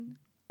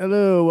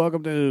Hello,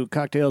 welcome to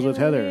Cocktails with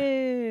Heather.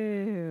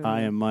 Ew.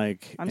 I am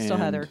Mike. I'm still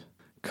Heather.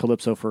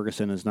 Calypso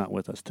Ferguson is not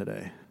with us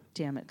today.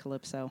 Damn it,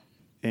 Calypso.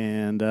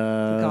 And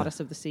the goddess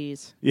of the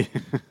seas. Yeah.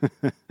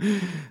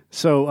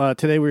 So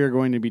today we are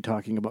going to be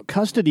talking about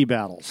custody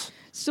battles.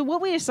 So what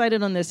we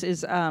decided on this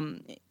is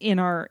in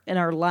our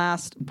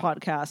last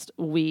podcast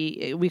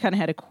we kind of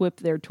had a quip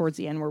there towards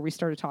the end where we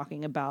started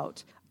talking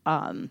about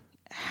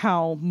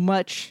how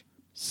much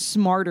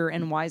smarter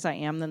and wise I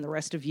am than the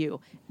rest of you,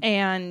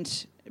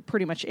 and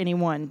pretty much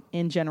anyone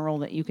in general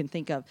that you can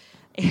think of.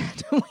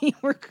 And we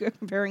were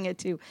comparing it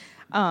to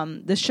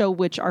the show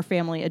which our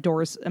family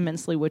adores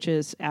immensely, which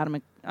is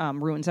Adam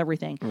Ruins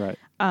Everything. Right.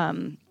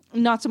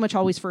 Not so much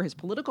always for his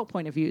political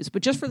point of views,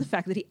 but just for the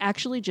fact that he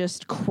actually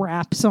just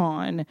craps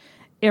on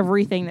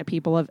everything that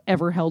people have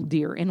ever held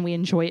dear, and we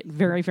enjoy it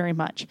very, very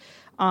much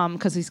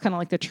because he's kind of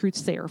like the truth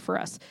sayer for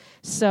us.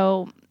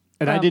 So,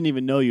 and I didn't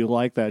even know you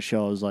liked that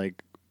show. I was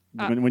like,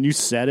 when you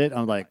said it,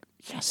 I'm like,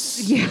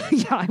 yes. Yeah,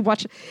 I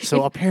watch it.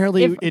 So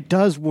apparently it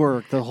does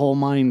work, the whole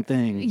mind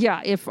thing. Yeah,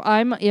 if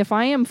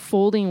I am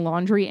folding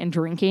laundry and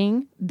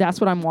drinking, that's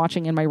what I'm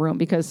watching in my room,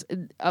 because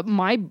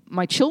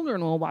my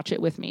children will watch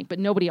it with me, but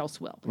nobody else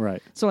will.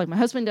 Right. So like my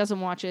husband doesn't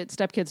watch it,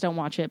 stepkids don't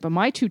watch it, but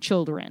my two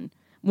children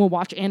will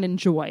watch and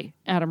enjoy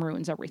Adam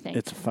Ruins Everything.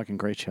 It's a fucking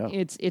great show.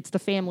 It's the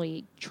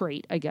family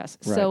trait, I guess.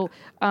 Right. So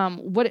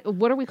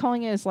what are we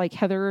calling it? Is like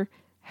Heather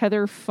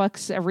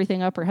fucks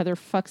everything up, or Heather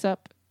fucks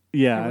up.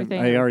 Yeah, everything.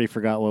 I already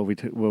forgot what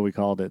we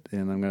called it,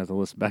 and I'm going to have to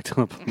listen back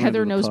to it.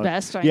 Heather Knows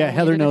Best.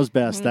 Heather Knows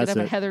Best. That's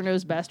it. Heather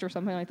Knows Best or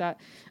something like that.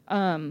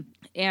 And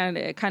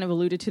it kind of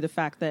alluded to the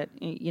fact that,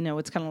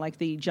 it's kind of like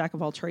the jack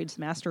of all trades,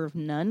 master of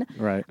none.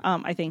 Right.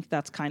 I think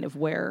that's kind of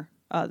where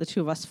the two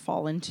of us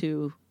fall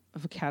into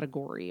a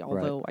category,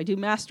 although right. I do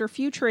master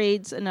few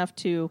trades enough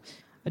to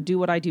do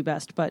what I do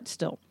best, but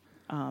still.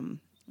 And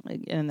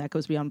that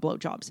goes beyond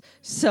blowjobs.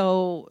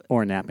 So.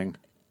 Or napping.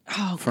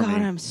 Oh, God,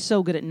 me. I'm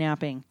so good at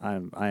napping.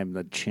 I am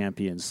the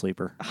champion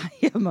sleeper. I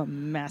am a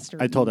master.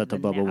 I told that to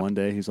Bubba one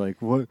day. He's like,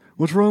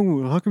 what's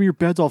wrong? How come your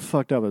bed's all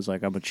fucked up? I was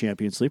like, I'm a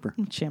champion sleeper.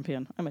 I'm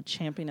a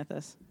champion at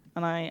this.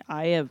 And I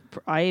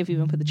have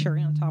even put the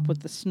cherry on top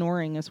with the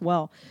snoring as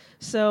well.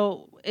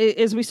 So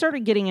as we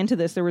started getting into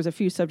this, there was a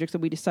few subjects that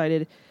we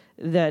decided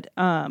that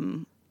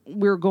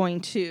we're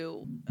going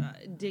to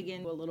dig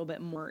into a little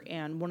bit more.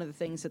 And one of the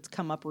things that's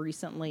come up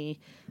recently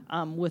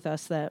with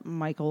us that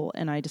Michael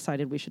and I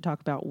decided we should talk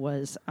about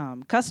was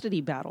custody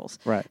battles.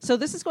 Right. So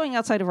this is going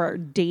outside of our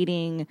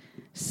dating,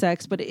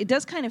 sex, but it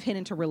does kind of hit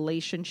into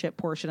relationship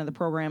portion of the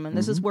program. And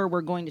this is where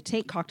we're going to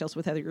take Cocktails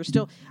with Heather.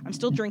 I'm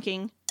still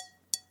drinking.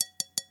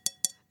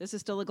 This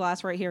is still a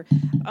glass right here.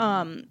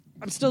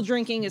 I'm still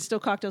drinking. It's still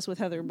Cocktails with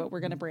Heather, but we're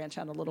going to branch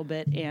out a little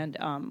bit, and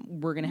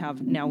we're going to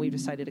have, now we've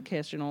decided,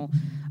 occasional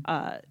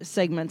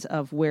segments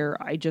of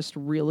where I just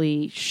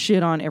really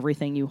shit on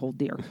everything you hold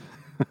dear.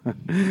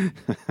 All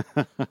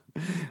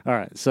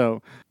right.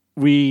 So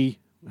we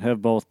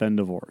have both been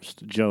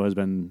divorced. Joe has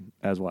been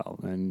as well,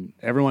 and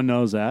everyone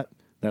knows that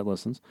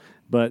listens.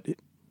 But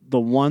the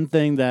one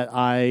thing that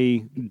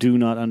I do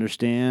not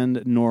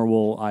understand, nor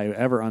will I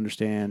ever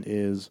understand,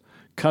 is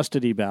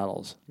custody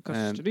battles.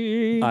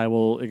 Custody. And I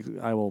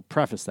will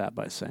preface that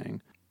by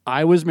saying,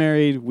 I was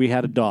married, we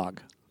had a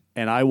dog,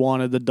 and I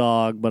wanted the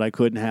dog, but I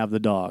couldn't have the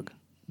dog.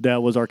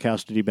 That was our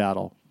custody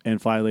battle. And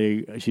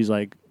finally, she's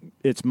like,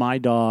 it's my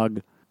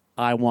dog,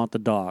 I want the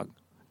dog.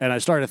 And I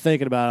started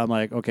thinking about it, I'm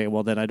like, okay,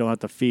 well then I don't have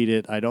to feed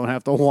it, I don't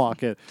have to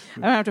walk it.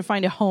 I don't have to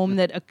find a home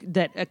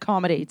that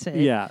accommodates it.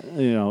 Yeah,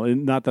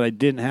 not that I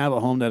didn't have a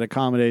home that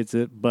accommodates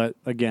it, but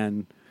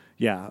again,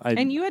 yeah.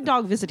 And you had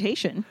dog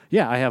visitation.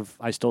 Yeah,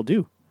 I still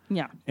do.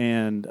 Yeah.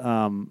 And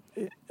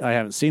I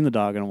haven't seen the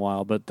dog in a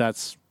while, but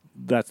that's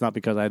not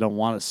because I don't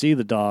want to see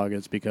the dog.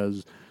 It's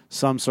because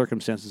some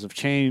circumstances have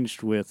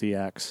changed with the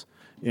ex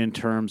in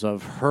terms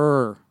of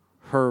her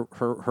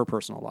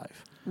personal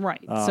life.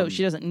 Right. So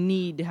she doesn't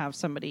need to have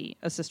somebody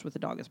assist with the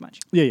dog as much.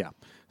 Yeah.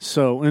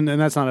 So, and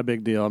that's not a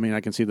big deal. I mean, I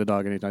can see the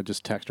dog anytime. I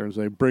just text her and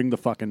say, bring the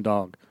fucking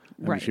dog.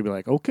 And right. she'd be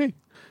like, okay.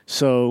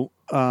 So,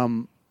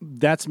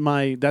 that's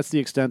the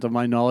extent of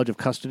my knowledge of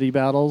custody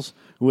battles,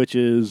 which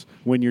is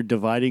when you're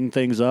dividing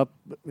things up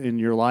in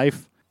your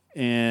life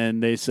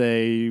and they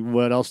say,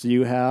 what else do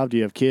you have? Do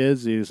you have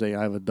kids? And you say,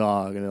 I have a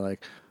dog. And they're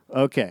like,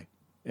 okay.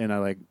 And I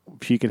like,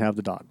 she can have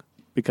the dog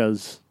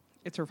because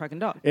it's her fucking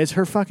dog. It's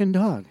her fucking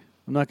dog.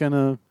 I'm not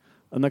gonna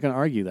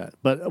argue that.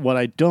 But what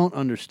I don't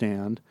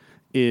understand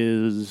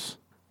is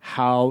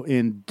how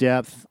in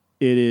depth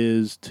it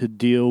is to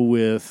deal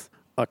with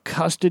a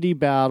custody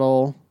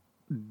battle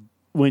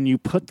when you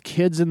put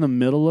kids in the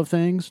middle of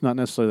things, not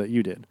necessarily that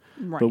you did,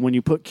 right. But when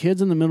you put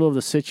kids in the middle of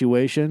the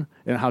situation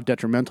and how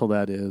detrimental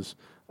that is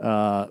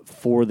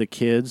for the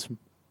kids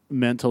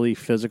mentally,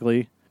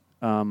 physically,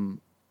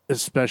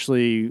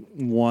 especially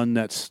one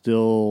that's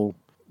still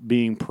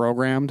being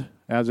programmed,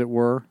 as it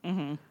were,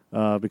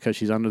 because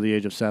she's under the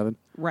age of 7.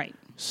 Right.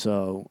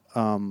 So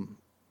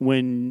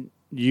when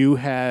you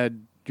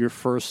had your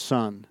first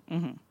son,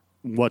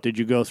 what did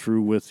you go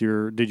through with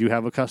did you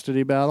have a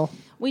custody battle?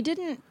 We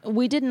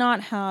did not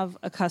have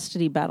a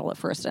custody battle at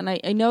first. And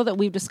I know that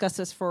we've discussed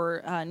this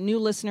for new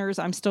listeners.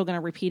 I'm still going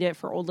to repeat it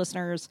for old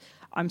listeners.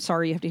 I'm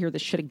sorry you have to hear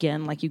this shit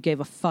again, like you gave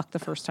a fuck the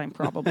first time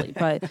probably.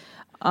 But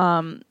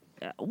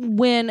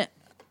when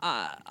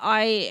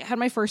I had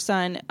my first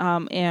son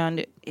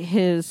and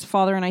his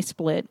father and I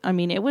split, I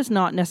mean, it was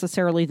not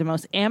necessarily the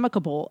most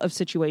amicable of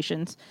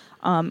situations.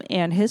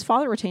 And his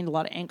father retained a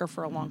lot of anger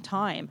for a long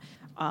time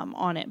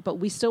on it, but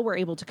we still were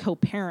able to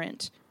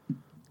co-parent.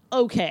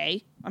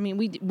 Okay. I mean,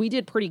 we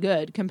did pretty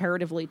good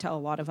comparatively to a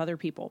lot of other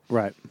people.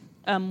 Right.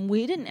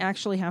 We didn't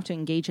actually have to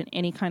engage in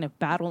any kind of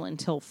battle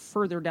until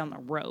further down the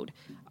road.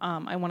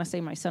 I want to say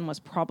my son was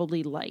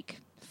probably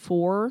like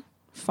 4,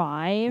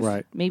 5,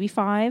 right. maybe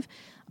 5,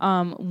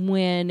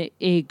 when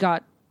it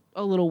got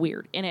a little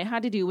weird. And it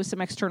had to do with some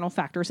external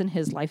factors in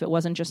his life. It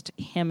wasn't just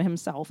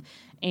himself.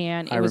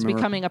 And it was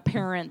becoming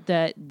apparent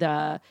that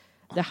the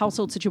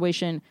household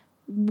situation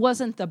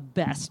wasn't the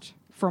best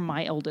for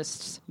my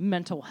eldest's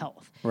mental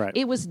health. Right.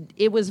 It was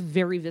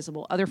very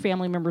visible. Other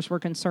family members were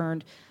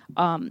concerned.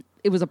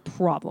 It was a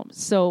problem.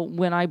 So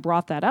when I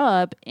brought that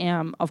up,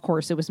 of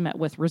course, it was met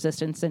with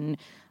resistance and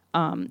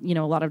a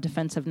lot of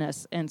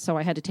defensiveness. And so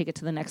I had to take it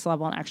to the next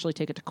level and actually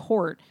take it to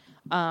court,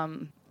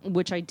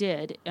 which I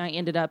did. I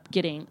ended up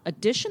getting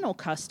additional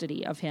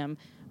custody of him,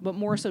 but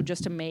more so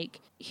just to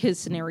make his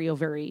scenario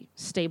very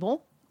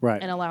stable. Right.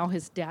 And allow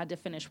his dad to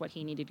finish what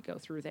he needed to go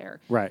through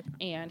there. Right.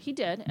 And he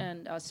did,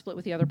 and split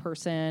with the other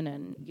person,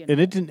 and And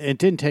it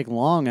didn't take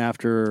long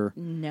after.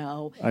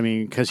 No. I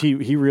mean, because he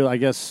really, I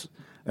guess,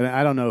 and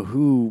I don't know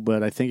who,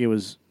 but I think it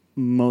was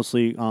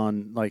mostly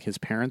on like his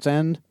parents'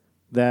 end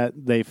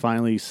that they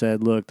finally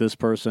said, "Look, this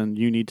person,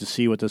 you need to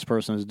see what this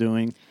person is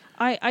doing."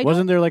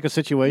 Wasn't there like a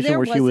situation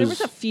where there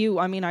was a few.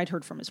 I mean, I'd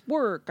heard from his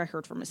work, I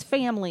heard from his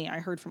family, I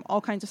heard from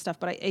all kinds of stuff.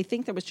 But I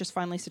think there was just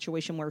finally a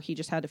situation where he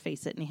just had to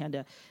face it,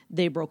 and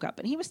they broke up,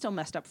 and he was still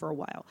messed up for a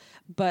while.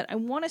 But I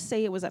want to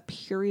say it was a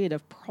period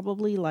of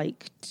probably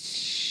like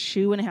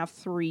 2.5,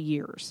 3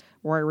 years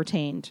where I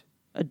retained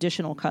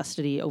additional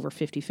custody over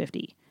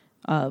 50-50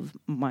 of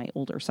my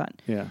older son.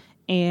 Yeah,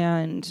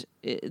 and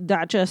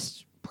that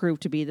just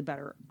proved to be the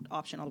better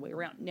option all the way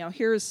around. Now,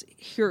 here's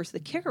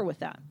the kicker with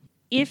that.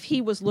 If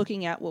he was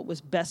looking at what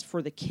was best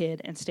for the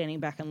kid and standing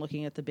back and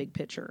looking at the big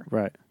picture,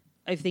 right,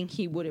 I think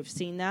he would have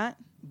seen that,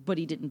 but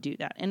he didn't do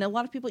that. And a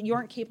lot of people, you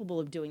aren't capable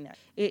of doing that.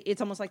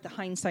 It's almost like the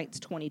hindsight's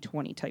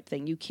 20/20 type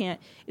thing. You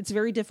can't. It's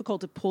very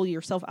difficult to pull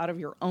yourself out of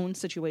your own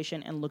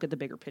situation and look at the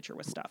bigger picture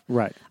with stuff.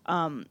 Right.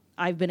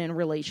 I've been in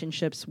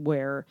relationships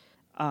where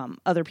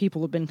other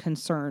people have been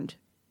concerned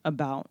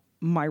about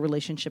my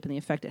relationship and the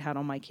effect it had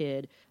on my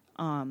kid,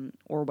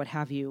 or what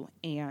have you.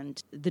 And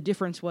the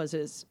difference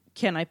is,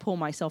 can I pull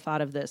myself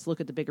out of this,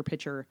 look at the bigger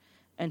picture,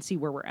 and see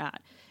where we're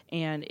at?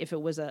 And if it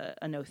was a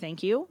no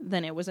thank you,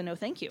 then it was a no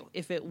thank you.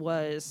 If it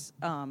was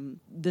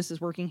this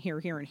is working here,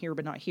 and here,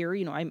 but not here,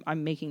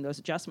 I'm making those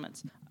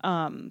adjustments.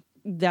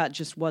 That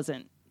just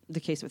wasn't the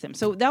case with him.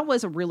 So that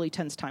was a really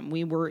tense time.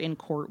 We were in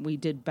court. We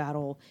did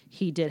battle.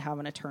 He did have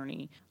an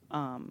attorney.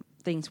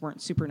 Things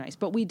weren't super nice,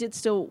 but we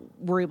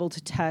were able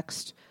to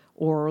text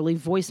or leave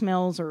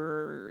voicemails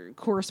or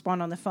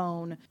correspond on the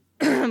phone.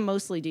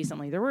 Mostly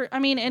decently.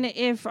 And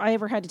if I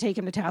ever had to take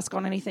him to task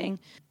on anything,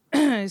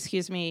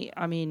 excuse me,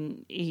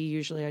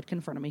 I'd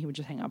confront him. He would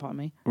just hang up on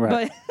me.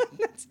 Right.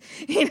 But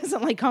he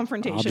doesn't like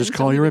confrontation. I'll just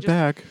call you right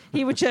back.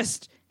 He would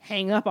just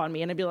hang up on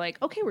me, and I'd be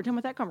like, okay, we're done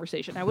with that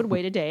conversation. I would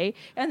wait a day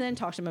and then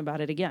talk to him about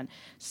it again.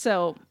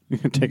 So you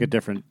can take a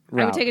different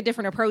route. I would take a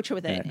different approach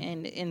with it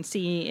and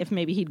see if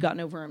maybe he'd gotten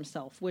over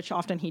himself, which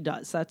often he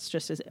does. That's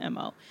just his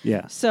MO.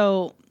 Yeah.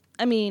 So,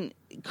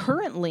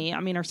 currently,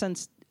 our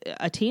son's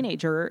a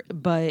teenager,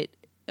 but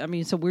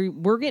so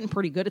we're getting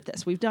pretty good at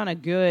this. We got a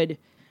good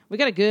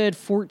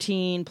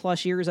 14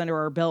 plus years under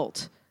our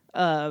belt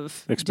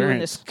of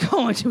experience doing this,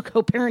 going to a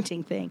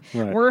co-parenting thing.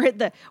 Right. We're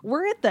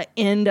at the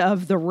end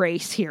of the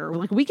race here.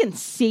 Like, we can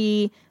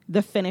see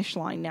the finish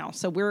line now.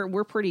 So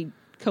we're pretty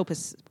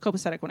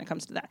copacetic when it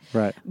comes to that.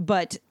 Right.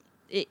 But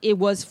it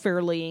was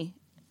fairly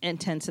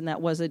intense, and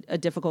that was a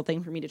difficult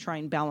thing for me to try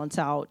and balance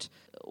out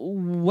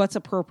what's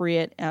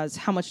appropriate as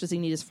how much does he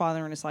need his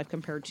father in his life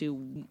compared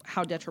to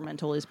how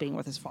detrimental is being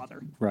with his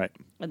father. Right.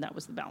 And that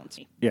was the balance.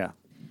 Yeah.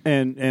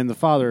 And the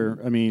father,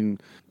 when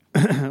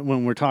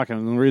we're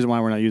talking, the reason why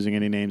we're not using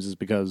any names is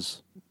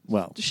because,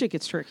 well, the shit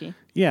gets tricky.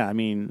 Yeah,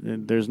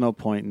 there's no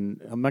point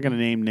in, I'm not going to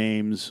name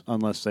names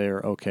unless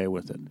they're okay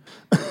with it.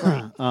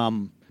 Right.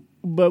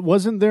 But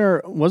wasn't there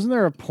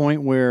a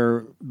point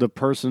where the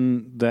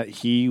person that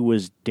he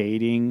was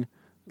dating,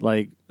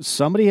 like,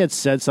 somebody had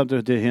said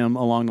something to him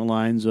along the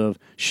lines of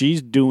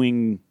she's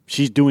doing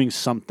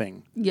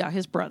something? Yeah,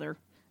 his brother.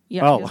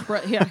 Yeah,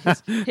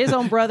 his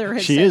own brother.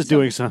 She is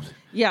doing something.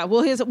 Yeah,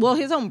 well,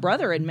 his own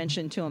brother had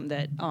mentioned to him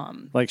that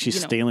like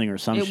she's stealing or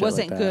some it shit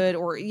wasn't like that. good,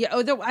 or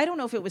although I don't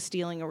know if it was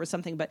stealing or was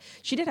something, but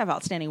she did have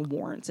outstanding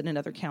warrants in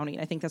another county,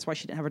 and I think that's why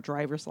she didn't have a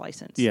driver's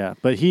license. Yeah,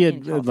 but he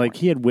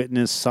had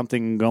witnessed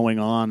something going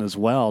on as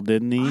well,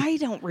 didn't he? I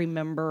don't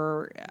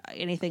remember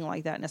anything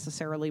like that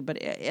necessarily, but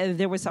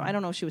there was some. I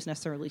don't know if she was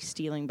necessarily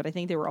stealing, but I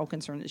think they were all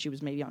concerned that she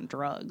was maybe on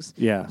drugs,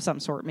 of some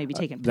sort, maybe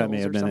taking pills that may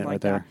have or been something it right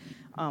like there.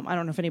 that. I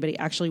don't know if anybody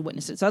actually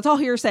witnessed it, so that's all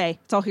hearsay.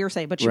 It's all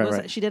hearsay, but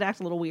she did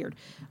act a little weird.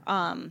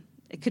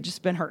 It could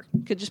just been her.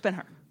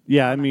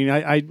 Yeah, I mean,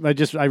 I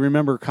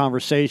remember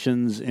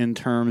conversations in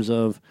terms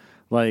of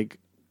like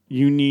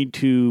you need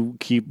to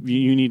keep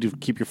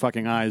your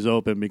fucking eyes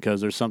open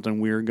because there's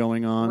something weird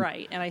going on.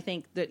 Right, and I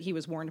think that he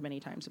was warned many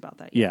times about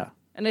that. Yeah.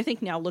 And I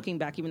think now looking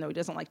back, even though he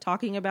doesn't like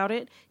talking about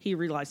it, he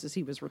realizes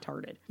he was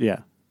retarded. Yeah.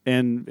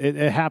 And it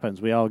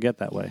happens. We all get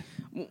that way.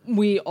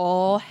 We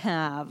all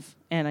have,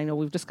 and I know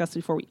we've discussed it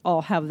before, we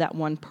all have that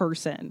one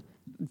person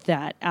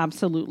that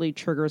absolutely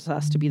triggers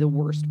us to be the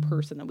worst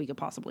person that we could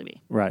possibly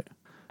be. Right.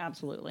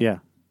 Absolutely. Yeah.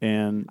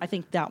 And I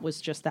think that was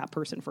just that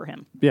person for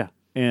him. Yeah.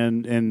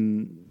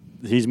 And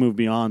he's moved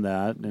beyond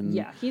that. And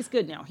yeah, he's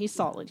good now. He's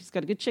solid. He's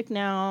got a good chick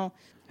now.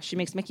 She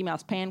makes Mickey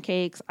Mouse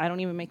pancakes. I don't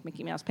even make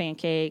Mickey Mouse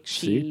pancakes.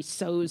 She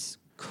sews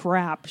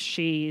crap.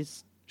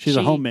 She's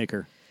a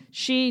homemaker.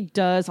 She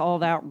does all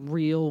that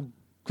real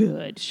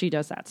good. She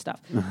does that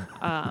stuff.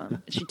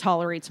 She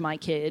tolerates my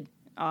kid,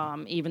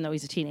 even though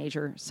he's a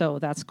teenager. So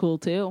that's cool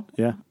too.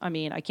 Yeah. I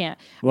mean, I can't.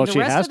 Well, the she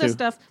rest has of the to.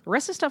 stuff. The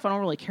rest of the stuff I don't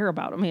really care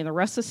about. I mean, the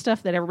rest of the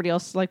stuff that everybody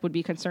else like would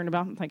be concerned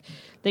about, like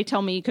they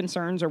tell me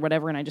concerns or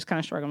whatever, and I just kind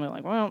of shrug and be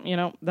like,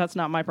 well, that's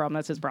not my problem.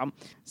 That's his problem.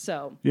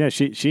 So yeah,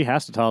 she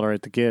has to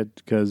tolerate the kid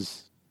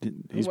because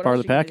he's part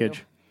of the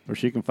package. Or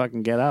she can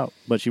fucking get out.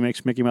 But she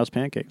makes Mickey Mouse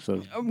pancakes.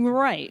 So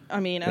right. I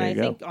mean, and I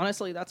think,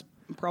 honestly, that's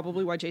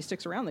probably why Jay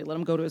sticks around. They let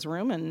him go to his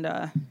room and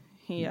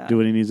he do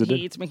what he needs to do.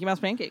 He eats Mickey Mouse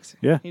pancakes.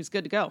 Yeah. He's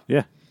good to go.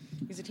 Yeah.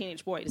 He's a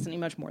teenage boy. He doesn't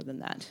need much more than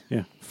that.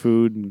 Yeah.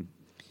 Food and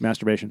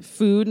masturbation.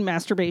 Food,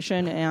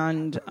 masturbation,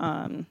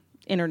 and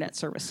internet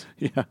service.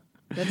 Yeah.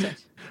 That's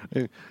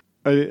it.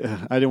 I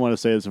didn't want to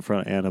say this in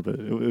front of Anna, but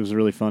it was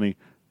really funny.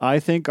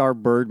 I think our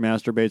bird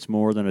masturbates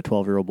more than a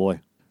 12-year-old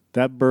boy.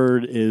 That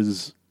bird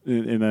is...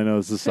 And I know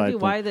it's a side point. Could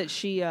be why that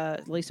she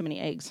lays so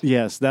many eggs.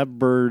 Yes, that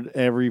bird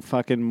every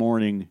fucking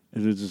morning,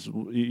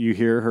 you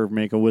hear her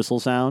make a whistle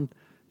sound,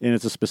 and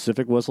it's a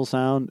specific whistle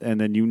sound, and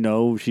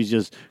then she's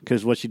just,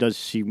 because what she does,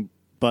 she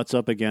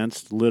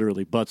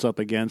literally butts up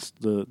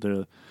against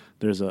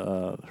there's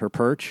her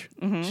perch.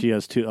 Mm-hmm. She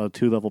has a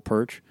 2-level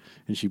perch,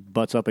 and she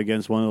butts up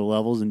against one of the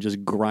levels and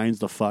just grinds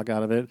the fuck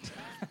out of it.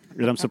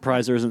 And I'm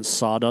surprised there isn't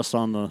sawdust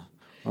on the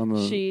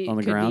ground. She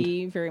could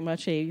be very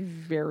much a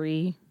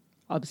very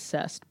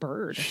obsessed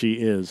bird. She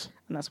is,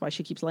 and that's why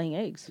she keeps laying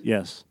eggs.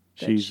 Yes,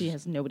 she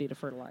has nobody to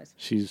fertilize.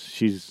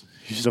 She's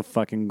a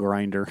fucking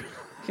grinder.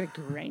 A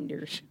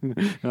grinder.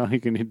 All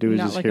you can do is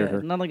not just like hear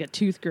her. Not like a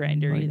tooth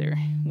grinder either.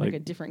 Like a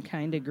different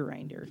kind of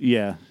grinder.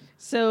 Yeah.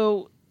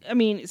 So I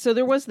mean,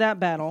 there was that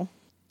battle.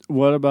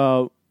 What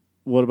about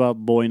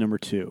boy number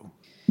 2?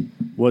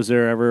 Was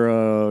there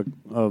ever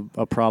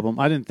a problem?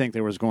 I didn't think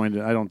there was going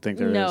to. I don't think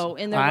there is. No,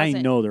 and I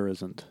know there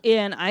isn't.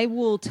 And I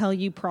will tell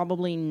you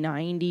probably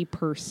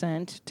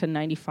 90% to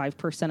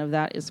 95% of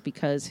that is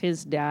because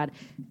his dad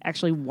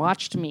actually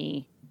watched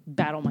me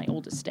battle my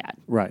oldest dad.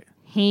 Right.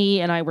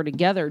 He and I were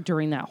together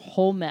during that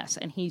whole mess,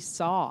 and he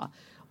saw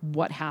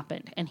what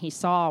happened, and he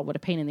saw what a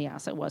pain in the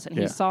ass it was, and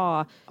he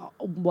saw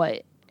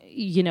what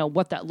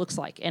that looks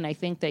like. And I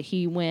think that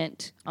he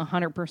went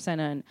 100%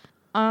 in.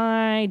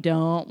 I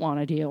don't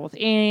want to deal with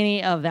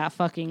any of that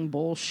fucking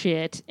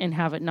bullshit and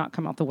have it not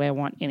come out the way I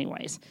want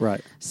anyways.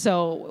 Right.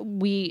 So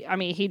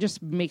he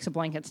just makes a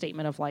blanket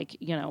statement of like,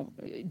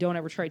 don't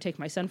ever try to take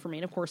my son from me.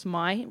 And of course,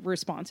 my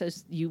response,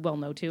 as you well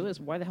know too, is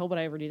why the hell would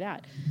I ever do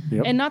that?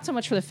 Yep. And not so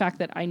much for the fact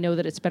that I know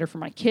that it's better for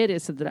my kid,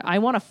 is that I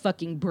want a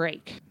fucking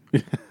break.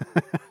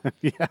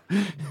 Yeah.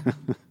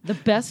 The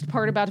best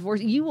part about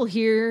divorce, you will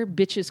hear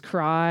bitches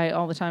cry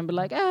all the time, but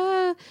like,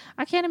 I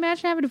can't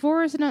imagine having a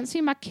divorce and not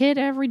seeing my kid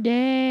every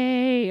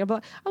day. I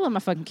love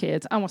my fucking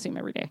kids. I want to see them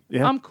every day.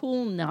 Yeah. I'm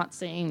cool not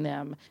seeing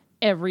them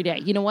every day.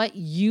 You know what?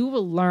 You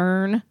will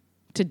learn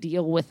to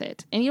deal with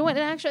it. And you know what?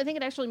 I think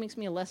it actually makes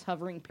me a less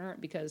hovering parent,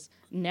 because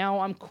now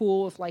I'm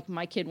cool if like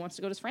my kid wants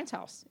to go to his friend's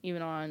house,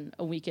 even on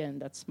a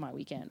weekend. That's my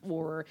weekend.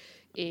 Or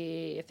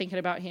thinking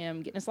about him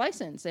getting his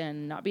license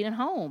and not being at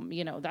home.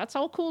 That's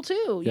all cool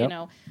too.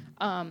 Yep.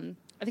 I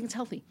think it's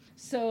healthy.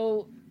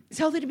 So it's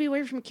healthy to be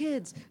away from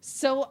kids.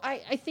 So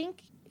I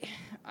think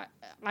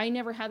I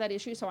never had that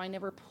issue. So I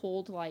never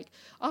pulled like,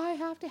 I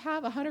have to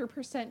have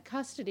 100%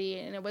 custody.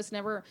 And it was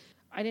never,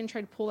 I didn't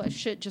try to pull that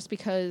shit just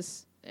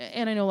because,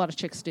 and I know a lot of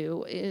chicks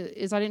do,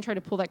 is I didn't try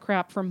to pull that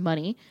crap from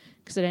money,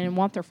 because I didn't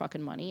want their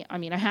fucking money. I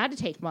mean, I had to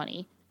take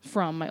money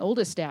from my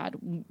oldest dad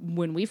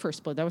when we first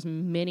split. That was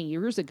many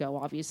years ago,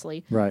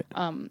 obviously. Right.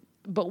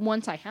 But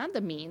once I had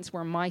the means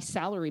where my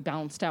salary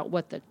balanced out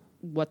what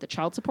the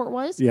child support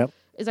was,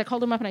 is I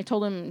called him up and I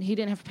told him he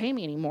didn't have to pay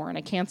me anymore, and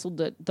I canceled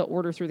the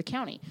order through the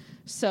county.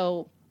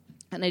 So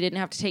and I didn't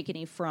have to take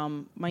any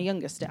from my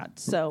youngest dad.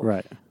 So,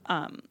 Right.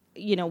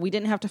 We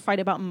didn't have to fight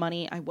about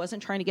money. I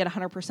wasn't trying to get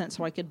 100%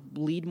 so I could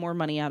bleed more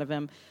money out of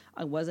him.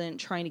 I wasn't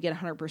trying to get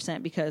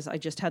 100% because I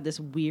just had this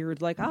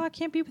weird, like, I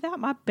can't be without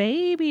my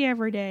baby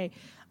every day.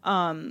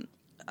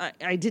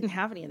 I didn't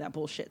have any of that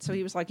bullshit. So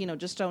he was like,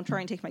 just don't try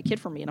and take my kid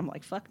from me. And I'm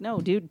like, fuck no,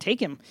 dude, take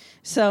him.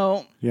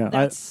 So Yeah,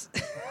 that's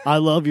I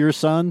love your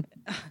son,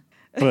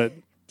 but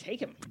take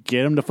him.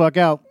 get him the fuck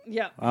out.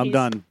 Yeah, I'm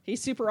done.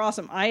 He's super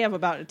awesome. I have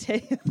about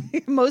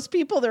most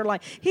people, they're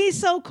like, he's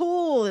so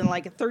cool. And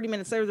like 30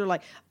 minutes later, they're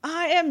like,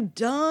 I am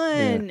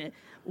done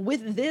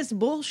with this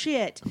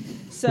bullshit.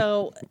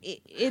 So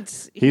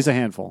He's a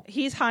handful.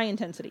 He's high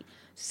intensity.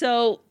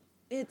 So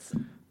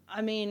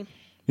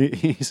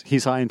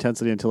He's high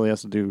intensity until he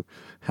has to do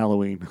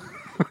Halloween.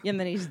 and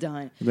then he's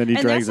done. And then he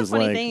drags his leg. And that's the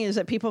funny thing is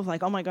that people are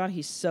like, oh my God,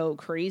 he's so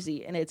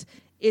crazy. And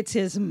it's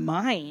his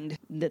mind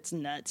that's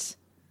nuts,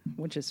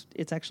 which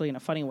it's actually in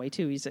a funny way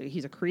too. He's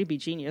a creepy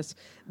genius,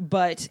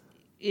 but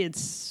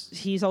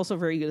he's also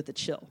very good at the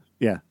chill.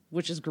 Yeah.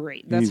 Which is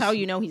great. That's how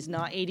you know he's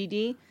not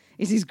ADD,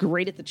 is he's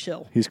great at the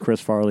chill. He's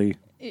Chris Farley.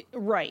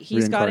 Right.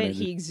 He's got it.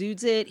 He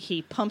exudes it.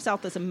 He pumps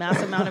out this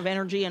massive amount of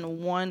energy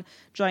in one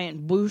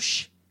giant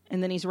whoosh.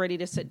 And then he's ready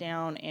to sit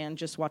down and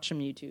just watch some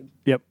YouTube.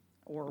 Yep.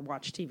 Or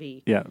watch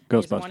TV. Yeah, He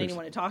doesn't want Ghostbusters.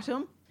 anyone to talk to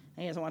him.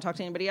 He doesn't want to talk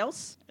to anybody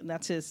else. And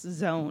that's his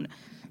zone.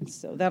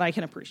 So that I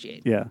can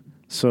appreciate. Yeah.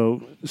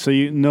 So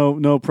you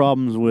no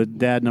problems with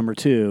dad number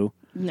 2.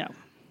 No.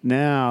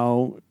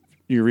 Now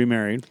you're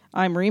remarried.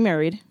 I'm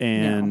remarried.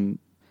 And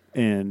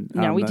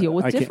now we deal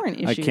with different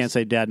issues. I can't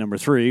say dad number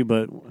 3,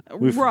 but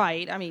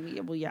right. I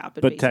mean, well, yeah,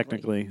 but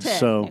technically,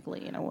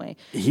 in a way,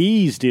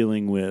 he's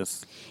dealing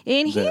with,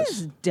 and he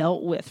has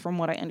dealt with, from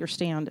what I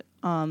understand.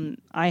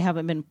 I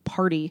haven't been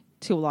party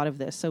to a lot of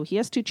this, so he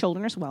has 2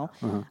 children as well,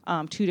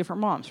 2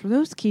 different moms. For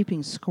those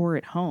keeping score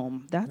at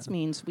home, that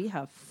means we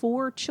have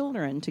 4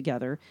 children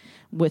together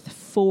with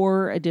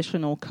 4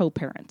 additional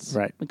co-parents.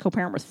 Right, we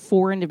co-parent with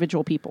 4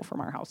 individual people from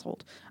our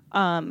household.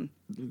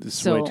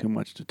 This is way too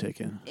much to take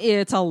in.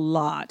 It's a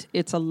lot.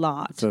 It's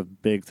a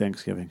big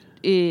Thanksgiving.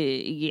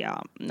 Yeah,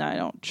 I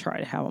don't try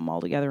to have them all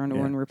together under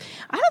one roof.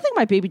 I don't think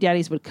my baby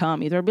daddies would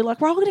come either. I'd be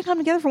like, we're all going to come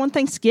together for one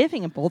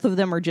Thanksgiving, and both of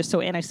them are just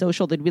so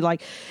antisocial. They'd be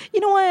like, you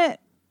know what?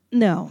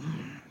 No,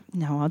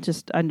 I'd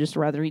just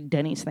rather eat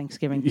Denny's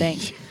Thanksgiving.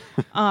 Thanks.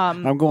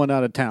 I'm going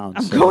out of town.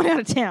 I'm going out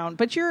of town,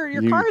 but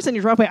your car's in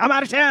your driveway. I'm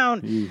out of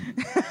town.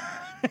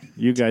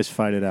 You guys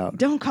fight it out.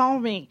 Don't call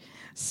me.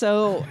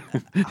 So,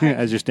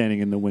 as you're standing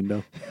in the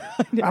window,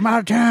 I'm out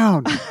of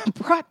town.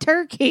 Brought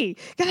turkey.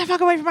 Get the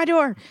fuck away from my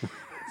door.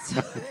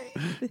 So,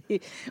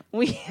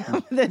 we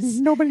have this.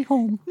 Nobody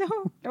home.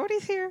 No,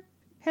 nobody's here.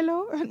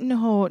 Hello?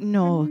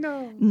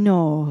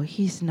 No,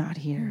 he's not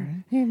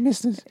here. Yeah,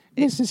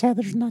 Mrs.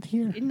 Heather's not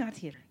here. Not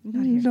here.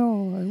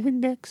 No,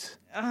 Windex.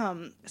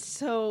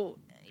 So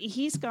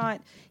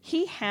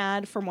he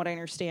had, from what I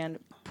understand,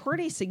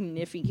 pretty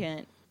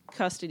significant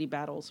custody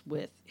battles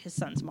with his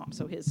son's mom,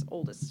 so his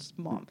oldest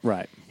mom.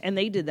 Right. And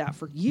they did that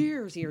for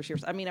years.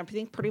 I mean, I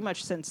think pretty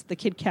much since the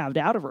kid calved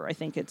out of her, I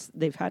think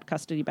they've had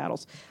custody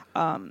battles.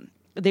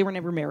 They were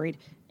never married,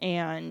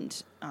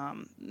 and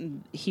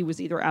he was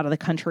either out of the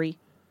country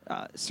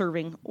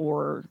serving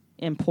or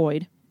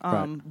employed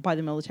by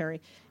the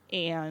military.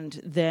 And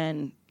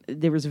then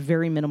there was a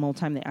very minimal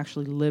time they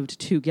actually lived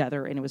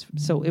together, and it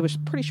was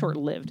pretty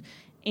short-lived.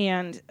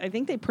 And I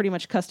think they pretty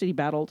much custody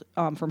battled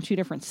from 2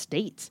 different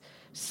states.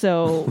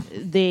 So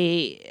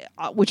they,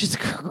 which is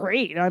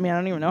great. I mean, I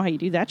don't even know how you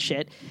do that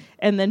shit.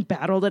 And then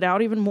battled it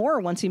out even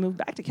more once he moved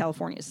back to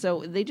California.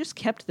 So they just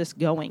kept this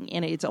going.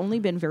 And it's only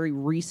been very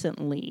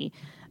recently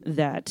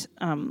that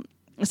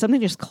something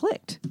just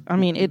clicked. I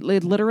mean, it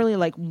literally,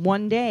 like,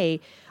 one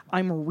day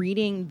I'm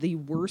reading the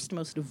worst,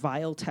 most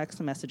vile text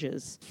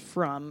messages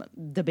from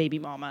the baby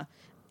mama.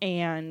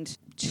 And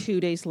 2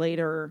 days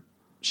later,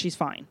 she's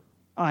fine.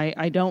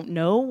 I don't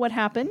know what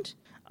happened,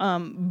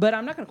 but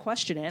I'm not going to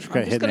question it.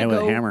 I'm just going to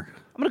go with a hammer.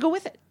 I'm going to go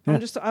with it. Yeah.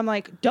 I'm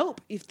like,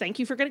 dope. Thank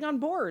you for getting on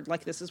board.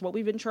 Like, this is what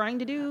we've been trying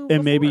to do.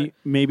 And before.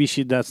 maybe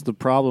that's the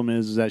problem,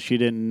 is that she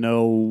didn't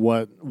know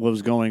what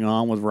was going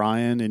on with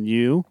Ryan and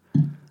you.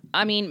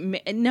 I mean,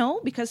 no,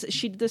 because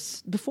she did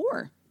this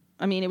before.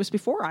 I mean, it was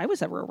before I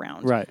was ever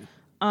around. Right.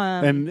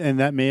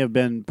 And that may have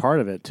been part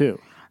of it too.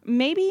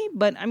 Maybe,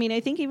 but I mean, I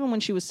think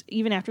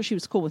even after she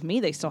was cool with me,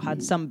 they still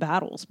had some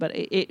battles, but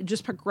it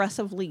just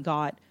progressively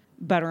got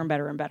better and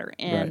better and better.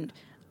 And,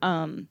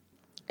 and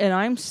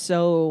I'm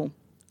so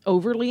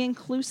overly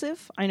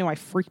inclusive. I know I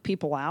freak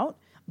people out,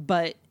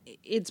 but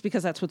it's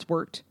because that's what's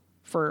worked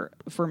for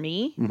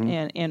me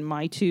and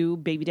my 2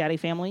 baby daddy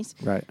families.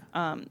 Right.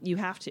 You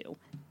have to,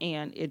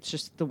 and it's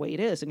just the way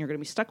it is, and you're going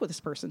to be stuck with this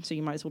person, so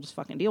you might as well just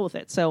fucking deal with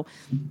it. So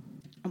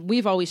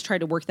we've always tried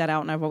to work that out,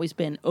 and I've always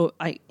been,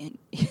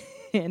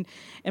 in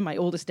my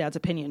oldest dad's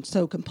opinion,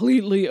 so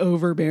completely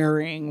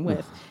overbearing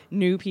with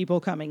new people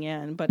coming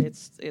in. But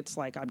it's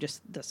like, this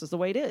is the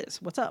way it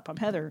is. What's up? I'm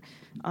Heather.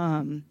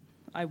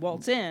 I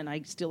waltz in,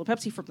 I steal a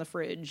Pepsi from the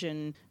fridge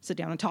and sit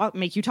down and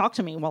make you talk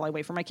to me while I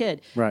wait for my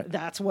kid. Right.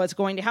 That's what's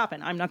going to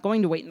happen. I'm not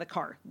going to wait in the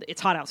car.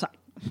 It's hot outside.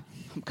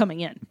 I'm coming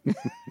in.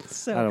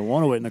 So I don't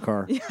want to wait in the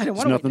car. I don't There's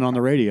wanna wait nothing on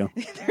the radio.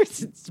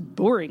 it's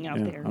boring out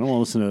Yeah, there. I don't want to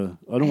listen to.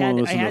 I don't want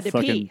to I listen had to to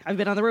fucking. pee. I've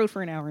been on the road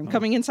for an hour. I'm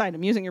coming inside.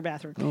 I'm using your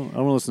bathroom. I don't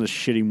want to listen to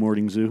shitty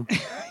morning zoo.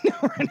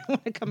 I don't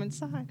want to come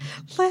inside.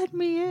 Let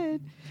me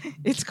in.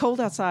 It's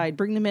cold outside.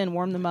 Bring them in.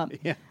 Warm them up.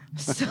 Yeah.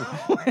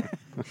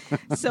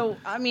 So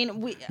I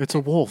mean, It's a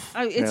wolf.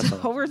 it's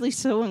asshole. overly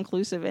so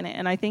inclusive in it,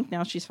 and I think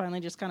now she's finally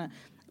just kind of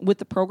with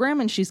the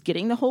program, and she's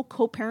getting the whole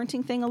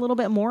co-parenting thing a little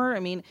bit more. I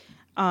mean,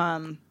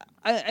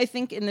 I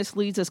think, and this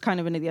leads us kind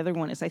of into the other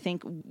one, is I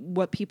think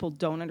what people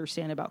don't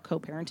understand about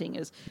co-parenting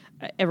is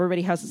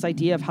everybody has this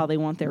idea of how they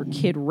want their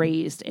kid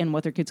raised and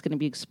what their kid's going to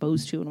be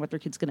exposed to and what their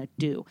kid's going to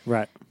do.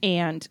 Right.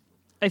 And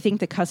I think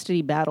the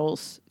custody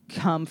battles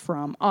come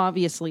from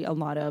obviously a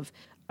lot of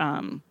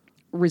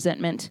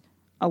resentment,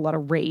 a lot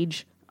of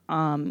rage,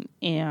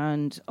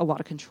 and a lot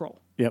of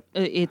control. Yep.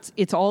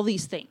 It's all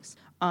these things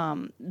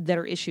that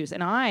are issues.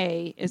 And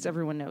I, as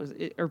everyone knows,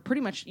 or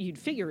pretty much you'd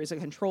figure, is a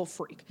control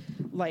freak.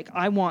 Like,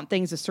 I want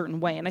things a certain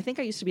way. And I think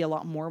I used to be a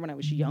lot more when I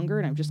was younger,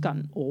 and I've just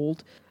gotten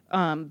old.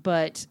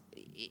 But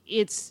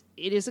it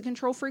is a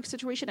control freak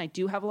situation. I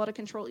do have a lot of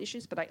control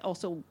issues, but I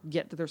also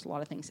get that there's a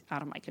lot of things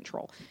out of my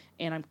control.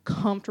 And I'm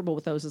comfortable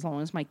with those as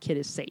long as my kid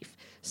is safe.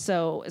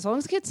 So as long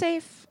as the kid's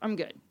safe, I'm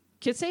good.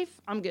 Kid's safe,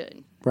 I'm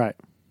good. Right.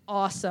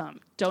 Awesome.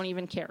 Don't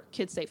even care.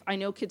 Kids safe. I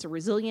know kids are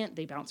resilient.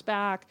 They bounce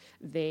back.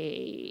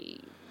 They,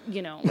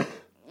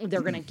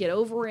 they're going to get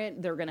over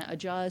it. They're going to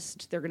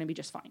adjust. They're going to be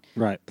just fine.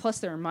 Right. Plus,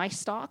 they're my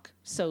stock,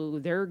 so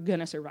they're going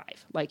to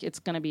survive. Like, it's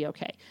going to be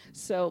okay.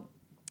 So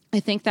I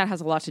think that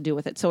has a lot to do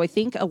with it. So I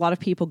think a lot of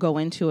people go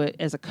into it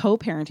as a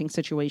co-parenting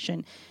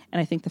situation,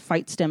 and I think the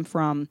fights stem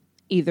from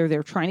either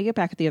they're trying to get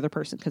back at the other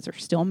person because they're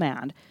still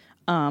mad,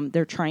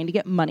 they're trying to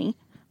get money,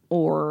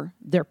 or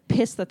they're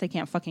pissed that they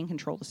can't fucking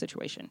control the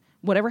situation.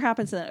 Whatever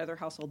happens in that other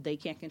household, they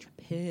can't control.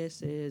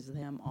 Pisses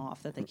them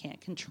off that they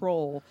can't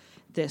control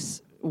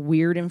this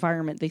weird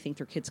environment they think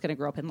their kid's going to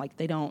grow up in. Like,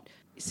 they don't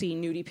see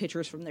nudie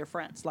pictures from their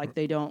friends. Like,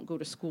 they don't go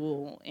to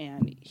school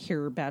and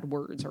hear bad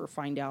words or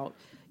find out,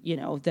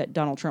 that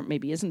Donald Trump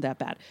maybe isn't that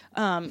bad.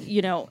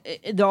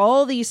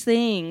 All these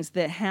things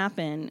that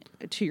happen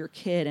to your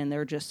kid, and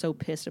they're just so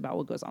pissed about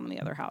what goes on in the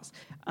other house.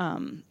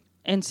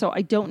 And so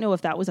I don't know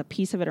if that was a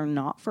piece of it or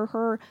not for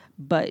her,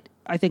 but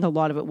I think a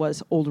lot of it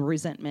was old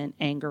resentment,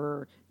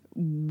 anger,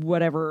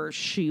 whatever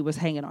she was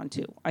hanging on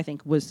to. I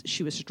think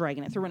she was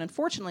dragging it through. And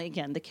unfortunately,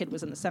 again, the kid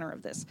was in the center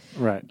of this.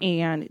 Right.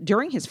 And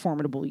during his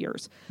formidable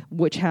years,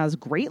 which has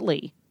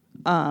greatly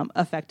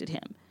affected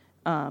him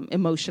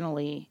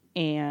emotionally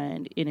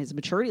and in his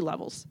maturity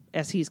levels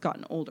as he's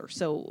gotten older.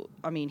 So,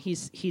 I mean,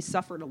 he's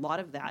suffered a lot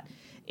of that.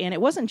 And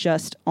it wasn't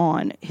just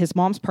on his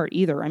mom's part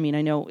either. I mean,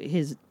 I know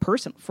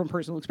from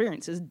personal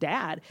experience, his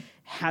dad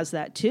has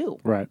that too.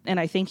 Right. And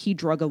I think he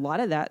drug a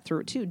lot of that through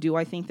it too. Do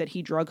I think that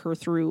he drug her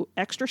through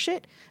extra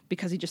shit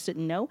because he just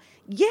didn't know?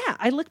 Yeah,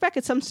 I look back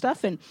at some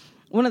stuff, and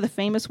one of the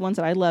famous ones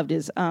that I loved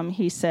is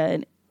he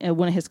said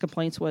one of his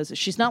complaints was,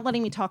 she's not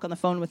letting me talk on the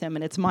phone with him,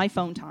 and it's my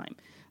phone time.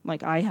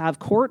 Like, I have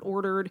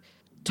court-ordered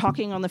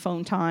talking on the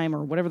phone time,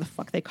 or whatever the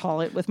fuck they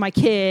call it, with my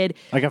kid.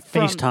 Like a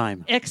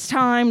FaceTime. X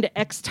time to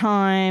X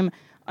time.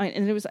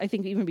 And it was, I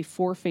think, even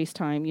before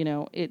FaceTime,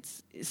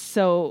 it's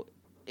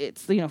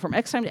from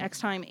X time to X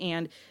time,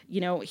 and,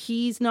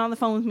 he's not on the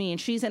phone with me, and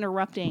she's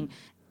interrupting.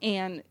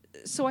 And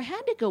so I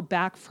had to go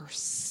back for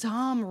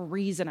some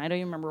reason. I don't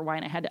even remember why,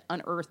 and I had to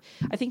unearth.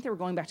 I think they were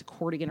going back to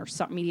court again, or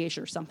some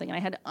mediation or something, and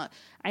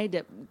I had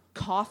to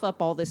cough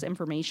up all this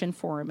information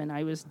for him, and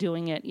I was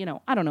doing it,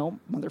 I don't know,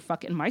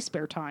 motherfucking in my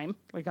spare time.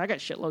 Like, I got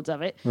shitloads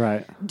of it.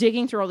 Right.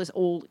 Digging through all this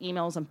old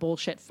emails and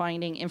bullshit,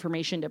 finding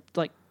information to,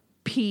 like,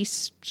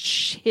 piece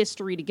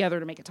history together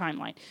to make a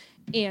timeline.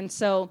 And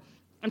so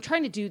I'm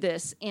trying to do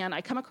this, and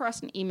I come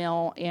across an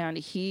email, and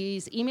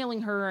he's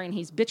emailing her, and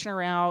he's bitching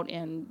her out,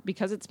 and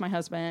because it's my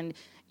husband,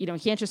 he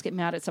can't just get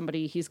mad at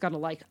somebody. He's got to,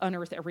 like,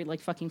 unearth every, like,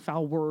 fucking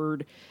foul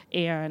word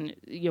and,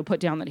 put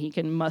down that he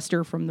can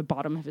muster from the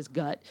bottom of his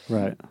gut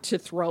to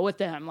throw at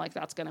them. Like,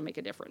 that's going to make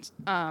a difference.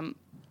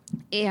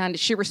 And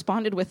she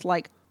responded with,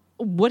 like,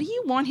 what do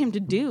you want him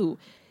to do?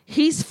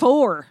 He's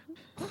 4.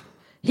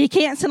 He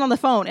can't sit on the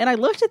phone. And I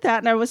looked at that,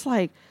 and I was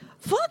like,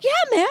 fuck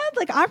yeah, man.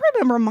 Like, I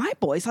remember my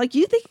boys. Like,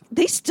 you think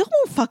they still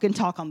won't fucking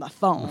talk on the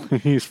phone.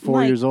 He's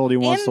 4 years old. He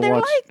wants to watch. And they're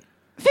like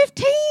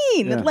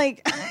 15. Yeah.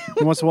 Like,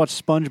 he wants to watch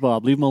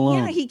SpongeBob. Leave him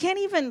alone. yeah, he can't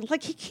even,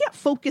 like, he can't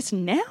focus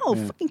now.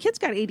 Yeah. Fucking kid's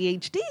got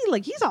ADHD.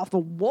 Like, he's off the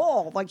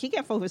wall. Like, he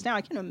can't focus now.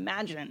 I can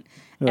imagine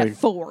at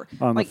 4.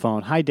 On the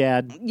phone. Hi,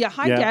 Dad. Yeah,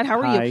 hi, Dad. How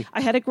are you?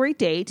 I had a great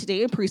day.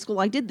 Today in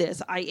preschool, I did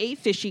this. I ate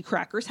fishy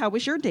crackers. How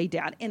was your day,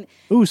 Dad? And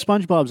ooh,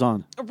 SpongeBob's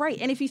on. Right.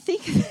 And if you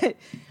think that,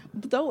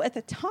 though, at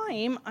the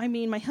time, I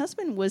mean, my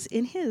husband was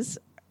in his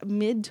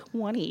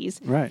mid-20s,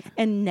 right,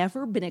 and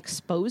never been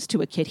exposed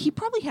to a kid. He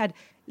probably had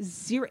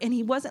zero, and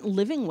he wasn't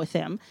living with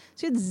him,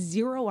 so he had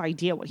zero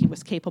idea what he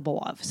was capable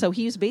of. So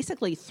he was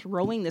basically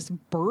throwing this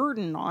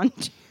burden on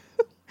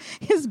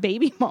his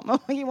baby mama.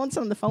 Like, he wants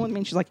on the phone with me,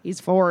 and she's like, he's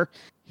 4.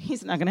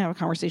 He's not going to have a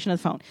conversation on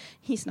the phone.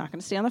 He's not going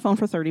to stay on the phone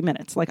for 30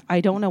 minutes. Like, I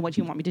don't know what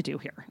you want me to do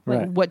here. Like,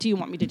 Right. what do you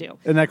want me to do?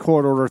 And that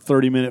court order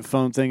 30-minute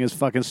phone thing is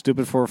fucking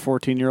stupid for a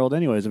 14-year-old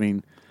anyways. I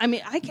mean, I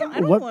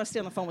don't want to stay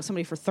on the phone with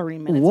somebody for 30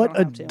 minutes. what I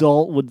don't have to.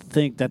 adult would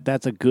think that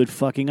that's a good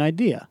fucking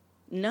idea?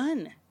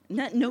 None.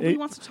 Nobody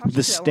wants to talk to the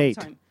you state.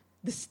 all the time.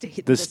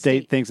 The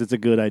state thinks it's a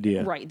good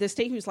idea. Right. The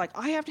state who's like,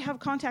 I have to have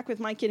contact with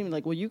my kid. And be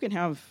like, well, you can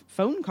have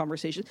phone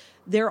conversations.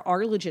 There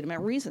are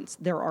legitimate reasons.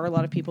 There are a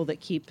lot of people that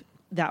keep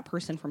that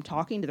person from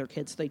talking to their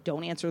kids. So they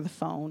don't answer the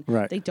phone.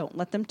 Right. They don't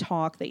let them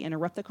talk. They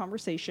interrupt the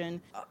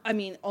conversation. I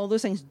mean, all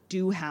those things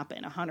do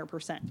happen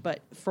 100%. But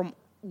from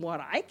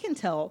what I can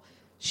tell,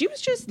 she was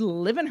just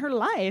living her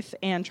life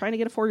and trying to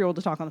get a 4-year-old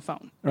to talk on the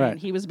phone. Right. And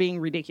he was being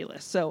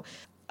ridiculous. So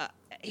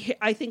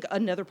I think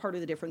another part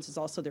of the difference is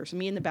also there's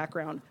me in the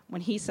background. When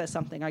he says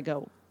something, I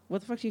go,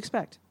 what the fuck do you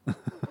expect?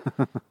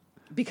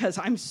 Because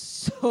I'm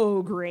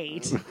so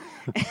great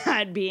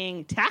at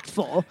being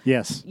tactful.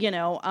 Yes.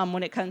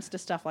 When it comes to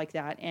stuff like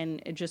that,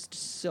 and just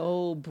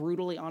so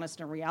brutally honest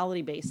and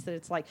reality based that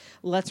it's like,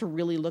 let's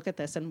really look at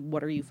this and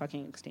what are you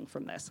fucking expecting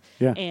from this?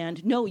 Yeah.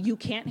 And no, you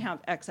can't have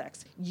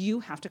XX. You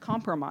have to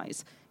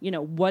compromise.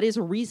 What is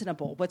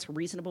reasonable? What's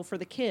reasonable for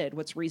the kid?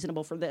 What's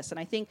reasonable for this? And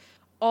I think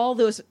all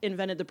those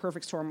invented the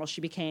perfect storm while she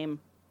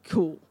became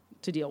cool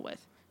to deal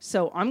with.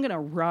 So I'm going to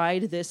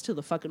ride this till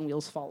the fucking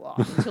wheels fall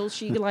off until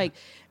she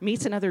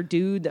meets another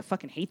dude that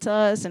fucking hates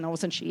us and all of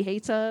a sudden she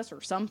hates us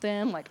or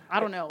something. Like, I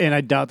don't know. And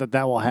I doubt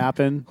that will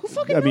happen. Who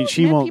fucking knows,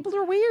 she man? won't. People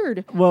are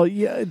weird. Well,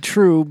 yeah,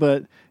 true,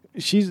 but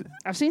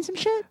I've seen some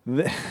shit.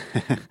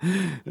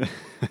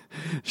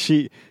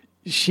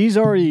 she's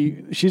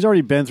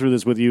already been through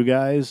this with you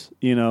guys,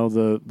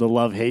 the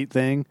love-hate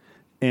thing,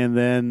 and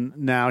then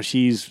now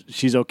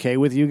she's okay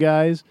with you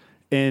guys.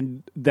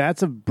 And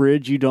that's a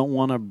bridge you don't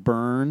want to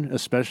burn,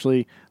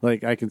 especially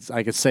like I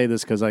could say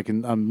this because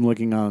I'm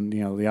looking on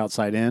the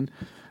outside in.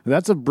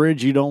 That's a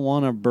bridge you don't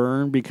want to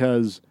burn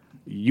because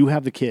you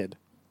have the kid,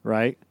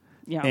 right?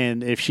 Yeah.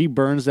 And if she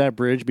burns that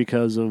bridge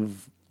because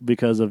of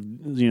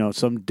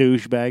some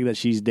douchebag that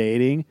she's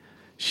dating,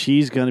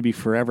 she's going to be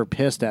forever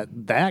pissed at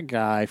that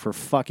guy for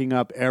fucking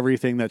up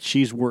everything that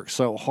she's worked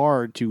so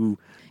hard to.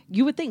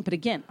 You would think, but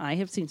again, I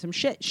have seen some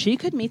shit. She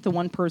could meet the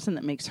one person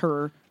that makes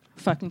her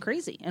fucking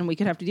crazy, and we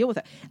could have to deal with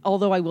it.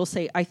 Although I will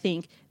say, I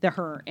think that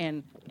her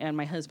and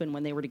my husband,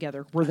 when they were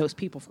together, were those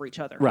people for each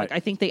other. Right. Like,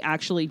 I think they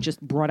actually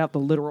just brought out the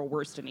literal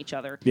worst in each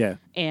other. Yeah.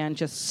 And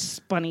just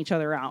spun each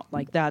other out.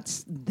 Like,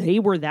 they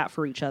were that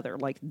for each other.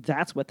 Like,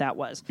 that's what that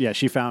was. Yeah,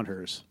 she found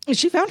hers.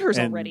 She found hers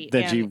And already.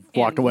 then she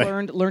walked away.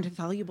 Learned a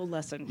valuable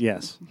lesson.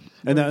 Yes,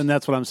 and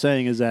that's what I'm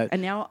saying is that.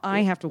 And now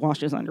I have to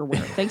wash his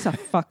underwear. Thanks a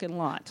fucking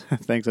lot.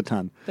 Thanks a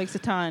ton. Thanks a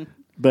ton.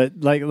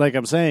 But like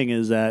I'm saying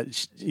is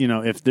that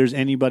if there's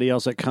anybody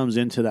else that comes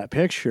into that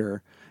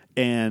picture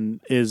and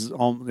is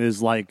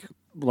like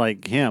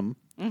him,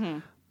 mm-hmm.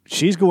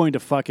 she's going to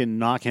fucking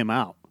knock him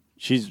out.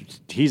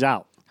 He's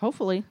out.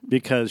 Hopefully,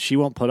 because she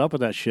won't put up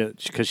with that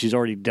shit because she's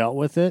already dealt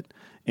with it.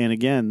 And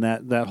again,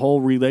 that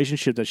whole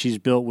relationship that she's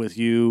built with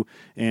you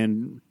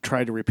and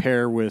tried to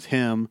repair with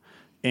him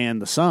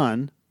and the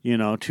son,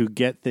 to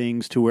get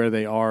things to where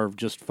they are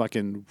just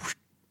fucking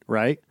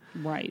right.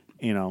 Right.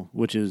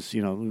 Which is, the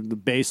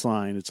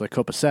baseline. It's like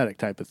copacetic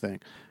type of thing.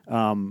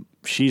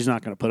 She's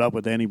not going to put up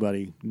with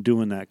anybody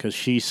doing that because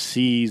she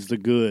sees the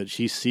good.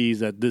 She sees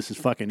that this is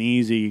fucking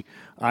easy.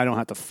 I don't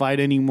have to fight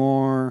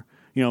anymore.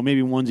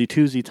 Maybe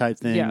onesie-twosie type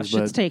things. Yeah,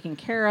 shit's taken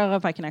care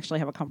of. I can actually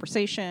have a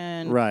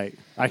conversation. Right.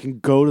 I can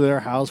go to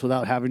their house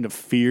without having to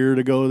fear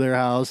to go to their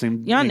house.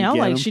 And now,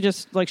 get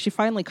them. She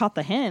finally caught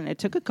the hen. It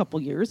took a couple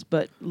years,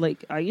 but,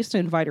 I used to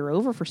invite her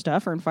over for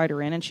stuff or invite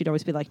her in, and she'd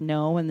always be like,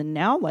 no. And then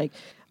now,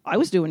 I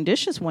was doing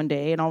dishes one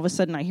day, and all of a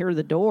sudden I hear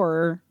the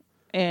door,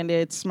 and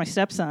it's my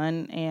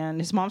stepson,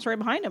 and his mom's right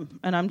behind him.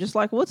 And I'm just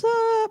like, what's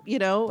up?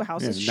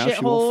 House is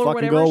shithole or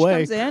whatever. She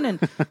comes in and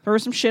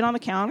throws some shit on the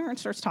counter and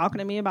starts talking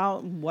to me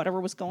about whatever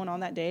was going on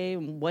that day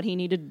and what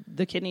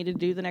the kid needed to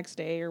do the next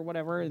day or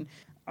whatever. And,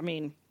 I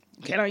mean,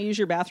 can I use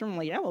your bathroom? I'm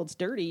like, yeah, well, it's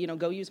dirty.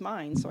 Go use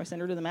mine. So I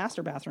send her to the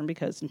master bathroom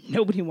because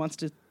nobody wants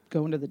to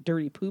go into the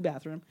dirty poo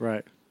bathroom.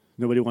 Right.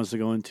 Nobody wants to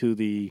go into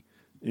the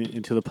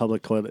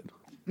public toilet.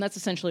 And that's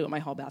essentially what my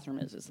hall bathroom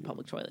is the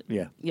public toilet.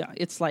 Yeah. Yeah.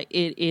 It's like,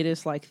 it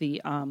is like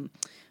the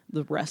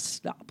rest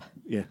stop.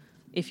 Yeah.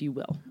 If you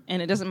will.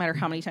 And it doesn't matter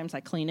how many times I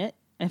clean it.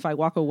 If I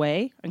walk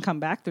away and come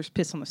back, there's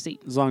piss on the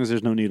seat. As long as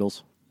there's no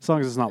needles. As long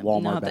as it's not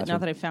Walmart Not bathroom.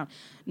 that I found.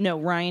 No,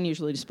 Ryan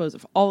usually disposes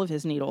of all of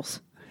his needles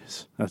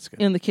That's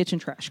good. in the kitchen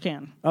trash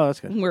can. Oh,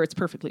 that's good. Where it's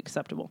perfectly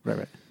acceptable.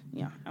 Right.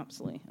 Yeah,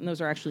 absolutely. And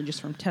those are actually just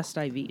from test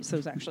IVs.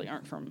 Those actually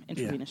aren't from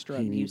intravenous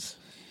drug use.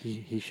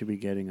 He should be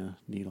getting a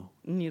Needle.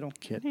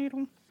 Kit.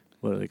 Needle.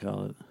 What do they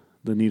call it?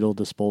 The needle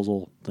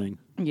disposal thing.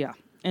 Yeah.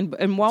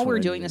 And while we're what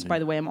I doing need this, to by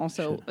do. the way, I'm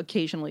also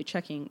occasionally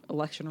checking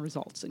election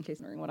results in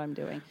case you're wondering what I'm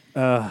doing.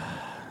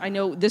 I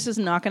know this is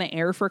not going to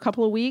air for a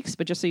couple of weeks,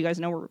 but just so you guys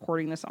know, we're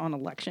recording this on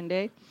Election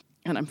Day,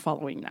 and I'm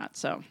following that.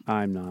 So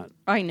I'm not.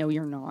 I know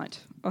you're not.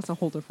 That's a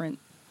whole different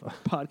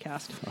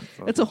podcast.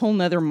 It's a whole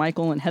nother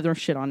Michael and Heather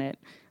shit on it.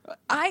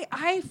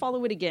 I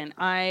follow it again.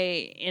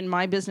 In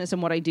my business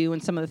and what I do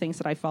and some of the things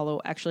that I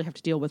follow actually have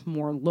to deal with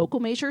more local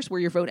measures where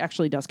your vote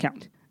actually does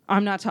count.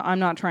 I'm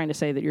not trying to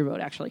say that your vote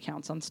actually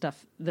counts on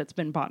stuff that's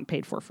been bought and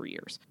paid for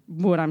years.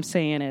 What I'm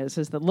saying is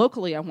that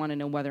locally I want to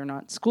know whether or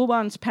not school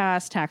bonds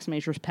pass, tax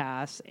measures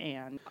pass,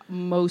 and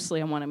mostly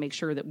I want to make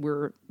sure that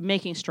we're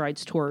making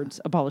strides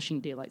towards abolishing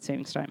daylight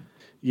savings time.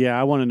 Yeah,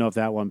 I want to know if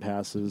that one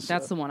passes.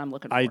 That's the one I'm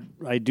looking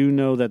for. I do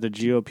know that the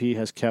GOP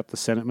has kept the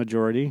Senate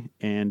majority,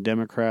 and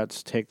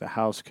Democrats take the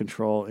House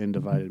control in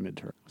divided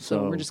midterm.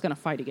 So we're just going to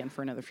fight again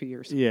for another few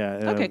years.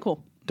 Yeah. Okay,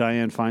 cool.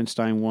 Dianne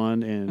Feinstein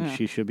won, and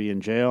she should be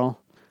in jail.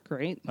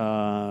 Great.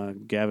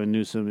 Gavin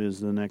Newsom is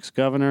the next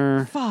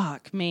governor.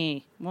 Fuck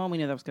me. Well, we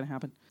knew that was going to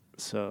happen.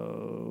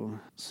 So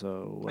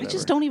whatever. I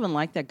just don't even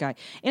like that guy.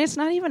 And it's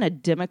not even a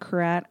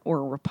Democrat or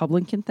a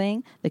Republican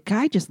thing. The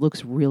guy just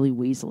looks really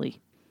weaselly.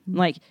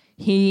 Like,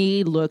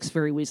 he looks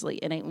very weaselly.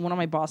 And one of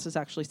my bosses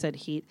actually said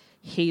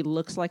he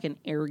looks like an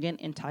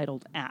arrogant,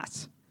 entitled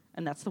ass.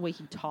 And that's the way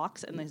he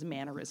talks and his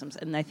mannerisms.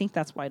 And I think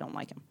that's why I don't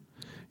like him.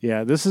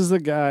 Yeah, this is the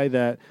guy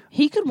that...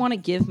 He could want to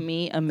give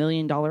me $1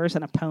 million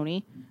and a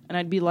pony, and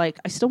I'd be like,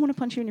 I still want to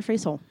punch you in your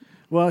face hole.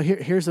 Well,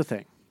 here's the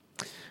thing.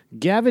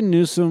 Gavin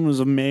Newsom was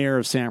a mayor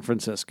of San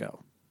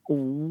Francisco.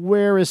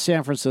 Where is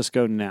San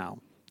Francisco now?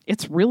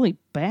 It's really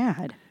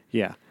bad.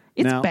 Yeah.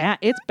 It's bad.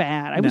 It's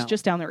bad. I was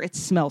just down there. It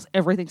smells.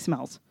 Everything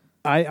smells.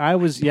 I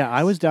was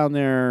down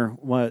there.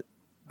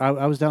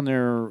 I was down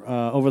there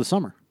over the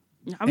summer.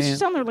 I was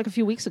just down there like a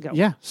few weeks ago.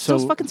 Yeah, so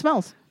it fucking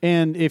smells.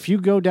 And if you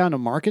go down to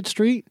Market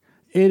Street,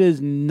 it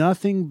is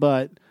nothing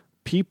but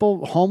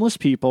homeless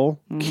people,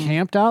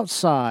 camped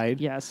outside.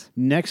 Yes.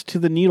 Next to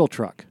the needle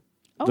truck.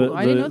 Oh,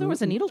 I didn't know there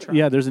was a needle truck.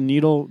 Yeah, there's a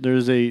needle.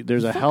 There's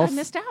a health. I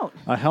missed out.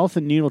 A health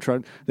and needle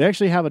truck. They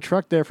actually have a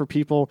truck there for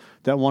people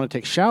that want to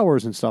take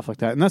showers and stuff like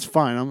that, and that's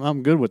fine.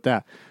 I'm good with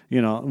that.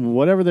 You know,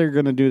 whatever they're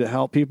going to do to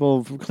help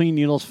people clean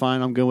needles,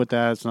 fine. I'm good with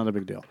that. It's not a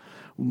big deal.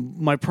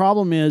 My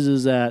problem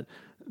is that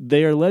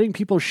they are letting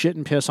people shit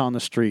and piss on the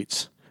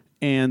streets,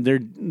 and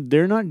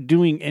they're not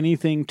doing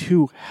anything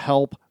to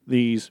help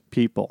these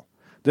people.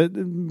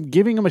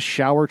 Giving them a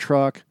shower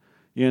truck.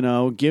 You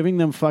know, giving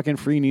them fucking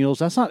free needles,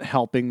 that's not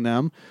helping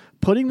them.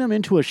 Putting them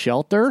into a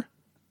shelter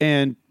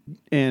and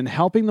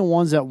helping the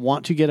ones that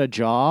want to get a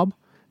job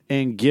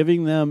and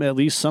giving them at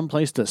least some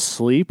place to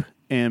sleep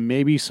and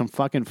maybe some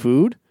fucking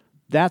food,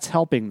 that's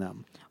helping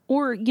them.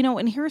 Or, you know,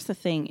 and here's the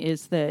thing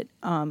is that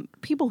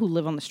people who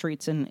live on the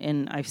streets,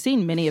 and I've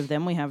seen many of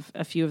them, we have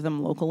a few of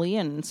them locally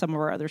and some of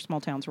our other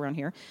small towns around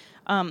here,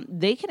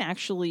 they can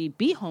actually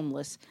be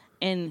homeless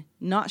and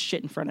not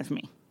shit in front of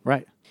me.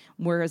 Right.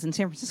 Whereas in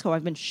San Francisco,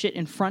 I've been shit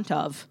in front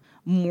of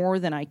more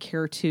than I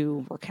care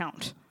to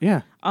recount.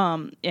 Yeah.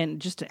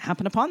 And just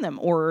happen upon them.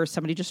 Or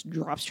somebody just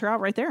drops her out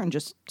right there and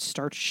just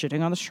starts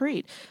shitting on the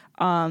street.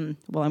 Well,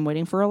 I'm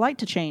waiting for a light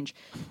to change.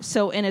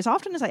 So, and as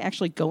often as I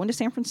actually go into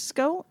San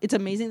Francisco, it's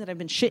amazing that I've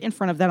been shit in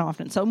front of that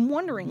often. So I'm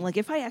wondering, like,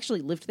 if I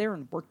actually lived there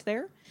and worked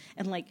there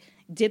and, like,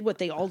 did what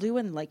they all do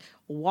and, like,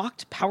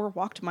 power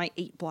walked my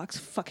 8 blocks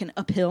fucking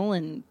uphill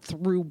and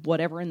through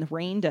whatever in the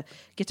rain to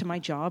get to my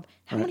job,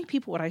 how many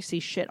people would I see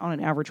shit on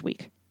an average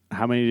week?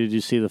 How many did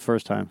you see the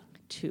first time?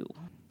 2.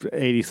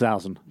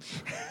 80,000.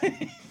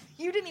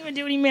 You didn't even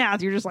do any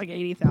math. You're just like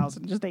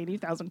 80,000. Just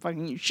 80,000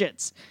 fucking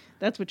shits.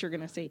 That's what you're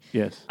going to see.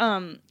 Yes.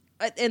 And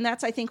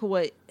that's, I think,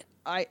 what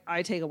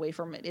I take away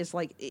from it is,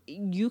 like,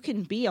 you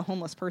can be a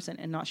homeless person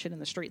and not shit in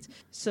the streets.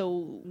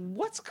 So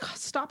what's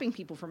stopping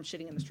people from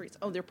shitting in the streets?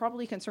 Oh, they're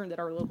probably concerned that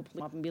our local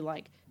police will be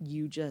like,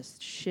 you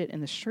just shit in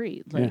the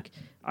street. Like,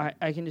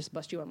 I can just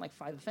bust you on, like,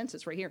 5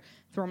 offenses right here.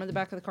 Throw them in the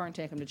back of the car and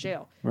take them to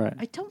jail. Right.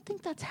 I don't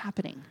think that's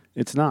happening.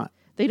 It's not.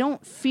 They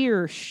don't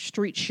fear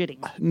street shitting.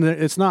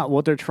 It's not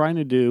what they're trying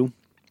to do.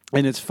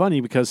 And it's funny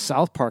because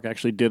South Park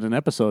actually did an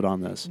episode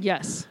on this.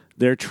 Yes.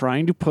 They're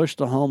trying to push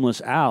the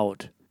homeless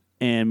out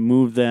and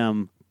move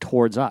them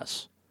towards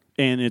us.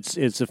 And it's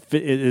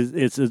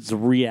a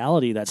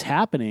reality that's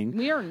happening.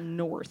 We are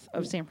north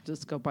of San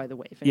Francisco, by the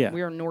way. Yeah.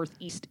 We are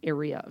northeast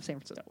area of San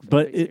Francisco.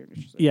 But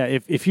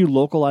if you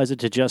localize it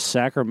to just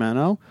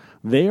Sacramento,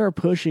 they are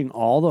pushing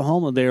all the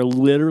homeless. They are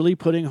literally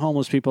putting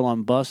homeless people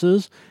on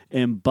buses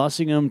and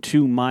busing them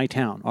to my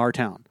town, our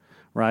town,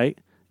 right?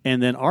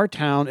 And then our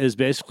town is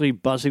basically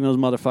busing those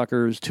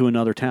motherfuckers to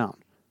another town,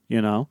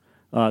 you know?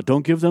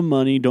 Don't give them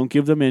money. Don't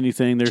give them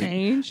anything. There's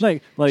change.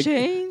 Like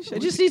change. I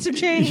just need some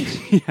change.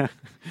 Yeah.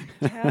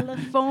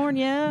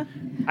 California.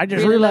 I just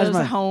really realized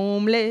loves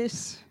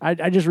homeless.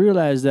 I just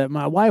realized that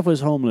my wife was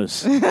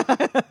homeless,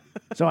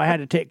 so I had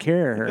to take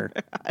care of her.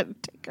 I had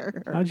to take care of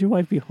her. How'd your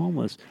wife be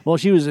homeless? Well,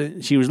 she was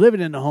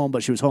living in the home,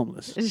 but she was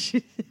homeless.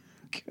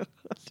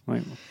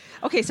 Right.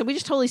 Okay, so we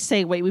just totally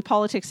segue. We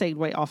politics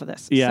segue off of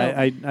this.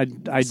 Yeah, so,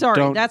 I sorry,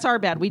 don't. that's our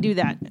bad. We do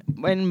that,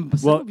 and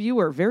some of you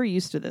are very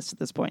used to this at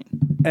this point.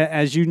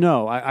 As you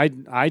know,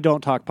 I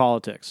don't talk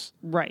politics.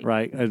 Right.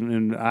 Right.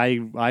 And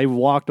I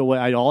walked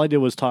away. All I did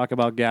was talk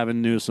about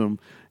Gavin Newsom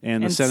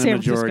and the Senate San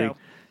majority.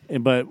 Francisco.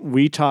 But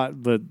we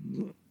taught. But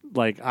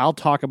like, I'll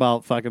talk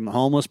about fucking the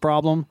homeless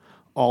problem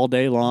all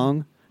day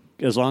long,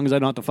 as long as I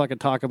don't have to fucking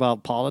talk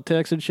about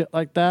politics and shit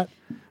like that.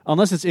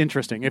 Unless it's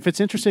interesting. If it's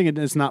interesting and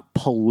it's not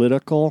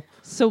political.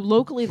 So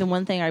locally, the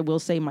one thing I will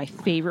say my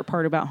favorite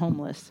part about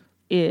homeless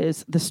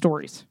is the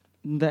stories,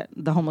 the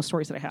homeless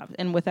stories that I have.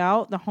 And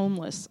without the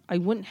homeless, I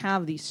wouldn't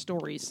have these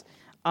stories.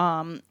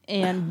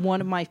 And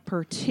one of my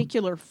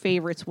particular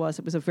favorites was,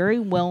 it was a very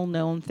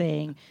well-known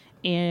thing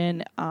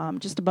in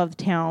just above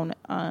the town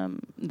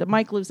that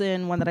Mike lives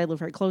in, one that I live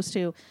very close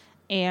to.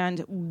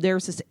 And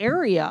there's this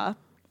area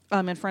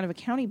in front of a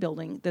county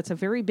building that's a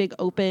very big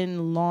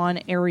open lawn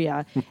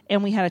area.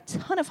 And we had a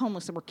ton of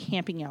homeless that were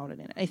camping out in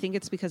it. I think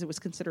it's because it was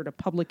considered a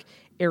public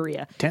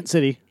area. Tent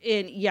city.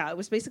 And yeah, it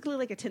was basically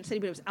like a tent city,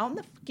 but it was out in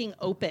the fucking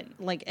open.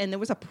 Like, and there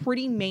was a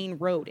pretty main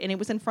road, and it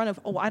was in front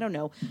of, I don't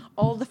know,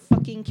 all the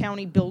fucking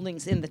county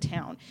buildings in the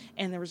town.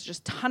 And there was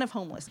just a ton of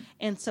homeless.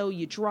 And so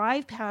you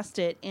drive past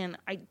it, and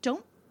I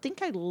don't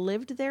think I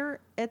lived there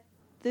at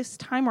this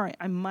time, or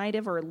I might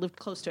have, or lived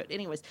close to it.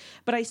 Anyways,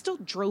 but I still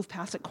drove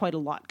past it quite a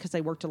lot because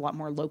I worked a lot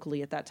more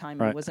locally at that time.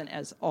 Right. I wasn't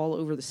as all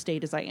over the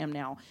state as I am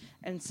now.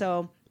 And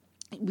so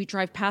we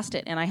drive past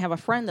it, and I have a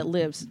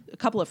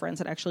couple of friends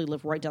that actually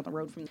live right down the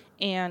road from me.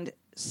 And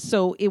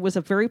so it was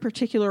a very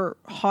particular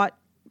hot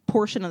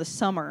portion of the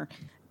summer,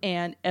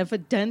 and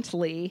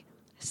evidently,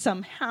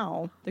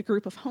 somehow, the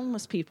group of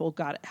homeless people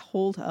got a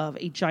hold of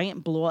a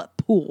giant blow-up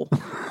pool.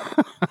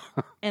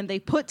 And they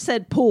put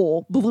said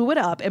pool, blew it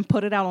up, and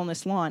put it out on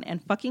this lawn,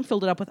 and fucking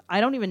filled it up with,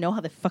 I don't even know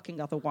how they fucking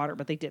got the water,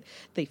 but they did.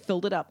 They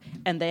filled it up,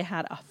 and they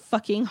had a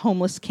fucking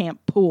homeless camp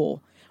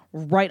pool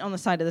right on the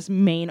side of this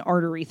main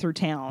artery through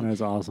town.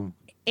 That's awesome.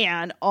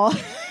 And all...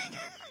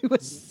 I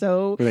was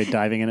so Were they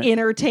diving in it?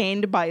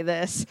 entertained by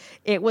this.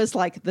 It was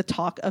like the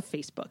talk of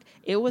Facebook.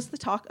 It was the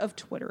talk of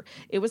Twitter.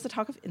 It was the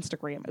talk of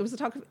Instagram. It was the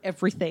talk of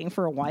everything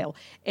for a while.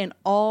 And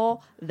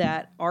all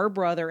that our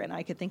brother and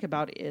I could think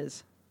about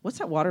is, what's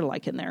that water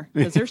like in there?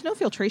 Because there's no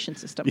filtration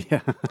system.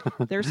 Yeah.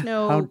 There's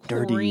no How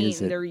dirty chlorine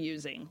is it? they're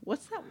using.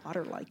 What's that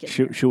water like in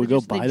Should there? we go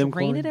They buy them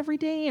drain chlorine? it every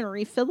day and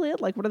refill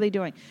it? Like, what are they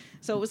doing?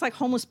 So it was like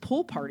homeless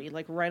pool party,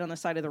 like right on the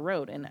side of the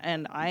road.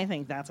 And I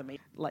think that's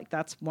amazing. Like,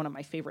 that's one of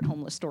my favorite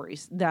homeless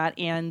stories. That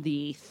and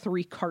the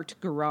 3-cart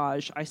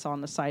garage I saw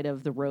on the side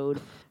of the road.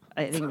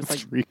 I think it was like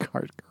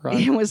 3-cart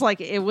garage.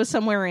 it was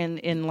somewhere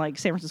in like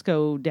San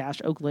Francisco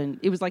 - Oakland.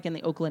 It was like in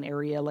the Oakland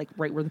area, like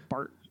right where the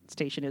BART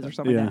station is or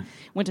something like that.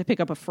 Went to pick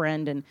up a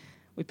friend, and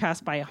we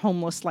passed by a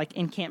homeless like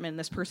encampment, and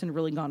this person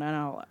really gone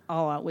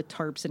all out with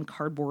tarps and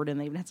cardboard, and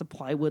they even had some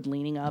plywood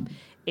leaning up.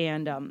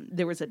 And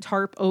there was a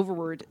tarp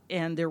overward,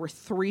 and there were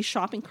 3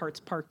 shopping carts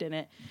parked in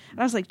it. And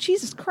I was like,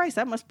 Jesus Christ,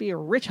 that must be a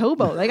rich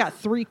hobo. They got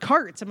 3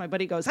 carts. And my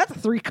buddy goes, that's a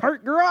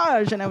 3-cart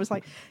garage. And I was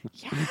like,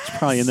 yes. He's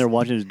probably in there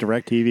watching his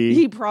DirecTV.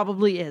 He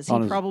probably is.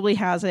 He probably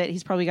has it.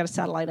 He's probably got a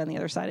satellite on the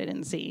other side I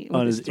didn't see.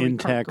 On his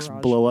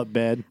Intex blow-up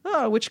bed.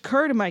 Oh, which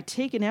cart am I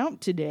taking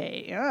out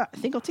today? I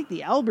think I'll take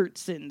the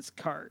Albertsons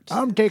cart.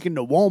 I'm taking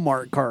the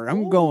Walmart cart.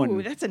 I'm going.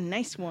 That's a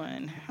nice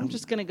one. I'm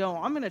just going to go.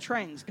 I'm going to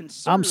try and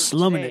conserve I'm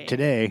slumming it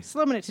today.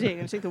 Slumming it today. I'm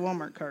going to take the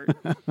Walmart cart.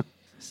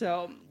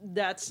 So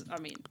that's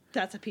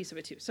a piece of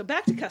it too. So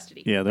back to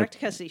custody. Yeah, back to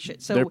custody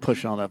shit. So they're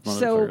pushing all that.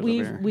 So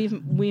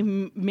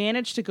we've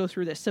managed to go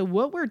through this. So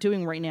what we're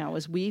doing right now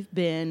is we've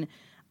been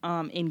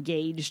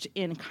engaged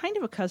in kind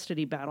of a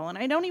custody battle, and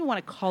I don't even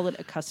want to call it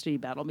a custody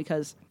battle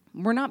because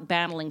we're not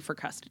battling for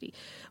custody.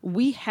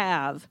 We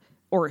have,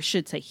 or I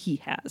should say, he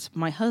has.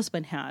 My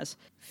husband has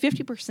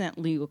 50%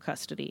 legal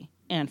custody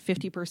and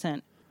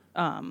 50%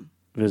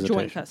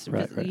 joint custody,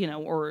 right.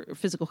 Or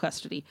physical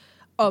custody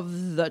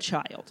of the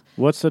child.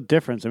 What's the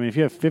difference? I mean, if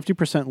you have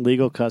 50%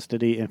 legal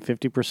custody and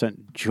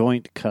 50%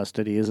 joint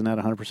custody, isn't that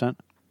 100%?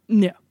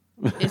 No.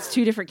 It's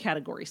 2 different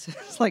categories.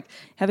 It's like,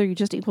 Heather, you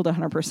just equaled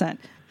 100%.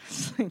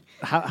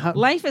 How,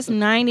 life is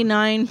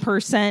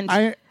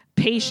 99%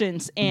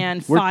 patience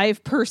and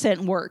 5%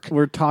 work.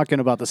 We're talking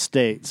about the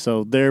state,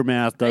 so their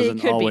math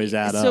doesn't always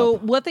add up. So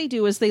what they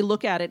do is they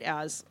look at it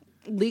as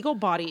legal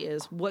body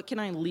is what are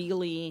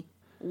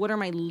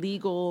my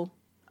legal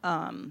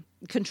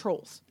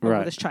controls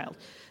over this child.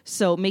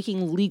 So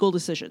making legal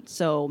decisions.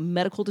 So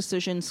medical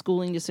decisions,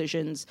 schooling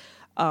decisions,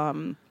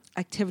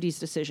 activities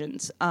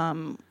decisions,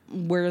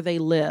 where they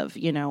live,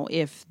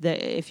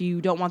 if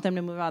you don't want them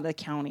to move out of the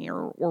county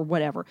or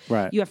whatever.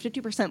 Right. You have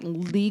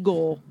 50%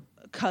 legal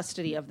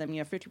custody of them. You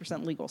have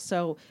 50% legal.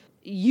 So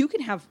you can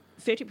have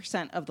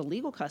 50% of the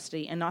legal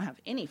custody and not have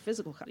any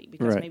physical custody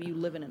because maybe you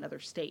live in another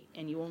state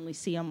and you only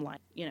see them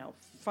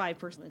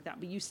 5% like that.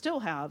 But you still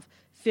have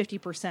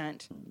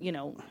 50%,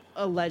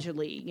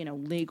 allegedly,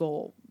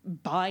 legal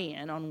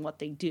buy-in on what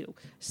they do.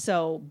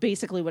 So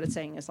basically what it's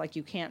saying is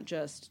you can't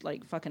just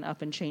fucking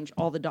up and change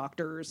all the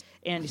doctors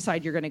and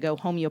decide you're going to go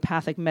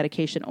homeopathic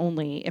medication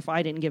only if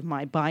I didn't give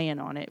my buy-in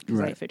on it because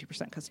I have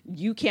 50%. Because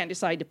you can't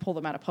decide to pull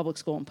them out of public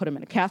school and put them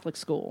in a Catholic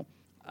school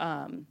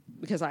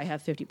because I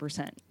have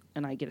 50%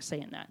 and I get a say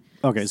in that.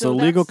 Okay, so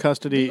legal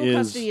custody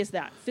is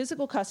that.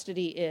 Physical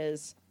custody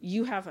is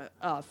you have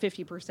a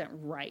 50%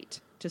 right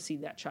to see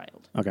that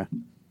child. Okay.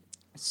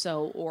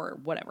 So, or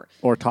whatever.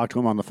 Or talk to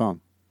him on the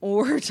phone.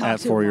 Or talk at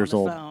to 4 him years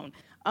on the old.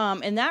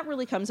 phone. And that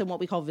really comes in what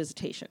we call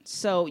visitation.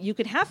 So you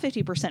can have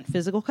 50%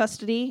 physical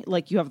custody,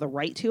 like you have the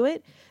right to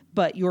it,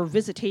 but your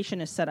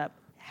visitation is set up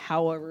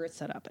however it's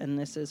set up. And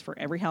this is for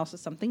every house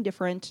is something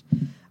different.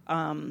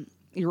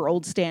 Your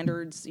old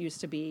standards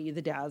used to be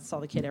the dad saw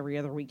the kid every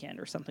other weekend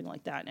or something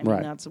like that. I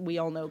mean, we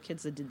all know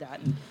kids that did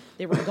that. And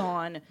they were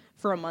gone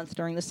for a month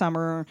during the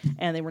summer,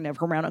 and they were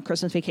never around on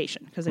Christmas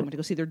vacation because they went to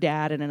go see their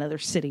dad in another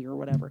city or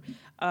whatever.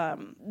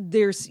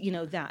 There's,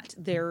 that.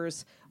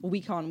 There's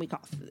week on, week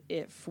off.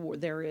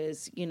 There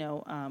is,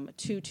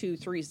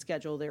 2-2-3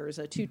 schedule. There's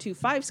a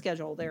 2-2-5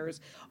 schedule.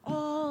 There's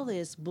all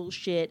this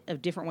bullshit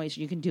of different ways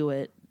you can do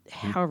it,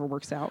 however it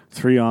works out.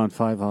 3 on,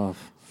 5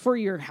 off. For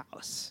your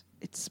house.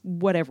 It's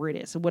whatever it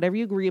is. Whatever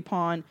you agree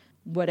upon,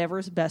 whatever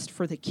is best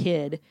for the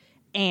kid,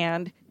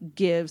 and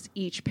gives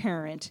each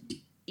parent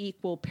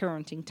equal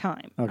parenting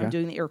time. Okay. I'm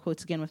doing the air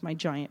quotes again with my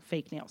giant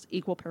fake nails.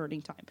 Equal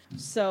parenting time.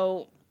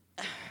 So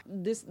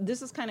this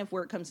is kind of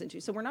where it comes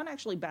into. So we're not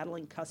actually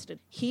battling custody.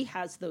 He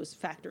has those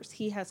factors.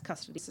 He has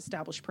custody,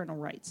 established parental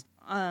rights.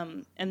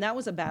 And that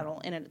was a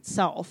battle in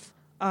itself.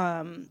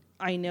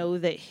 I know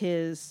that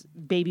his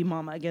baby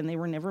mama, again, they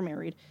were never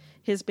married.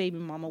 His baby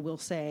mama will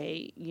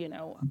say,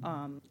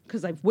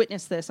 because I've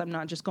witnessed this, I'm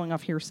not just going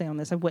off hearsay on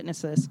this, I've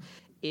witnessed this,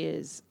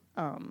 is,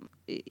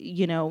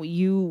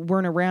 you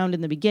weren't around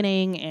in the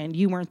beginning and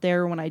you weren't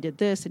there when I did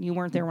this and you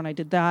weren't there when I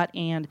did that.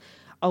 And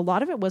a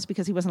lot of it was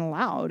because he wasn't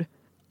allowed.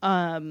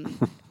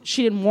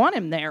 She didn't want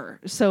him there.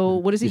 So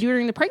what does he do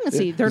during the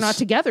pregnancy? They're not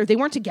together. They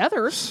weren't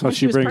together. So when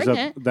she was brings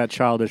pregnant. up that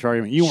childish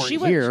argument. You weren't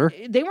here.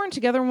 They weren't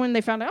together when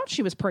they found out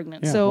she was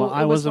pregnant. Yeah, so well,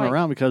 I wasn't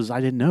around because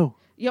I didn't know.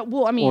 Yeah,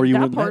 well, I mean, or you that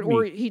wouldn't part, let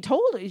or me. she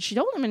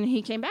told him, and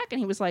he came back, and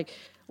he was like,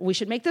 we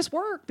should make this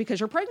work because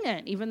you're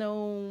pregnant, even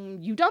though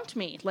you dumped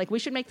me. Like, we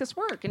should make this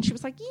work. And she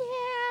was like,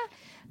 yeah,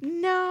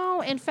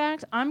 no. In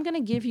fact, I'm going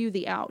to give you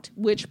the out,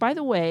 which, by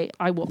the way,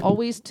 I will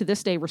always, to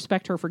this day,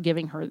 respect her for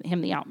giving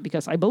him the out,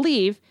 because I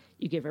believe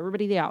you give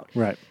everybody the out.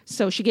 Right.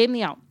 So she gave him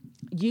the out.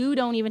 You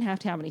don't even have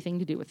to have anything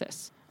to do with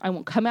this. I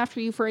won't come after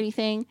you for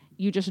anything.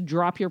 You just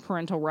drop your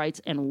parental rights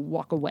and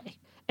walk away.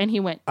 And he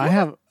went, that's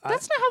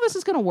not how this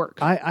is going to work.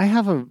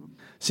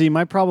 See,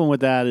 my problem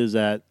with that is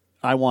that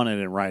I want it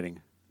in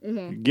writing.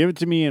 Mm-hmm. Give it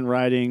to me in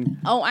writing.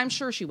 Oh, I'm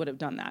sure she would have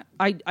done that.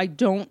 I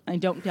don't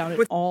doubt at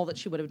all that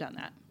she would have done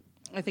that.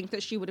 I think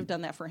that she would have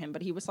done that for him,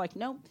 but he was like,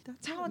 no,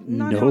 that's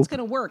not how it's going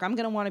to work. I'm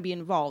going to want to be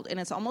involved. And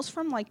it's almost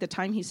from like the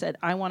time he said,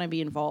 I want to be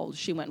involved.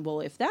 She went,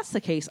 well, if that's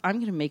the case, I'm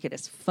going to make it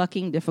as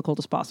fucking difficult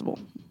as possible.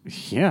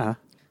 Yeah.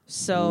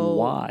 So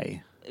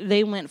why?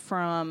 They went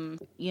from,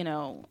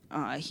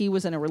 he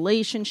was in a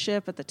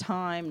relationship at the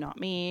time, not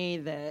me,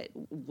 that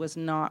was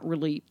not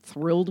really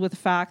thrilled with the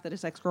fact that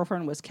his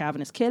ex-girlfriend was calving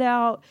his kid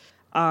out.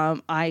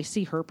 I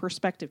see her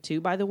perspective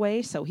too, by the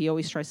way. So he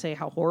always tries to say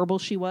how horrible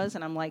she was.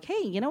 And I'm like, hey,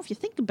 if you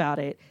think about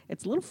it,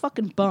 it's a little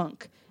fucking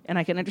bunk. And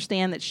I can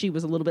understand that she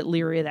was a little bit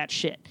leery of that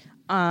shit.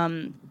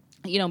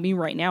 Me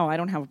right now, I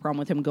don't have a problem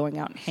with him going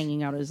out and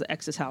hanging out at his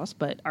ex's house,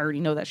 but I already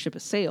know that ship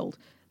has sailed.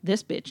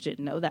 This bitch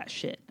didn't know that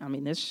shit. I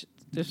mean, this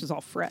was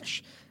all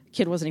fresh.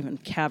 Kid wasn't even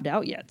calved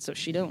out yet, so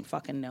she don't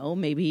fucking know.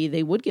 Maybe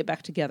they would get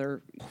back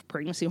together.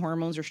 Pregnancy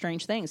hormones are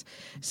strange things.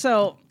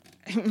 So,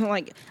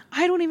 like,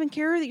 I don't even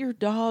care that your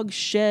dog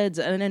sheds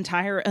an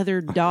entire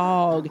other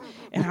dog,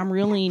 and I'm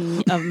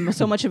really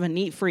so much of a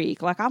neat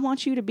freak. Like, I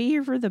want you to be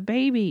here for the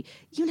baby.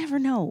 You never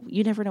know.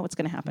 You never know what's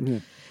going to happen. Yeah.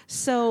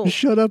 So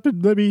shut up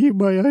and let me eat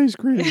my ice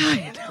cream.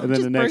 And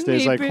then the next day,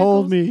 it's like,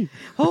 hold me.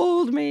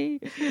 Hold me.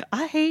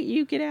 I hate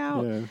you. Get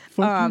out. Yeah.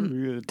 Fuck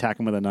you. Attack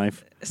him with a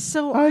knife.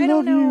 So I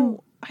don't know.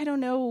 You. I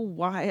don't know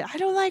why. I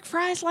don't like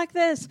fries like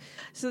this.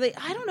 So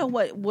I don't know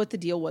what the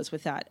deal was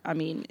with that. I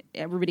mean,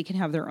 everybody can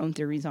have their own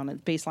theories on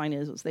it. Baseline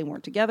is they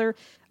weren't together.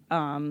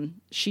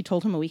 She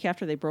told him a week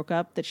after they broke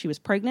up that she was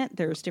pregnant.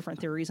 There's different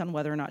theories on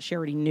whether or not she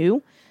already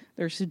knew.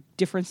 There's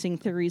differing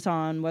theories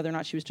on whether or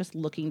not she was just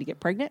looking to get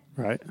pregnant.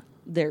 Right.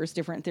 There's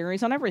different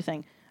theories on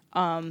everything.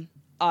 I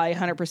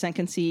 100%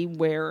 can see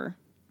where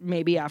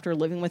maybe after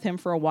living with him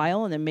for a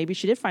while, and then maybe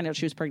she did find out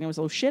she was pregnant, was,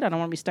 oh shit, I don't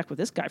want to be stuck with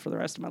this guy for the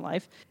rest of my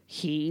life.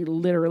 He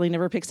literally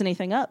never picks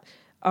anything up.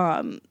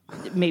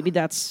 Maybe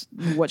that's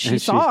what she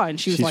saw, and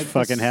she was like,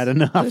 fucking had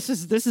enough. This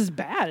is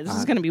bad. This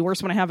is going to be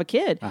worse when I have a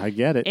kid. I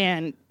get it.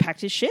 And packed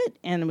his shit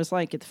and was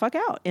like, get the fuck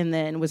out. And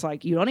then was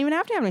like, you don't even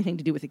have to have anything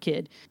to do with the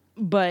kid.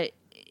 But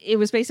it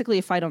was basically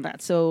a fight on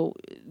that. So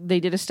they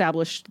did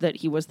establish that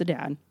he was the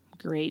dad.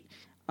 Great.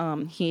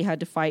 He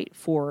had to fight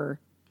for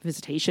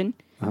visitation.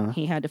 Uh-huh.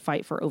 He had to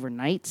fight for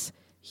overnights.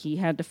 He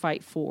had to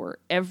fight for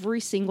every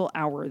single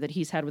hour that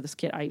he's had with this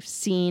kid. I've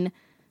seen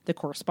the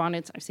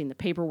correspondence. I've seen the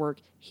paperwork.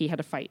 He had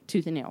to fight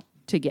tooth and nail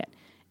to get.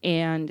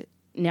 And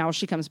now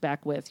she comes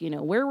back with,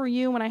 where were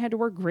you when I had to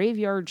work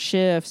graveyard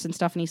shifts and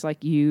stuff? And he's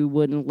like, you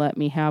wouldn't let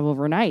me have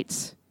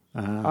overnights.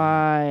 Uh-huh.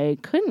 I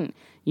couldn't.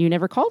 You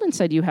never called and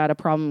said you had a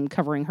problem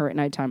covering her at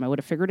nighttime. I would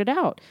have figured it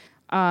out.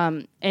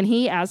 And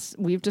he, as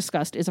we've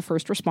discussed, is a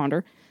first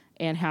responder.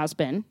 and has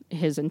been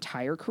his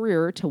entire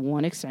career to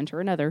one extent or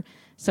another.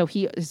 So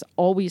he has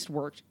always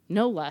worked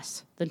no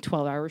less than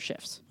 12-hour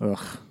shifts.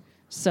 Ugh.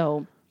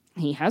 So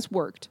he has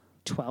worked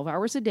 12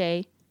 hours a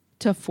day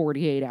to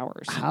 48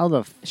 hours How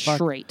the fuck?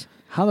 straight.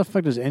 How the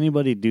fuck does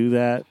anybody do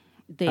that?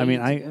 I mean,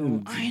 I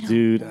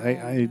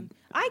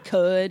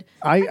could.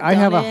 I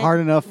have a hard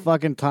enough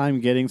fucking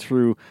time getting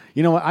through.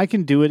 You know what? I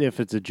can do it if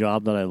it's a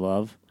job that I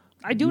love.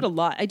 I do it a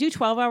lot. I do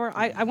 12-hour.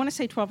 I want to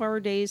say 12-hour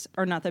days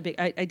are not that big.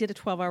 I did a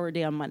 12-hour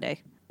day on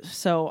Monday.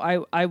 So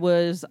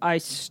I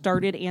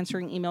started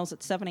answering emails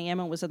at 7 a.m.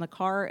 and was in the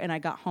car, and I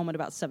got home at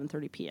about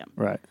 7:30 p.m.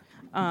 Right.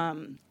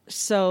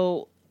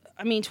 So,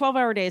 I mean,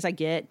 12-hour days I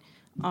get.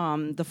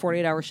 The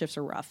 48-hour shifts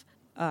are rough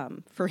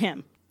for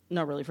him.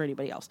 Not really for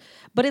anybody else.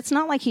 But it's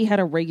not like he had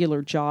a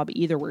regular job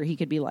either where he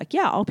could be like,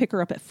 yeah, I'll pick her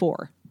up at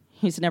 4.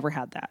 He's never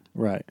had that.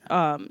 Right.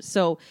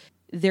 So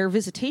their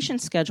visitation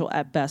schedule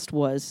at best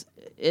was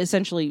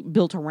essentially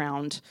built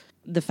around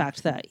the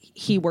fact that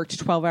he worked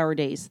 12-hour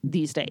days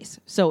these days.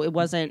 So it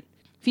wasn't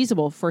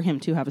feasible for him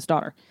to have his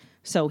daughter.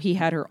 So he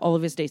had her all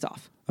of his days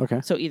off.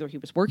 Okay. So either he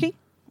was working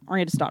or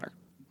he had his daughter.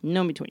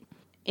 No in between.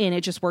 And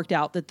it just worked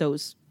out that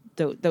those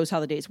how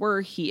the days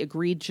were. He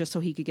agreed just so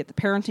he could get the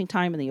parenting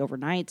time and the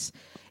overnights.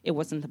 It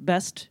wasn't the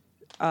best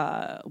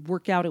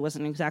workout. It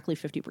wasn't exactly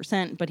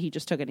 50%, but he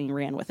just took it and he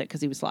ran with it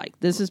because he was like,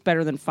 this is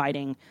better than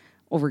fighting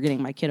over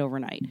getting my kid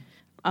overnight.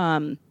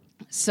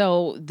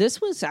 So this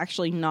was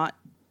actually not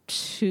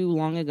too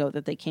long ago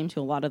that they came to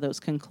a lot of those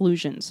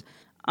conclusions.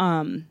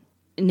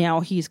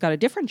 Now he's got a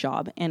different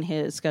job and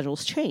his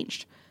schedule's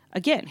changed.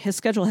 Again, his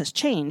schedule has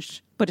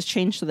changed, but it's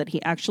changed so that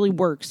he actually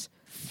works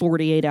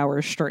 48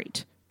 hours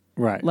straight.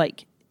 Right.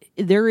 Like,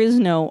 there is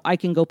no, I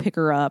can go pick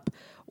her up,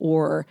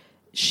 or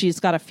she's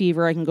got a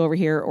fever, I can go over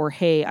here, or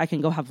hey, I can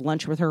go have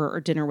lunch with her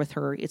or dinner with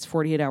her. It's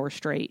 48 hours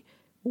straight.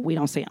 We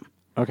don't see him.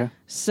 Okay.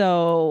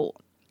 So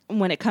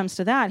when it comes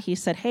to that, he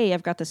said, hey,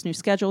 I've got this new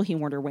schedule. He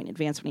warned her way in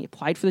advance when he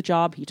applied for the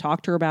job. He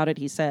talked to her about it.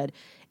 He said,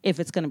 if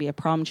it's going to be a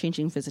problem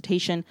changing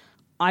visitation,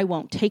 I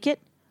won't take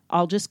it.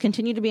 I'll just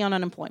continue to be on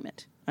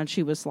unemployment. And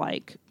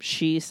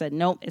she said,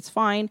 nope, it's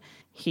fine.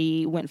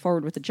 He went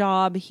forward with the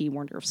job. He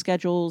warned her of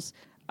schedules.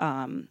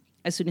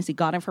 As soon as he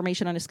got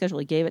information on his schedule,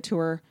 he gave it to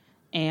her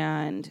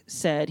and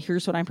said,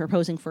 here's what I'm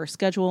proposing for a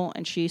schedule.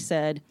 And she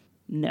said,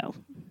 no.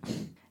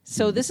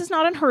 So this is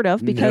not unheard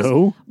of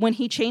because when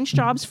he changed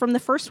jobs from the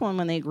first one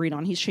when they agreed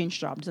on, he's changed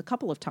jobs a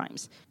couple of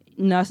times.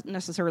 Not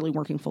necessarily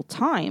working full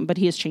time, but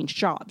he has changed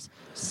jobs.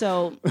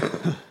 So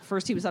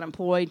first he was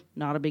unemployed,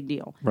 not a big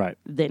deal. Right.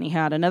 Then he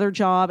had another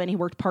job and he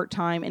worked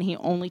part-time and he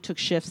only took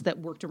shifts that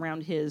worked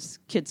around his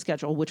kid's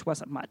schedule, which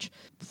wasn't much.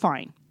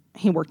 Fine.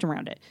 He worked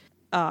around it.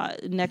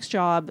 Next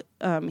job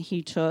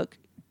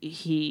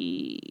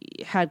he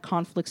had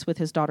conflicts with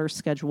his daughter's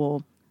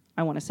schedule.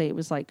 I want to say it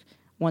was like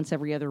once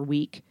every other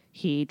week.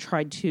 He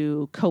tried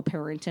to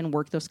co-parent and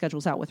work those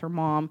schedules out with her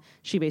mom.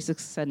 She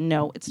basically said,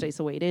 no, it stays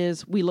the way it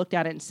is. We looked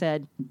at it and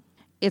said,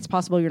 it's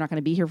possible you're not going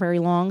to be here very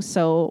long,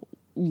 so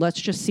let's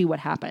just see what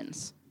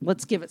happens.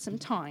 Let's give it some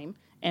time,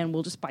 and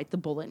we'll just bite the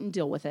bullet and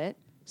deal with it.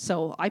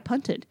 So I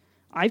punted.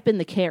 I've been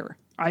the care.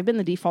 I've been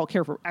the default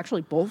care for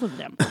actually both of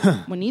them.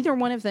 When neither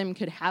one of them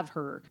could have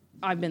her,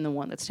 I've been the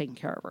one that's taking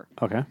care of her.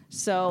 Okay.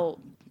 So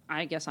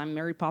I guess I'm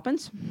Mary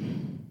Poppins,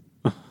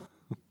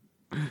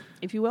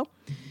 if you will.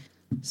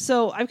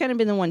 So I've kind of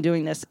been the one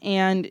doing this.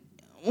 And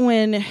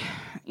when,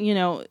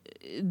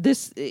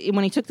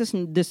 when he took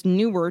this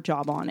newer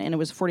job on and it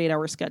was a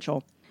 48-hour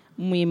schedule,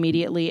 we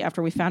immediately,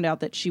 after we found out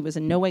that she was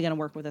in no way going to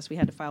work with us, we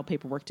had to file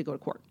paperwork to go to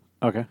court.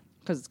 Okay.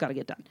 Because it's got to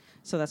get done.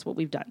 So that's what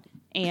we've done.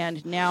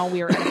 And now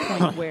we are at a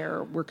point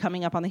where we're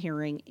coming up on the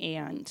hearing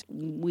and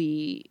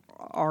we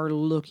are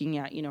looking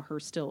at, her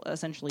still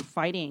essentially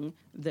fighting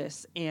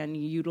this and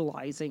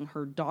utilizing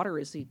her daughter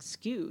as the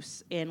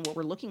excuse. And what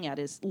we're looking at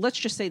is, let's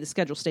just say the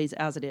schedule stays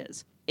as it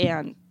is.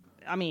 And,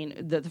 I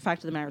mean, the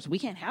fact of the matter is we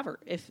can't have her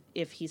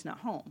if he's not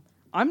home.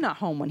 I'm not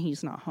home when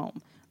he's not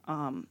home.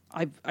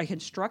 I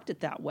construct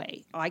it that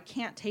way. I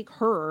can't take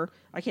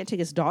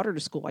his daughter to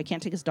school. I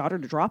can't take his daughter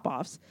to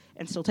drop-offs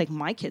and still take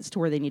my kids to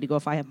where they need to go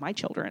if I have my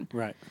children.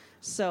 Right.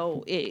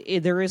 So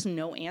there is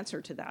no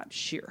answer to that.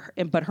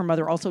 But her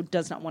mother also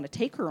does not want to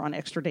take her on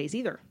extra days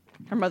either.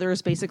 Her mother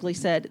has basically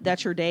said,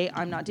 that's your day.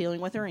 I'm not dealing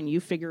with her and you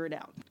figure it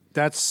out.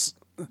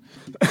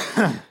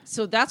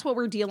 So that's what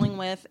we're dealing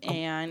with,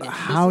 and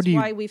this is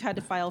why we've had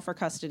to file for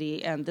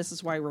custody, and this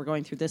is why we're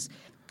going through this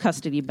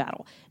custody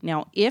battle.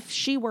 Now, if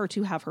she were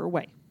to have her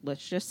way,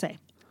 let's just say,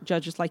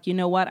 judge is like, you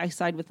know what, I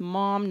side with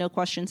mom, no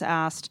questions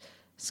asked,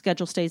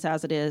 schedule stays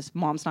as it is,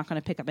 mom's not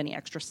going to pick up any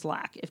extra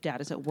slack if dad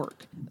is at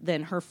work.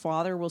 Then her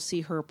father will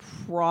see her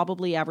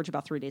probably average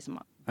about 3 days a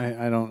month.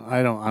 I don't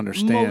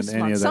understand Most any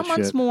months. of that Some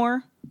months shit.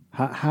 more.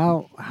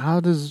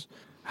 How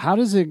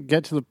does it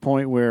get to the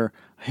point where,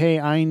 hey,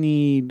 I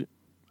need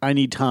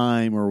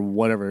time or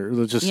whatever.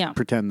 Let's just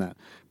pretend that.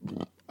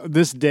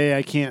 This day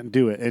I can't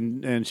do it.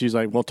 And she's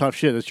like, well, tough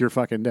shit. It's your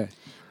fucking day.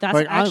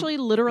 That's actually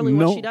literally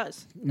what she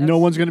does. No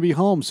one's going to be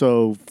home,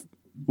 so,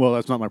 well,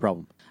 that's not my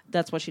problem.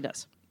 That's what she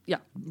does. Yeah.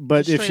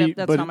 But Just if straight she, up,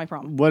 that's but not my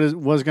problem.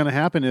 what's going to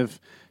happen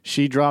if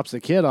she drops the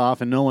kid off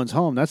and no one's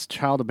home? That's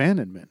child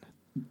abandonment.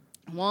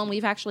 Well, and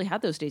we've actually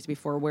had those days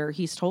before where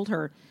he's told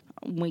her,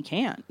 we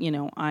can't,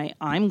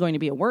 I'm going to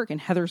be at work and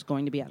Heather's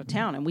going to be out of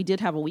town. And we did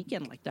have a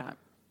weekend like that.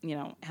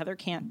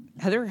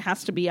 Heather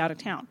has to be out of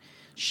town.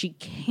 She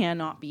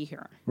cannot be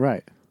here.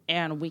 Right.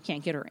 And we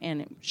can't get her.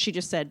 And she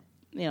just said,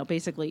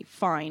 basically,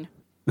 fine.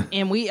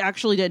 And we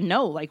actually didn't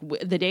know. Like,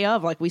 the day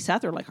of, like, we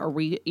sat there, like, are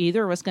we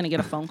either of us going to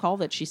get a phone call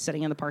that she's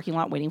sitting in the parking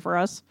lot waiting for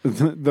us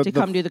to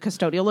come do the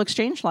custodial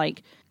exchange?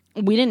 Like,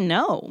 we didn't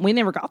know. We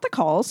never got the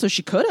call, so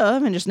she could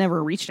have and just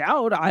never reached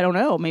out. I don't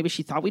know. Maybe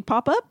she thought we'd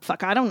pop up.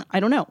 Fuck, I don't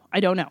know.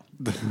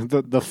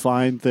 The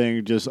fine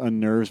thing just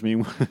unnerves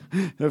me.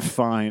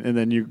 Fine. And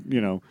then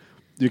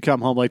you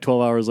come home like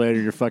 12 hours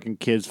later, your fucking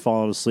kid's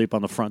falling asleep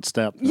on the front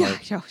step. Yeah,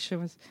 like, yeah, she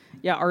was.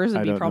 Yeah, ours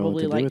would be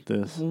probably like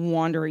this.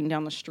 wandering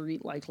down the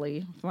street,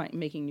 likely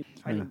making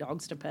finding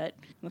dogs to pet.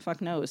 The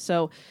fuck knows.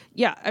 So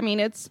yeah, I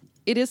mean it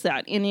is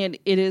that, and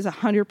it is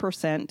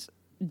 100%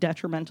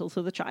 detrimental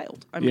to the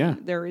child. I mean,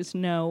 there is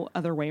no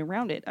other way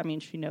around it. I mean,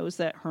 she knows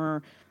that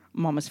her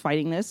mom is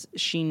fighting this.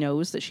 She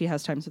knows that she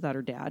has times without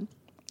her dad.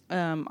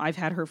 I've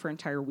had her for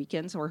entire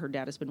weekends where her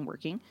dad has been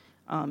working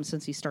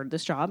since he started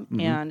this job,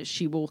 and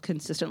she will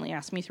consistently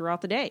ask me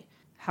throughout the day,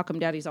 how come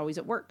daddy's always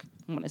at work?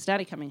 When is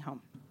daddy coming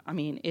home? I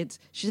mean,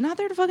 she's not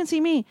there to fucking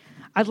see me.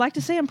 I'd like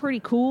to say I'm pretty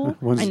cool.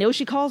 I know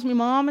she calls me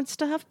mom and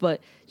stuff,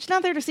 but she's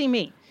not there to see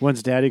me.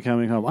 When's daddy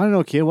coming home? I don't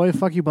know, kid. Why the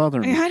fuck you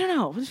bothering me? I don't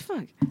know. What the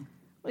fuck?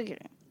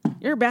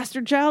 You're a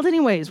bastard child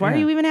anyways. Why are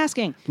you even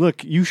asking?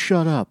 Look, you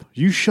shut up.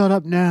 You shut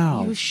up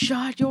now. You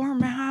shut your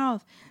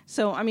mouth.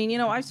 So, I mean,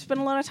 I've spent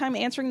a lot of time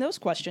answering those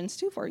questions,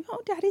 too, for,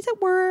 daddy's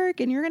at work,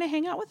 and you're going to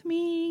hang out with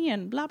me,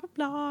 and blah, blah,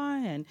 blah.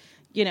 And,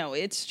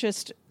 it's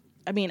just,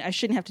 I mean, I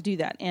shouldn't have to do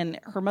that. And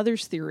her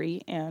mother's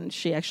theory, and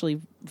she actually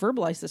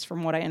verbalized this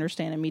from what I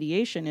understand in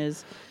mediation,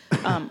 is,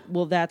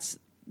 well, that's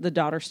the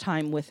daughter's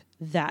time with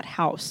that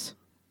house.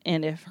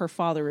 And if her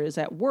father is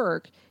at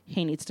work,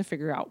 he needs to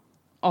figure out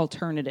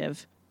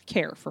alternative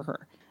care for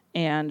her.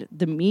 And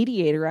the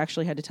mediator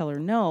actually had to tell her,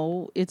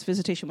 no, it's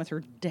visitation with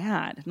her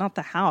dad, not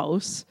the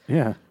house.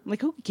 Yeah. I'm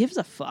like, who gives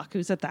a fuck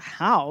who's at the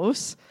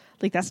house?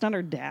 Like, that's not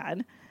her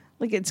dad.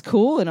 Like, it's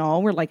cool and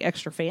all. We're like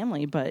extra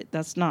family, but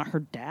that's not her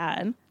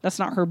dad. That's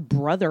not her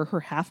brother,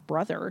 her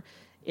half-brother.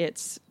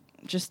 It's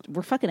just,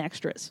 we're fucking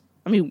extras.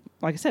 I mean,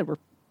 like I said,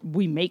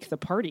 we make the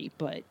party,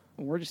 but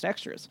we're just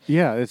extras.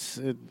 Yeah, it's...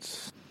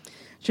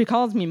 She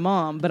calls me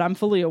mom, but I'm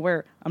fully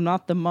aware I'm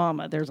not the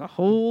mama. There's a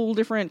whole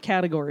different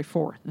category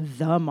for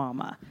the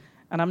mama,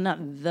 and I'm not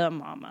the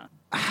mama.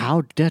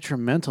 How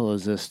detrimental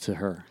is this to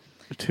her?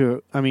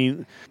 I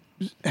mean,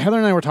 Heather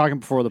and I were talking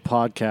before the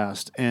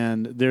podcast,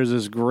 and there's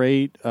this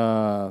great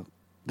YouTube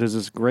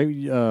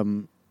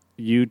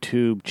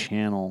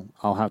channel.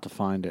 I'll have to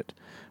find it,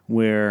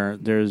 where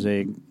there's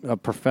a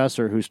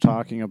professor who's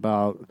talking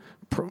about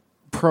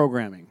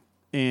programming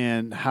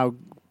and how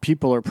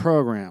people are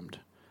programmed.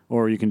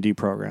 Or you can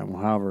deprogram,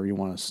 however you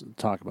want to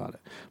talk about it.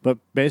 But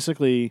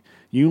basically,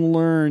 you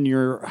learn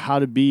how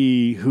to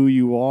be who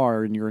you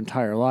are in your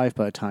entire life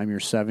by the time you're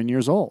 7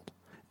 years old.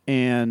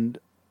 And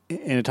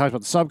it talks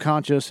about the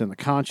subconscious and the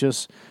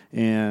conscious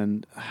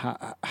and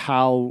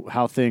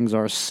how things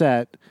are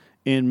set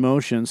in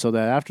motion so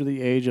that after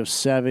the age of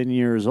 7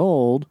 years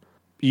old,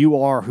 you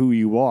are who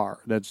you are.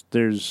 But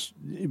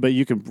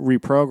you can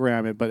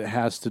reprogram it, but it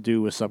has to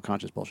do with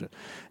subconscious bullshit.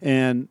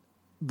 And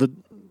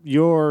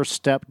your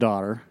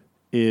stepdaughter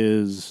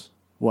is,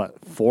 4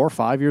 or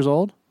 5 years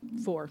old?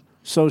 4.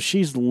 So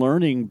she's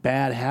learning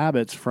bad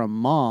habits from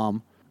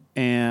mom,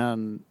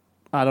 and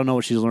I don't know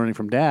what she's learning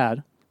from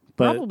dad.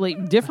 But probably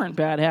different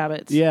bad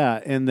habits.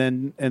 Yeah, and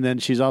then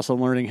she's also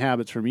learning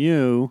habits from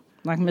you.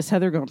 Like Miss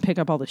Heather going to pick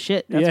up all the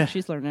shit. That's what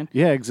she's learning.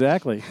 Yeah,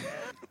 exactly.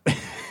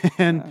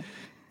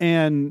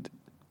 and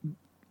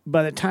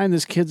by the time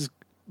this kid's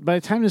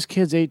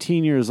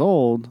 18 years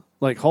old,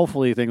 like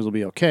hopefully things will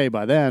be okay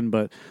by then,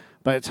 but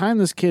by the time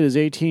this kid is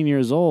 18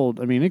 years old,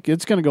 I mean,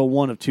 it's going to go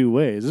one of two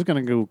ways. It's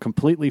going to go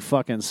completely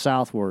fucking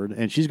southward,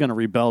 and she's going to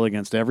rebel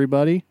against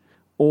everybody,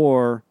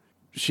 or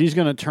she's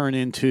going to turn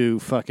into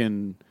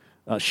fucking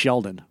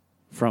Sheldon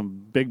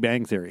from Big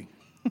Bang Theory.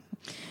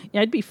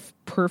 Yeah, I'd be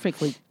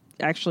perfectly...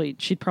 Actually,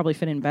 she'd probably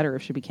fit in better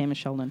if she became a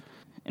Sheldon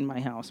in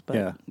my house,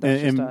 but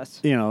that's just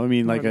us. I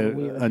mean, like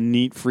a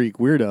neat freak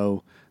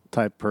weirdo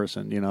type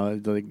person,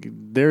 like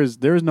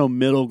there's no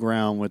middle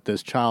ground with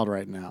this child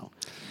right now.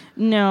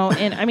 No,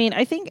 and I mean,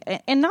 I think,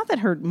 and not that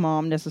her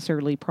mom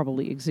necessarily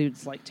probably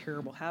exudes like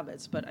terrible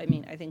habits, but I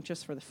mean, I think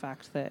just for the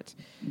fact that,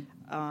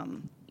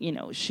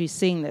 she's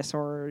seeing this,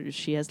 or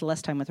she has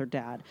less time with her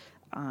dad,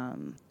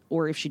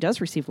 or if she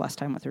does receive less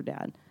time with her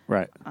dad,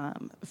 right,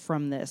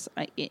 from this,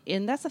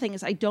 and that's the thing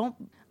is, I don't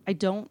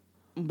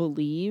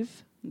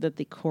believe that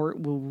the court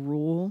will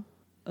rule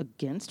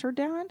against her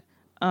dad,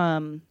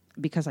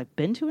 because I've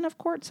been to enough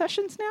court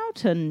sessions now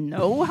to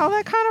know how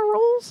that kind of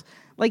rolls.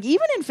 Like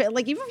even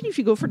if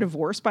you go for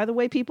divorce, by the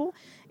way, people,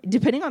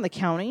 depending on the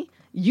county,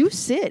 you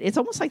sit. It's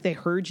almost like they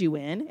herd you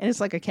in, and it's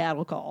like a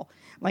cattle call.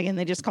 Like, and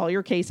they just call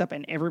your case up,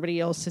 and everybody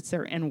else sits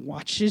there and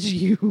watches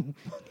you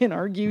and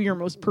argue your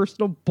most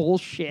personal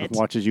bullshit.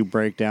 Watches you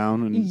break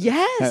down and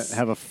yes,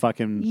 have a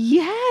fucking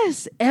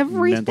yes, mental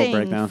everything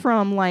breakdown.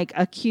 from like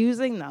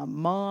accusing the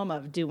mom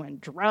of doing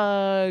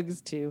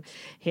drugs to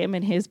him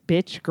and his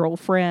bitch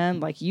girlfriend.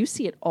 Like, you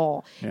see it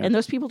all, and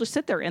those people just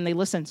sit there and they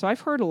listen. So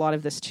I've heard a lot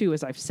of this too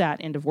as I've sat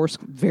in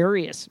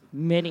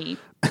many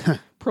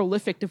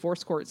prolific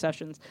divorce court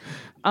sessions.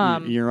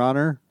 Your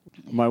Honor,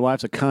 my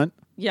wife's a cunt.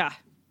 Yeah.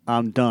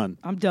 I'm done.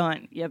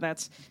 Yeah,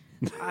 that's.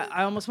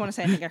 I almost want to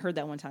say I think I heard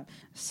that one time.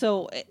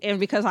 So, and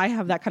because I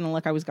have that kind of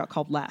luck, I got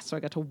called last, so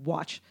I got to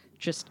watch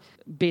just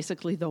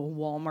basically the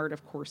Walmart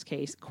of court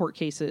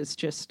cases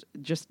just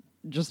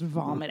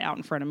vomit out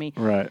in front of me.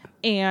 Right.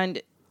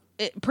 And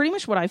pretty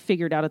much what I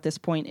figured out at this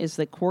point is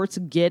that courts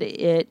get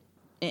it.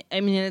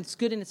 I mean, it's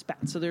good and it's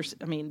bad. So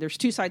there's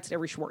two sides to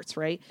every Schwartz,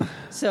 right?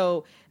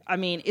 So, I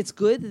mean, it's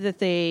good that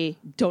they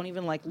don't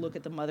even like look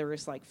at the mother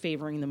as like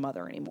favoring the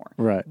mother anymore.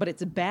 Right. But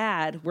it's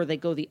bad where they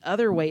go the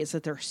other way is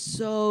that they're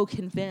so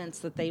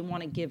convinced that they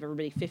want to give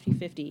everybody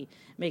 50-50,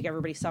 make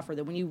everybody suffer,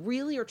 that when you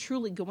really are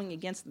truly going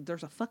against that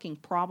there's a fucking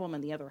problem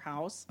in the other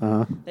house,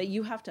 that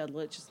you have to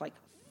just like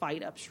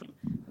fight upstream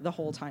the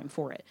whole time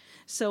for it.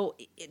 So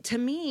to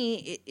me,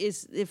 it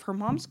is if her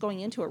mom's going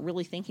into it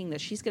really thinking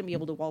that she's going to be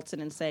able to waltz in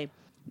and say,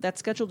 that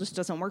schedule just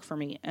doesn't work for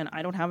me, and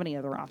I don't have any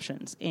other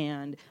options.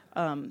 And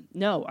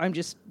no, I'm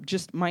just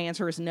my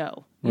answer is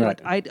no.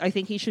 Right. I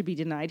think he should be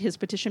denied his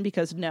petition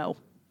because no.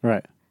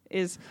 Right.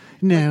 Is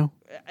no.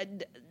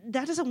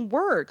 That doesn't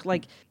work.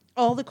 Like,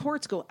 all the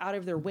courts go out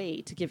of their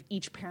way to give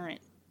each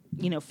parent,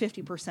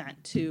 50%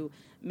 to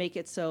make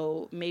it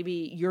so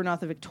maybe you're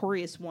not the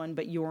victorious one,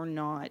 but you're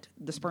not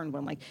the spurned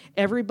one. Like,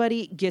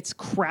 everybody gets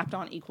crapped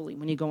on equally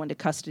when you go into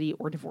custody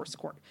or divorce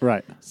court.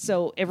 Right.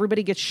 So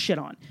everybody gets shit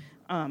on.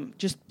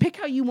 Just pick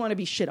how you want to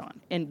be shit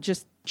on, and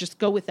just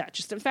go with that.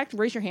 Just in fact,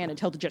 raise your hand and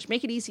tell the judge.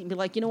 Make it easy and be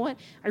like, you know what?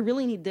 I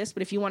really need this,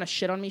 but if you want to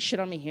shit on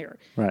me here.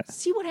 Right.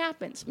 See what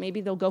happens.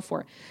 Maybe they'll go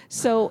for it.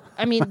 So,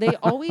 I mean, they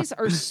always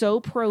are so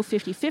pro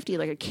 50-50.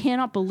 Like, I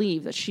cannot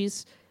believe that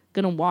she's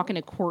going to walk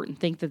into court and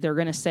think that they're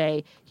going to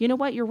say, you know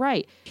what? You're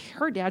right.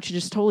 Her dad should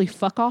just totally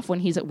fuck off when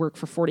he's at work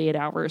for 48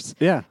 hours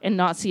and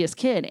not see his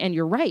kid. And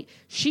you're right.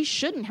 She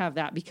shouldn't have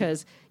that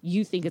because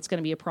you think it's going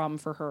to be a problem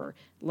for her.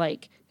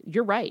 Like,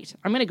 you're right.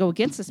 I'm going to go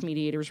against this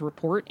mediator's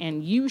report,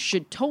 and you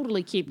should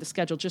totally keep the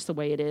schedule just the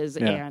way it is,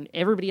 and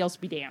everybody else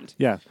be damned.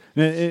 Yeah,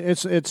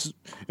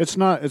 it's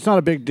not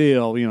a big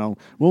deal.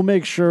 We'll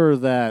make sure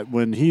that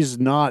when he's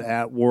not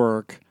at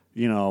work,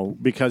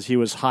 because he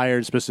was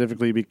hired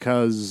specifically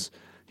because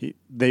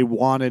they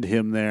wanted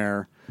him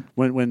there.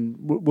 When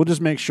we'll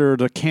just make sure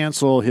to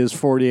cancel his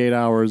 48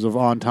 hours of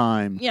on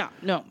time. Yeah,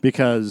 no,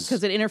 because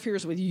it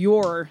interferes with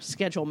your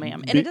schedule,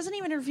 ma'am, and it doesn't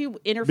even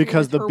interfere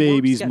because with the her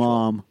baby's work schedule.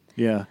 mom.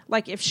 Yeah,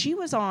 like if she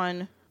was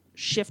on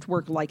shift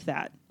work like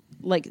that,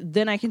 like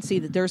then I can see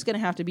that there's going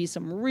to have to be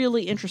some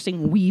really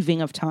interesting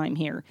weaving of time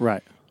here,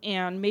 right?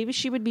 And maybe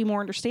she would be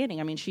more understanding.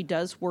 I mean, she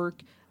does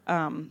work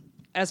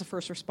as a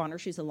first responder.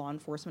 She's a law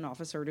enforcement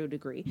officer to a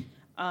degree.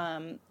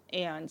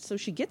 And so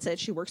she gets it.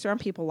 She works around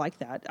people like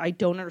that. I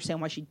don't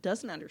understand why she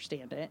doesn't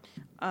understand it.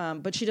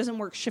 But she doesn't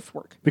work shift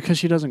work. Because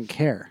she doesn't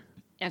care.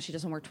 And she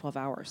doesn't work 12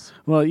 hours.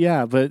 Well,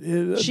 yeah, but...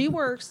 she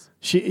works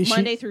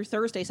Monday through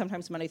Thursday,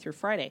 sometimes Monday through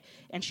Friday.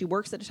 And she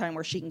works at a time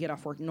where she can get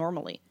off work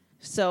normally.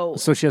 So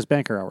she has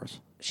banker hours.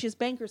 She has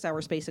banker's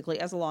hours, basically,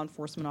 as a law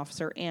enforcement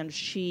officer. And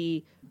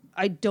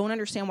I don't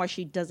understand why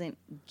she doesn't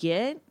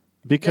get...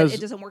 Because it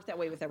doesn't work that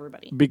way with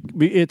everybody.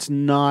 It's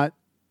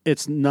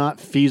not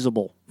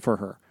feasible for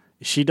her.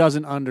 She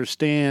doesn't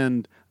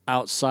understand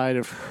outside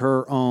of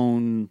her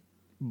own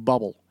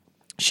bubble.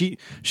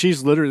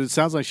 She's literally. It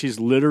sounds like she's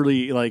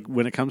literally like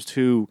when it comes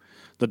to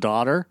the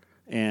daughter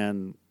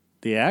and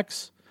the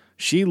ex.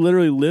 She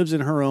literally lives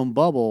in her own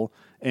bubble,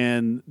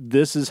 and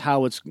this is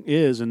how it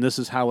is, and this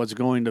is how it's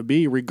going to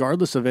be,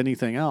 regardless of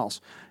anything else.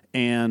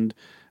 And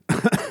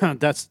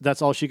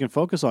that's all she can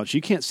focus on.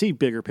 She can't see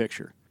bigger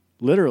picture.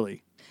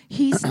 Literally.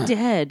 He's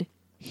dead.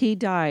 He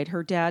died.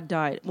 Her dad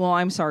died. Well,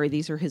 I'm sorry.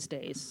 These are his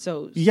days.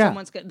 So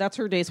that's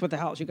her days with the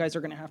house. You guys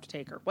are going to have to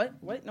take her.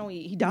 What? No,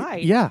 he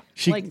died. Yeah.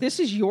 This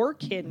is your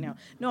kid now.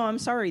 No, I'm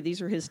sorry.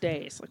 These are his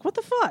days. Like, what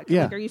the fuck?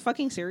 Yeah. Like, are you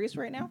fucking serious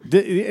right now?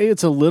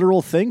 It's a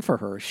literal thing for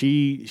her.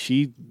 She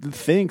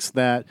thinks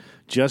that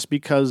just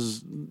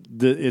because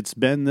it's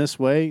been this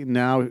way,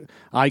 now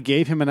I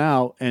gave him an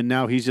out, and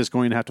now he's just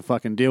going to have to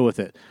fucking deal with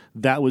it.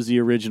 That was the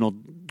original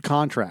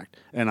contract,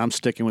 and I'm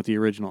sticking with the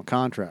original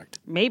contract.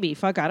 Maybe.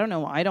 Fuck, I don't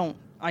know.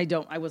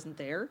 I wasn't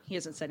there. He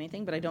hasn't said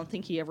anything, but I don't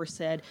think he ever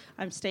said,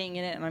 I'm staying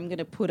in it and I'm going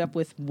to put up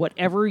with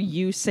whatever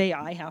you say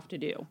I have to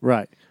do.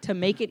 Right. To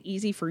make it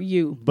easy for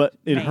you. But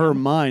in her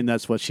mind,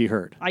 that's what she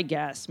heard. I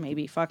guess.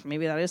 Maybe. Fuck,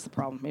 maybe that is the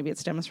problem. Maybe it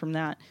stems from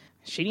that.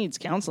 She needs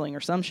counseling or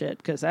some shit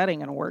because that ain't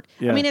going to work.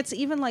 Yeah. I mean, it's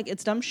even like,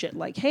 it's dumb shit.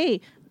 Like, hey,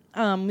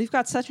 we've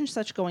got such and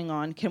such going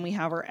on. Can we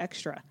have her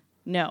extra?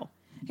 No.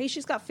 Hey,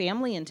 she's got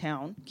family in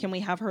town. Can we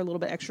have her a little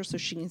bit extra so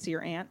she can see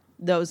her aunt?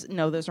 Those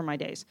are my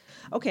days.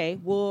 Okay,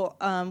 well,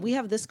 we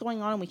have this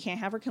going on and we can't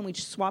have her. Can we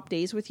just swap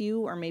days with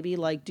you, or maybe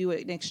like do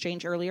an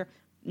exchange earlier?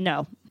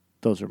 No.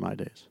 Those are my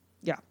days.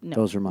 Yeah, no.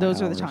 Those are my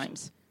Those hours. are the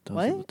times. Those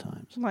what? are the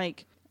times.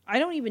 Like, I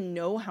don't even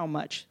know how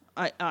much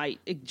I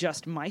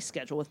adjust my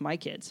schedule with my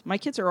kids. My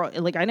kids are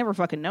like, I never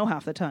fucking know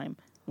half the time.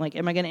 Like,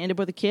 am I going to end up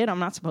with a kid? I'm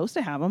not supposed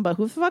to have them, but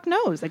who the fuck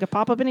knows? They could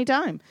pop up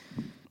anytime.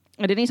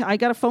 At any time, I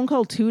got a phone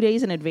call 2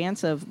 days in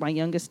advance of my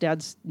youngest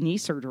dad's knee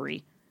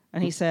surgery.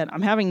 And he said,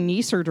 I'm having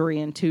knee surgery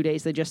in 2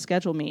 days. They just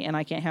scheduled me, and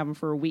I can't have him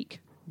for a week.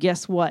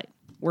 Guess what?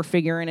 We're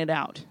figuring it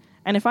out.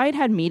 And if I had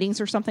had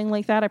meetings or something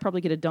like that, I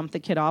probably could have dumped the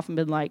kid off and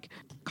been like,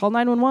 call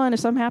 911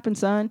 if something happens,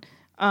 son.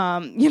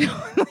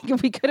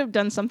 Like we could have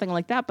done something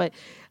like that. But,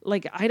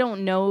 like, I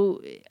don't know.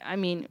 I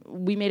mean,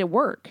 we made it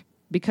work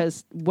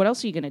because what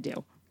else are you going to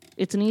do?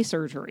 It's knee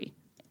surgery.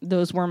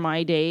 Those were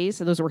my days.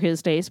 Those were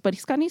his days, but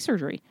he's got knee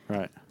surgery.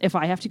 Right. If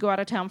I have to go out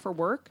of town for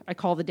work, I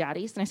call the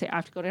daddies and I say, I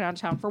have to go out of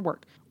town for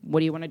work. What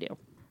do you want to do?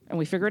 And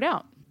we figure it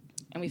out.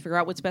 And we figure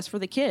out what's best for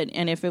the kid.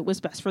 And if it was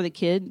best for the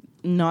kid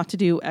not to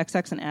do X,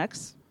 X, and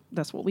X,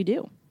 that's what we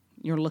do.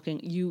 You're looking,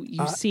 you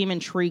seem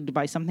intrigued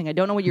by something. I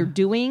don't know what you're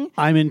doing.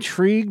 I'm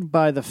intrigued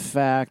by the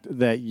fact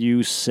that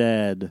you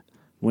said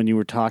when you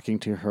were talking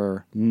to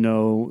her,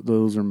 no,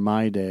 those are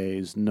my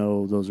days.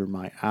 No, those are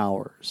my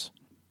hours.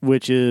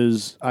 Which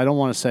is, I don't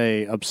want to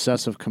say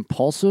obsessive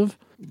compulsive,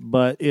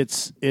 but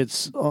it's,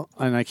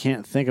 and I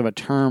can't think of a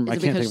term. I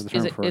can't think of the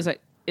term for it.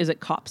 Is it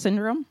cop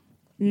syndrome?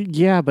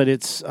 Yeah, but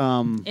it's...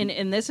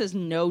 And this is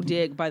no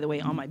dig, by the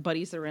way, on my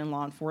buddies that are in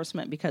law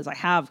enforcement, because I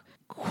have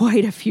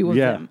quite a few of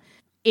them.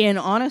 And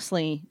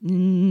honestly,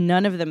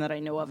 none of them that I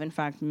know of, in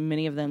fact,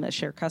 many of them that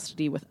share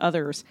custody with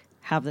others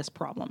have this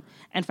problem.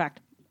 In fact,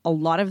 a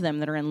lot of them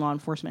that are in law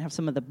enforcement have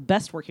some of the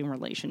best working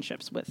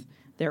relationships with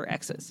their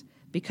exes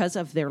because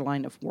of their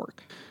line of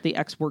work. The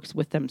ex works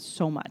with them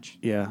so much.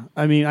 Yeah.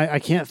 I mean, I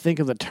can't think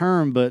of the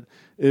term, but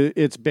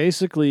it's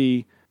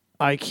basically,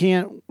 I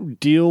can't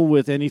deal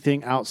with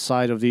anything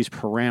outside of these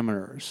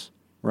parameters,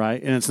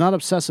 right? And it's not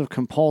obsessive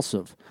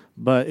compulsive,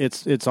 but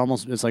it's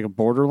like a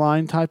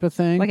borderline type of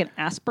thing. Like an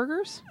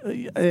Asperger's?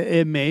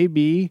 It may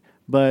be,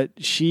 but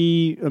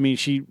she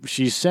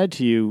said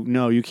to you,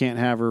 no, you can't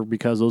have her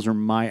because those are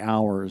my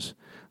hours.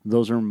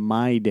 Those are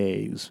my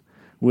days.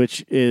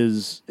 Which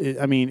is,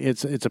 I mean,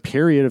 it's a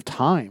period of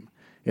time.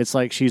 It's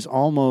like she's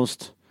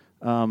almost,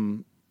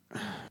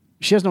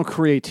 she has no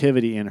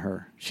creativity in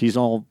her. She's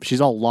all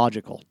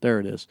logical.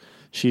 There it is.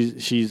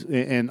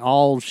 And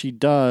all she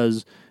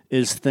does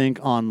is think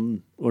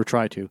on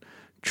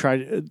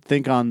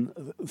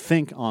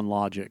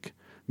logic,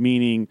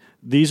 meaning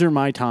these are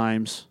my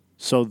times.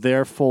 So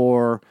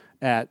therefore,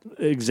 at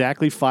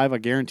exactly 5, I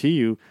guarantee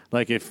you,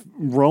 like if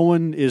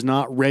Rowan is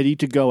not ready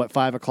to go at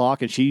 5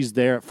 o'clock and she's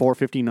there at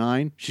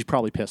 4:59, she's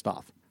probably pissed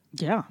off.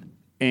 Yeah.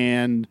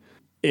 And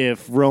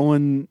if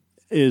Rowan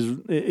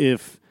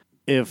if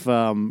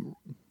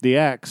the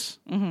ex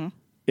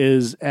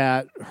is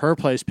at her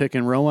place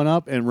picking Rowan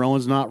up and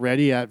Rowan's not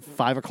ready at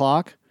 5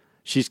 o'clock,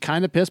 she's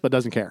kind of pissed but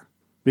doesn't care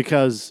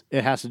because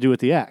it has to do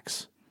with the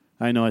ex.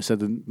 I know I said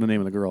the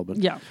name of the girl, but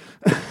yeah.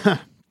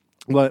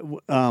 But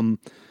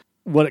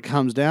what it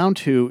comes down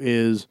to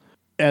is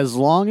as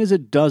long as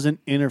it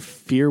doesn't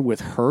interfere with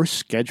her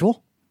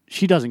schedule,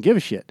 she doesn't give a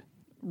shit.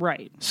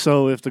 Right.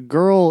 So if the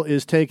girl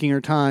is taking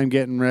her time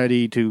getting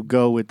ready to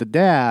go with the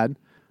dad,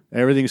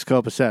 everything's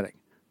copacetic.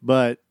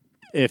 But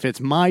if it's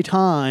my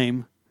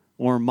time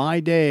or my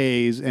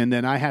days and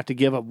then I have to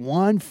give up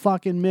one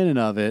fucking minute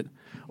of it,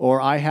 or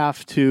I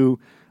have to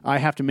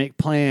make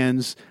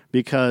plans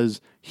because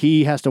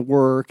he has to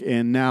work,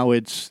 and now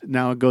it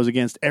goes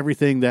against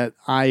everything that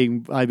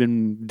I've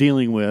been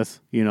dealing with,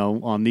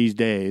 on these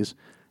days.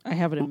 I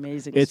have an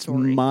amazing it's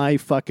story.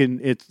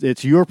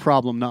 It's your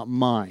problem, not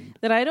mine.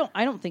 That I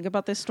don't think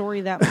about this story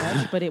that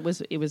much, but it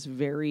was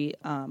very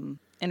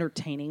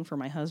entertaining for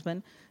my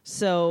husband.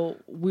 So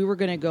we were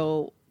going to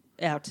go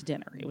out to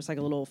dinner. It was like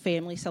a little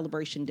family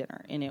celebration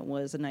dinner, and it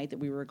was a night that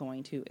we were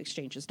going to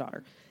exchange his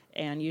daughter.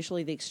 And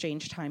usually the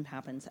exchange time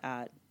happens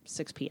at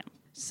 6 p.m.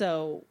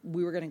 So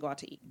we were going to go out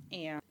to eat,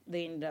 and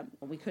they ended up,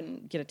 we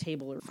couldn't get a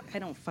table, or I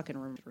don't fucking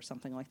remember, or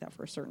something like that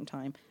for a certain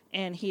time.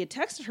 And he had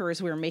texted her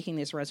as we were making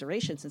these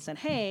reservations and said,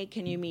 hey,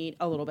 can you meet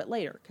a little bit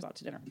later? Because out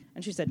to dinner.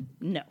 And she said,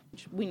 no.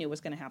 We knew what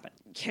was going to happen.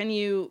 Can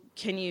you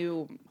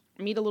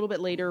meet a little bit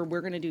later? We're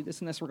going to do this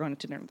and this. We're going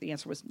to dinner. The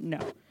answer was no.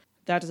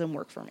 That doesn't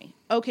work for me.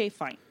 Okay,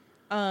 fine.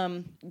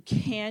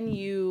 Can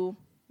you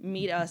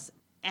meet us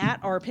at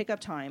our pickup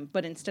time,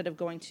 but instead of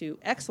going to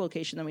X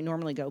location that we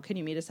normally go, can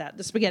you meet us at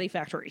the Spaghetti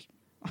Factory?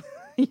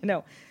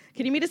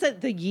 Can you meet us at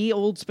the ye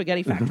old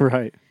Spaghetti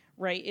Factory?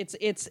 Right.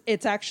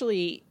 It's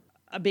actually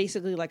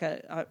basically like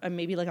a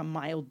maybe like a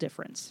mild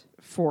difference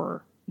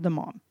for the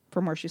mom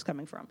from where she's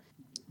coming from.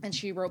 And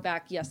she wrote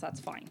back, yes, that's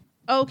fine.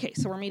 Okay,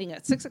 so we're meeting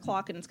at 6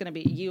 o'clock and it's going to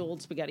be ye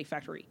old Spaghetti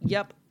Factory.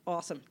 Yep,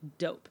 awesome,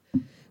 dope.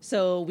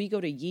 So we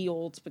go to ye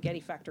old Spaghetti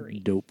Factory.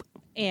 Dope.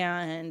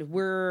 And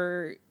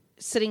we're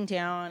sitting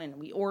down and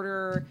we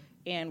order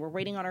and we're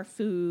waiting on our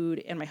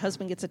food, and my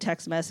husband gets a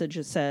text message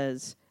that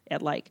says,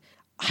 at like,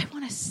 I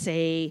want to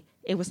say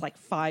it was like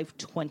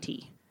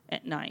 5:20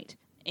 at night.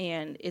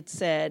 And it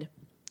said,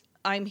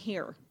 "I'm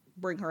here.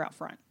 Bring her out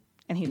front."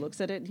 And he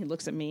looks at it, and he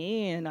looks at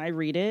me, and I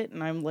read it,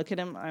 and I'm looking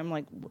at him. I'm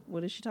like,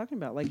 "What is she talking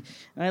about?" Like,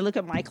 and I look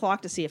at my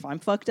clock to see if I'm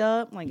fucked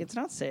up. Like, it's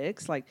not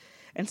 6. Like,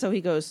 and so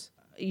he goes,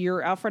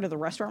 "You're out front of the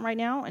restaurant right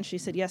now?" And she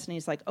said, "Yes." And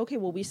he's like, "Okay,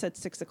 well, we said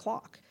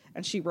 6:00.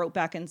 And she wrote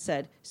back and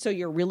said, "So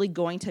you're really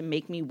going to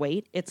make me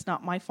wait? It's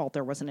not my fault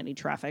there wasn't any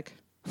traffic."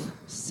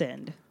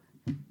 Send.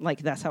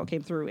 Like, that's how it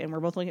came through. And we're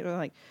both looking at it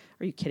like,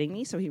 are you kidding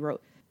me? So he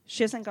wrote,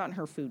 "She hasn't gotten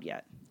her food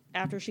yet.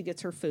 After she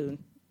gets her food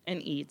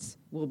and eats,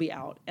 we'll be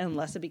out.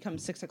 Unless it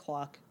becomes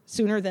 6:00.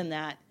 Sooner than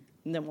that,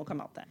 and then we'll come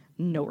out then."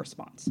 No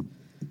response.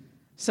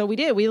 So we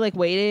did. We like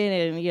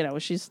waited,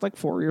 and she's like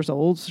 4 years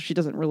old, so she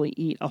doesn't really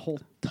eat a whole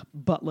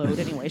buttload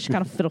anyway. She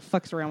kind of fiddle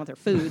fucks around with her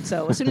food.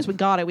 So as soon as we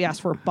got it, we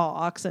asked for a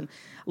box and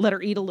let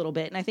her eat a little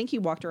bit. And I think he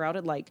walked her out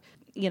at like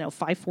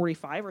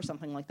 5:45 or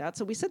something like that.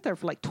 So we sit there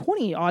for like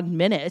 20 odd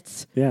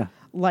minutes. Yeah.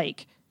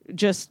 Like,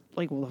 just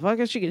like, well, the fuck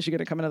is she? Is she going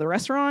to come into the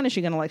restaurant? Is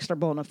she going to like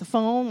start blowing up the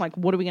phone? Like,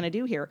 what are we going to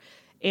do here?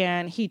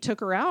 And he took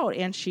her out,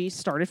 and she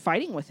started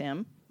fighting with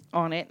him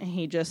on it. And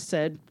he just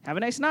said, "Have a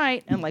nice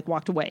night," and like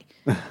walked away.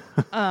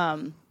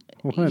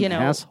 What an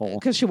asshole.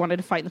 Because she wanted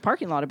to fight in the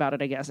parking lot about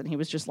it, I guess. And he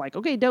was just like,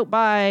 "Okay, dope,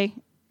 bye."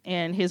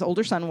 And his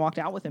older son walked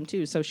out with him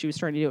too. So she was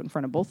trying to do it in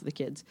front of both of the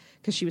kids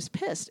because she was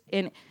pissed.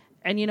 And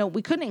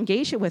we couldn't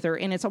engage it with her.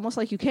 And it's almost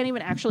like you can't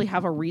even actually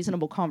have a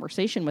reasonable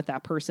conversation with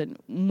that person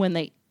when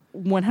they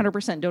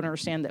 100% don't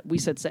understand that we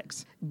said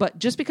 6. But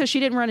just because she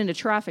didn't run into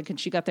traffic and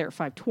she got there at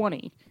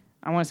 5:20,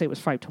 I want to say it was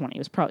 5:20.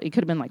 It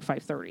could have been like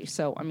 5:30.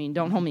 So, I mean,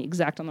 don't hold me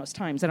exact on those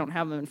times. I don't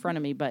have them in front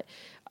of me, but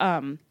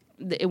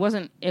it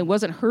wasn't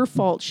her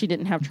fault she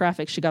didn't have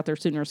traffic. She got there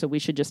sooner, so we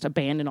should just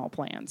abandon all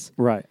plans.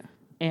 Right.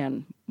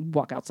 And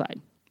walk outside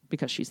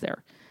because she's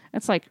there.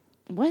 It's like,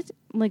 what?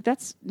 Like,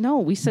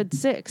 we said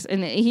 6.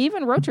 And he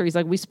even wrote to her. He's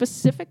like, "We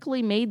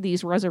specifically made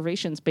these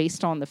reservations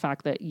based on the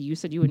fact that you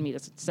said you would meet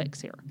us at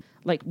 6 here.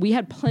 Like, we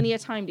had plenty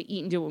of time to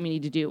eat and do what we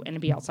need to do and to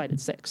be outside at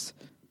 6.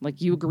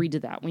 Like, you agreed to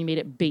that. We made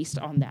it based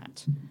on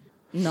that,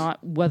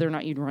 not whether or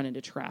not you'd run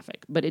into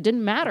traffic." But it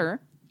didn't matter.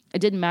 It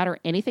didn't matter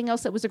anything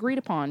else that was agreed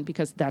upon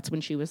because that's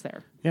when she was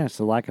there. Yeah, it's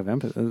the lack of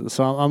empathy.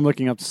 So I'm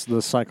looking up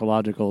the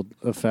psychological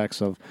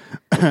effects of...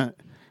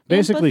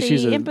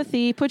 Basically,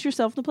 empathy. Put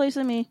yourself in the place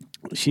of me.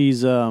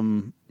 She's a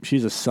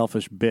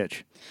selfish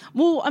bitch.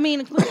 Well, I mean,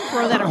 we can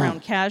throw that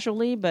around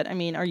casually, but I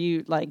mean, are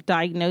you like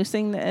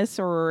diagnosing this,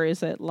 or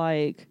is it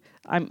like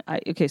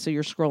okay? So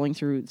you're scrolling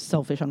through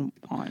selfish on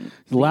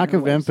the lack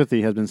of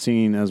empathy has been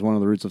seen as one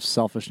of the roots of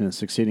selfishness,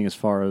 succeeding as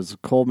far as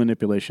cold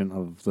manipulation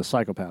of the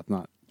psychopath,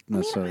 not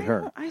necessarily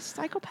her.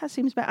 Psychopath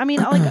seems bad. I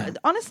mean, like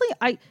honestly,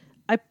 I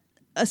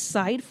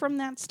aside from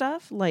that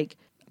stuff, like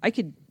I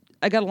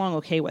got along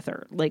okay with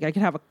her. Like, I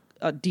could have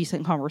a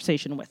decent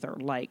conversation with her.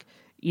 Like,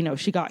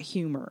 she got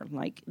humor,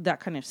 like that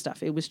kind of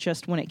stuff. It was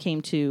just when it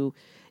came to,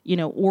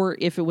 or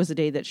if it was a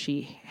day that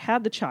she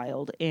had the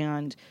child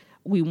and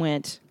we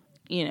went,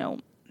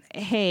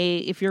 "Hey,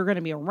 if you're going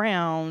to be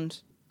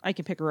around, I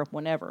can pick her up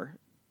whenever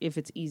if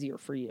it's easier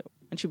for you."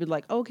 And she'd be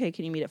like, "Okay,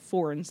 can you meet at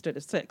 4 instead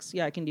of 6?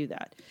 Yeah, I can do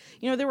that."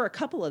 There were a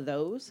couple of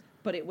those,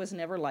 but it was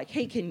never like,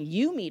 "Hey, can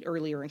you meet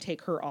earlier and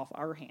take her off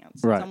our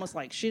hands?" Right. It's almost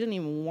like she didn't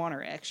even want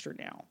her extra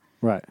now.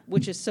 Right.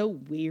 Which is so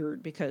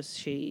weird because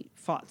she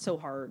fought so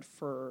hard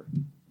for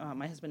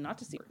my husband not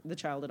to see the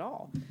child at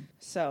all.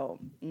 So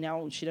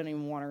now she doesn't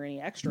even want her any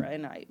extra.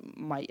 And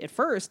at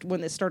first, when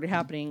this started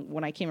happening,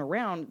 when I came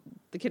around,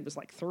 the kid was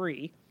like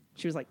 3.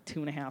 She was like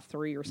 2.5,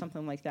 3 or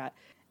something like that.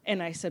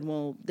 And I said,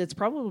 well, that's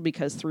probably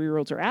because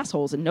 3-year-olds are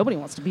assholes and nobody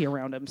wants to be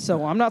around them.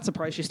 So I'm not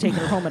surprised she's taking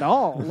her home at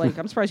all. Like,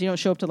 I'm surprised you don't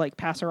show up to like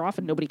pass her off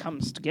and nobody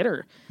comes to get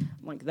her.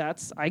 Like,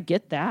 I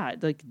get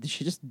that. Like,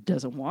 she just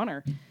doesn't want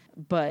her.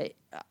 But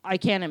I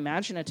can't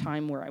imagine a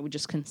time where I would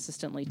just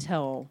consistently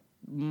tell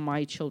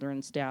my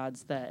children's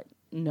dads that,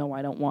 no,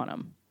 I don't want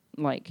them.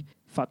 Like,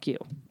 fuck you.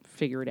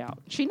 Figure it out.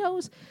 She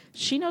knows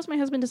my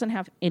husband doesn't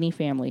have any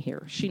family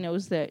here. She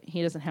knows that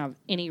he doesn't have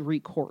any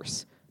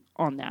recourse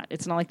on that.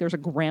 It's not like there's a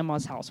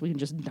grandma's house we can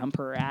just dump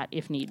her at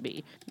if need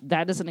be.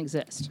 That doesn't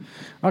exist.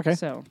 Okay.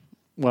 So,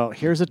 well,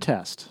 here's a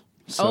test.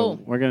 So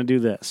we're going to do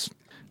this.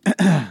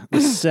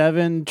 The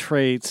 7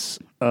 traits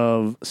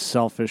of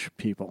selfish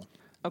people.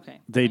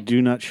 Okay. They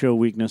do not show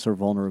weakness or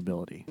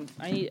vulnerability.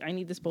 I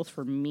need this both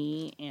for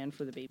me and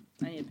for the baby.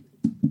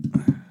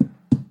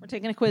 We're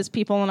taking a quiz,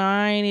 people, and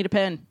I need a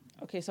pen.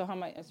 Okay, so how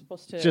am I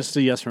supposed to... Just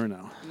a yes or a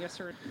no. Yes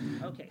or...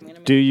 Okay.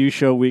 Do you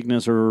show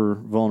weakness or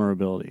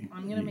vulnerability?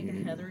 I'm going to make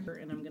a Heather,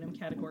 and I'm going to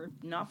category,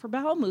 not for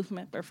bowel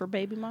movement, but for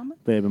baby mama.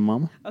 Baby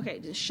mama? Okay,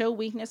 to show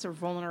weakness or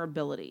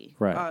vulnerability.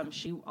 Right.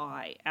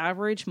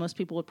 Average, most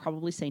people would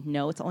probably say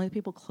no. It's only the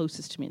people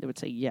closest to me that would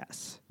say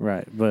yes.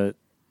 Right, but...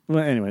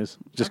 Well, anyways,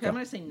 just go. I'm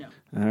going to say no.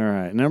 All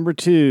right. Number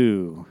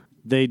 2,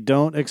 they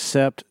don't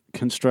accept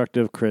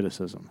constructive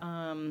criticism.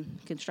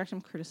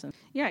 Constructive criticism.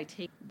 Yeah, I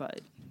take,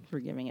 but for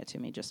giving it to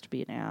me just to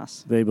be an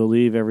ass. They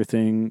believe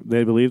everything.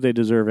 They believe they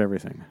deserve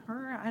everything.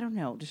 Or, I don't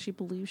know. Does she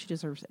believe she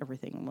deserves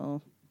everything?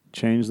 Well,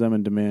 Change them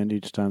and demand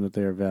each time that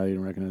they are valued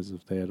and recognized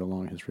if they had a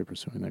long history of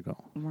pursuing that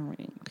goal.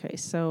 Okay,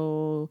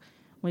 so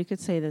we could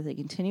say that they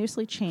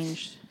continuously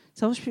change.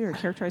 Selfish people are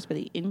characterized by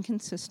the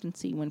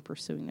inconsistency when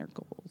pursuing their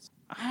goals.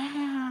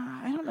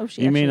 I don't know if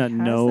she actually has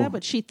that,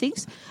 but she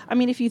thinks. I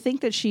mean, if you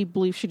think that she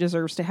believes she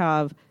deserves to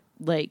have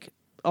like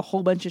a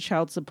whole bunch of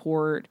child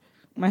support,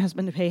 my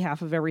husband to pay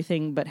half of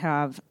everything, but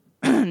have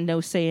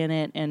no say in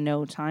it and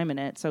no time in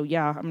it. So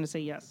yeah, I'm going to say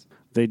yes.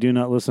 They do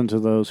not listen to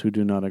those who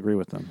do not agree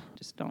with them.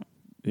 Just don't.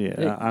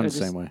 Yeah, I'm the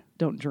same way.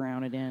 Don't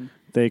drown it in.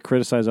 They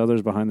criticize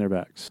others behind their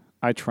backs.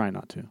 I try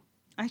not to.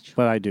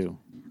 But I do.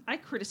 I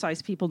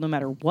criticize people no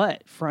matter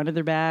what. Front of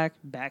their back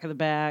of the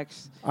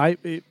backs.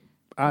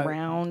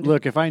 Around.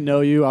 Look, if I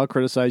know you, I'll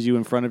criticize you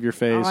in front of your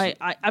face. I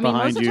mean,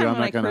 most of the time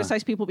when I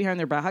criticize people behind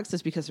their backs,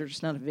 it's because they're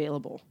just not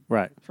available.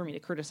 Right. For me to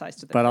criticize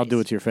to their But face. I'll do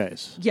it to your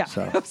face. Yeah,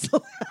 so.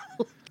 absolutely.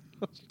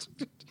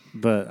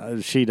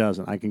 But she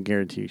doesn't. I can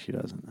guarantee you she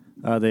doesn't.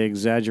 They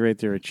exaggerate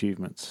their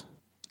achievements.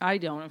 I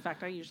don't. In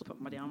fact, I usually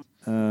put my down.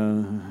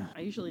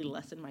 I usually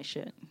lessen my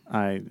shit.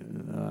 I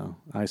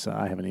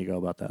have an ego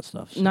about that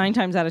stuff. So. 9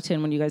 times out of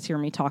 10, when you guys hear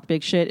me talk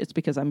big shit, it's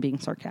because I'm being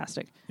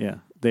sarcastic. Yeah,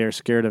 they are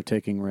scared of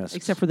taking risks.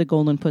 Except for the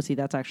golden pussy,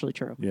 that's actually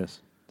true.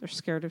 Yes. They're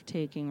scared of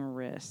taking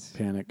risks.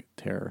 Panic,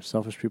 terror.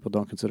 Selfish people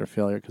don't consider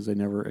failure because they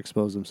never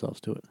expose themselves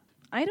to it.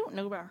 I don't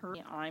know about her.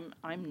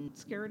 I'm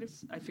scared of.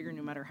 I figure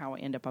no matter how I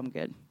end up, I'm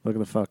good. Look at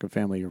the fucking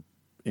family you're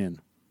in.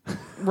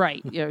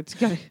 Right. Yeah. It's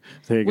got.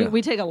 There you go.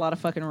 We take a lot of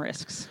fucking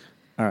risks.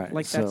 All right.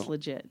 Like that's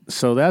legit.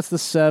 So that's the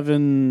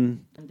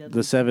seven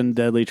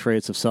deadly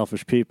traits of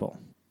selfish people.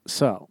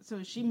 So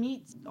she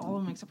meets all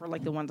of them except for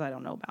like the ones I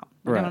don't know about.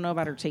 Right. I don't know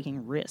about her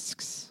taking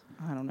risks.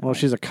 I don't know. Well,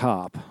 she's a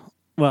cop.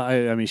 Well,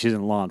 I mean, she's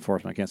in law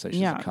enforcement. I can't say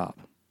she's a cop.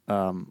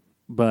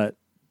 But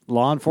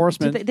law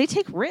enforcement... They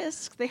take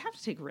risks. They have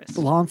to take risks.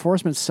 Law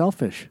enforcement's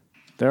selfish.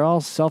 They're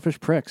all selfish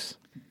pricks.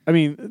 I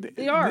mean...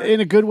 They are. In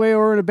a good way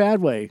or in a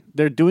bad way.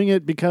 They're doing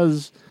it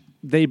because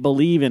they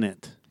believe in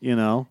it, you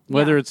know?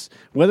 Whether it's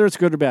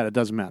good or bad, it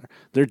doesn't matter.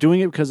 They're doing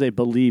it because they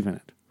believe in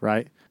it,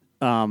 right?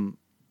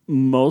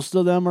 Most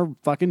of them are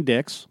fucking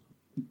dicks.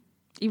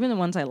 Even the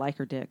ones I like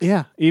are dicks.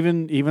 Yeah,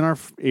 even our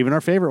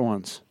favorite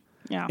ones.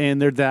 Yeah.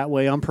 And they're that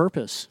way on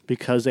purpose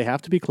because they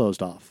have to be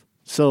closed off.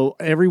 So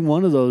every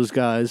one of those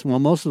guys, well,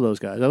 most of those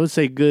guys, I would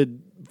say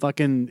good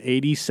fucking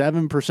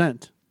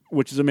 87%,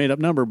 which is a made-up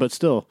number, but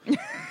still,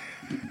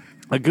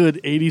 a good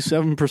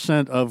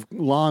 87% of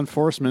law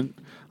enforcement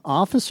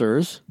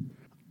officers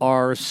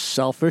are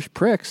selfish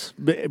pricks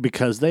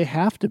because they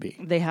have to be.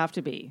 They have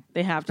to be.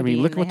 They have to I be.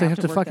 mean, look what they have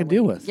to fucking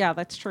deal with. Yeah,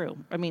 that's true.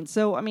 I mean,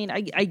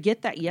 I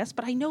get that, yes,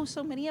 but I know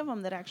so many of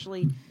them that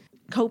actually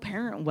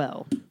co-parent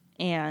well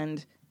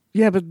and...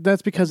 Yeah, but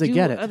that's because they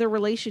get it. Other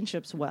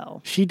relationships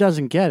well. She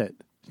doesn't get it.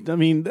 I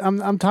mean,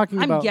 I'm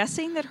talking about... I'm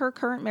guessing that her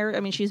current marriage... I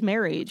mean, she's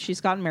married.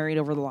 She's gotten married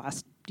over the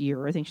last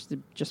year. I think she's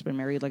just been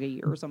married like a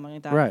year or something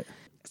like that. Right.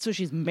 So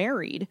she's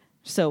married.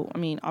 So, I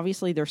mean,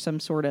 obviously there's some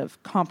sort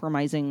of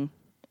compromising,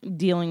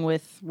 dealing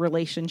with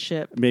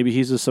relationship. Maybe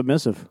he's a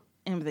submissive.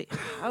 And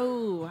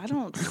I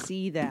don't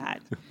see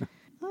that.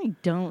 I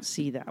don't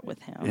see that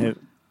with him. Yeah.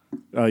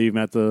 Oh, you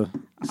met the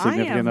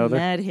significant other? I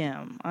have met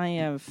him. I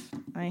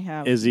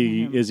have. Is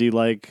he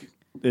like?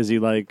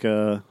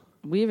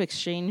 We have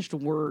exchanged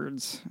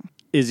words.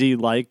 Is he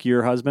like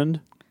your husband?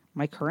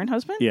 My current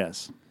husband?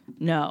 Yes.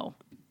 No.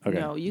 Okay.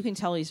 No, you can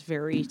tell he's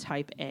very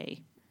type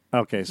A.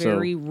 Okay,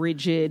 very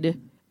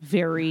rigid,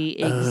 very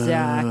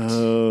exact.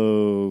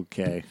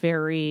 Okay.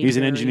 He's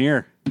an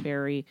engineer.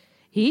 Very.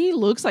 He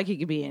looks like he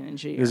could be an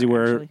engineer. Does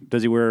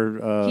he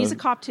wear? He's a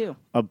cop too.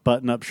 A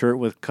button-up shirt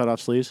with cut-off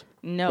sleeves?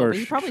 No, but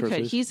he probably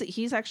could.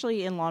 He's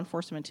actually in law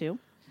enforcement too.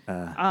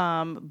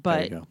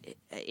 But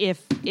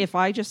if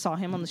I just saw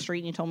him on the street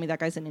and you told me that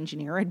guy's an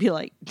engineer, I'd be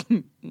like,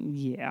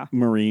 yeah.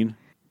 Marine.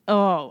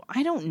 Oh,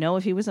 I don't know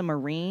if he was a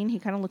Marine. He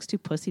kind of looks too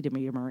pussy to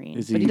be a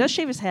Marine. But he does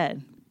shave his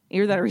head.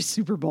 Either that or he's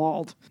super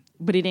bald.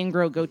 But he didn't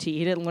grow a goatee.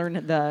 He didn't learn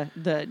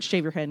the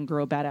shave your head and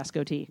grow a badass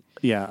goatee.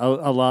 Yeah,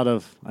 a lot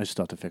of... I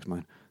still have to fix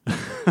mine.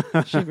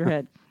 Shave your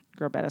head,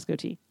 grow a badass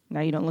goatee.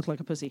 Now you don't look like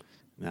a pussy.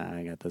 Nah,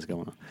 I got this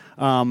going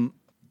on.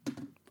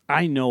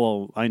 I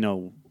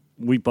know.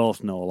 We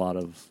both know a lot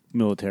of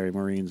military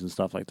Marines and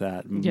stuff like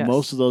that. Yes.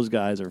 Most of those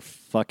guys are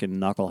fucking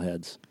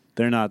knuckleheads.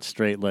 They're not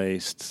straight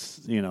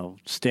laced.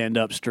 Stand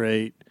up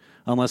straight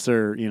unless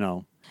they're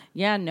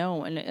Yeah,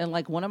 no, and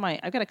like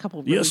I've got a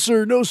couple. Yes,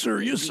 sir. No,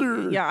 sir. Yes,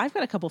 sir. Yeah, I've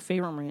got a couple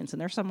favorite Marines, and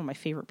they're some of my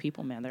favorite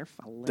people. Man, they're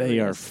hilarious. They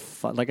are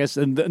fun. Like I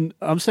said, and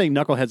I'm saying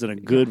knuckleheads in a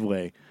good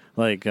way.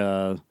 Like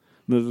a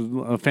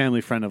family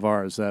friend of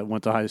ours that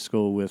went to high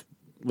school with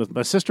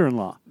my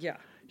sister-in-law. Yeah,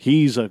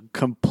 he's a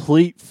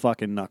complete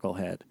fucking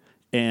knucklehead,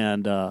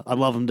 and I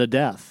love him to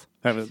death.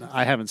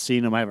 I haven't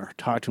seen him. I haven't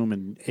talked to him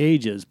in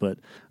ages, but.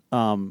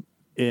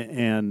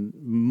 And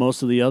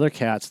most of the other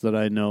cats that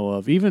I know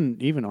of,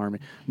 even Army,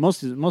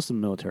 most of the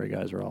military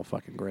guys are all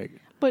fucking great.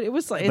 But it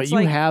was like, but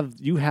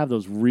you have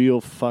those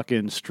real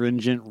fucking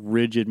stringent,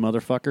 rigid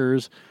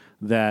motherfuckers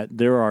that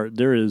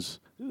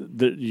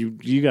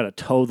you got to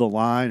toe the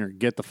line or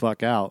get the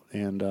fuck out.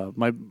 And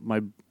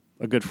my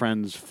a good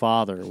friend's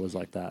father was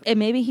like that. And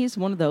maybe he's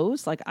one of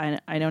those. Like,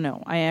 I don't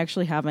know. I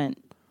actually haven't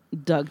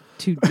dug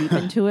too deep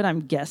into it.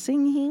 I'm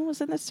guessing he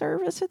was in the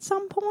service at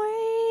some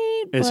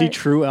point. Is he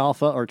true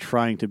alpha or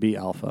trying to be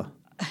alpha?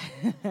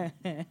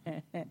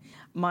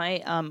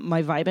 My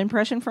vibe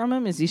impression from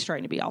him is he's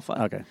trying to be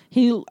alpha. Okay.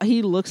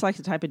 He looks like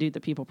the type of dude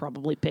that people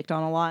probably picked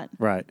on a lot.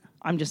 Right.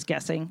 I'm just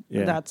guessing.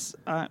 Yeah. That's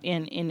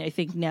and I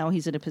think now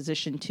he's in a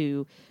position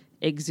to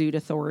exude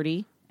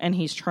authority, and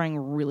he's trying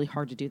really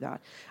hard to do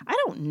that. I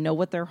don't know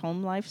what their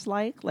home life's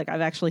like. Like,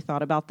 I've actually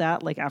thought about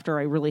that. Like, after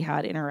I really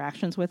had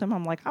interactions with him,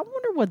 I'm like, I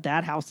wonder what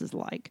that house is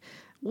like.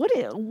 What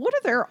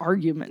are their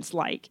arguments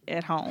like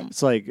at home?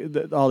 It's like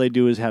all they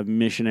do is have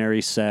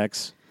missionary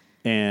sex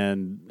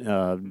and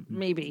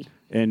Maybe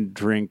and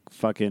drink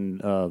fucking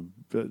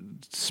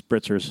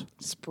spritzers.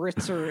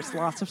 spritzers,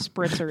 lots of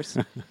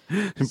spritzers.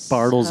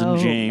 Bartles and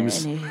So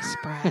James. many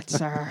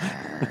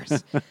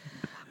spritzers.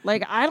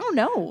 Like, I don't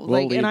know.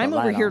 Like, leave and I'm the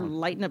over light here on.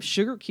 lighting up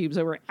sugar cubes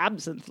over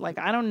absinthe. Like,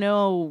 I don't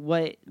know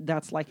what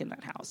that's like in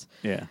that house.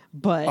 Yeah.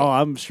 But Oh,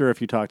 I'm sure if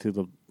you talk to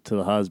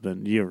the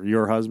husband,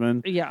 your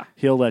husband, yeah,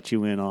 he'll let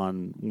you in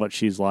on what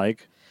she's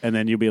like, and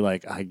then you'll be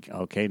like,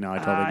 okay, now I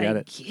totally get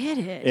it. Get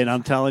it. And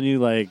I'm telling you,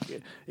 like,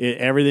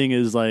 everything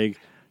is like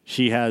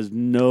she has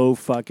no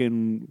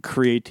fucking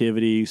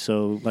creativity.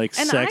 So, like,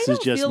 And sex I is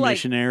don't just feel like-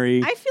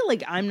 missionary. I feel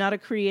like I'm not a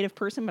creative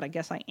person, but I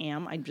guess I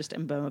am. I just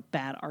am a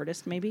bad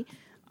artist, maybe.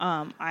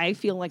 I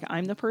feel like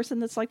I'm the person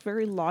that's like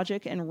very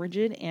logic and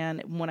rigid,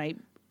 and when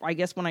I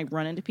guess when I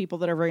run into people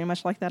that are very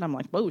much like that, I'm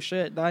like, oh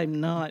shit, I'm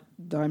not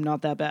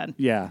that bad.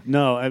 Yeah,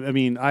 no, I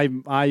mean,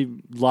 I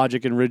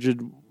logic and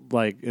rigid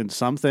like in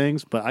some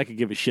things, but I could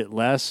give a shit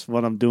less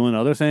when I'm doing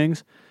other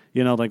things.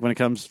 You know, like when it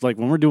comes, like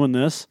when we're doing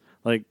this,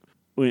 like,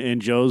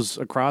 and Joe's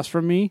across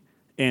from me,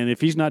 and if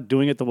he's not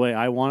doing it the way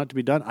I want it to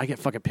be done, I get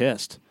fucking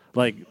pissed.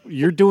 Like,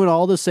 you're doing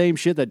all the same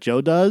shit that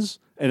Joe does,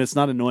 and it's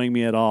not annoying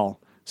me at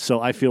all.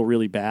 So I feel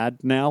really bad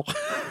now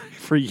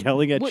for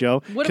yelling at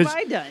Joe. What have 'cause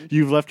I done?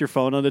 You've left your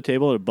phone on the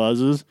table and it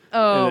buzzes.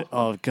 Oh. And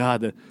oh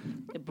God, It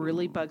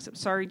really bugs him.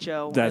 Sorry,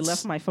 Joe. I That's-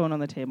 left my phone on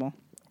the table.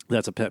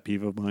 that's a pet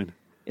peeve of mine.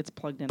 It's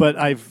plugged in. But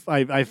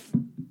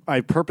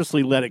I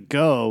purposely let it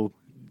go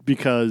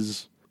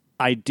because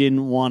I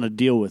didn't want to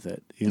deal with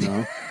it. You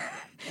know,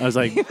 I was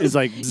like, it's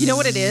like, you know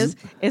what it is?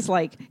 It's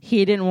like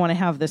he didn't want to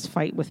have this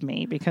fight with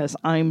me because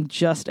I'm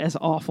just as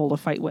awful to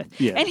fight with.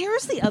 Yeah. And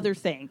here's the other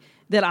thing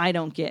that I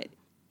don't get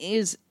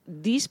is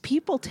these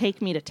people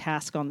take me to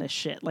task on this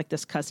shit, like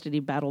this custody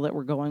battle that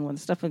we're going with and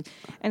stuff. And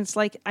it's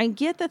like, I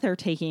get that they're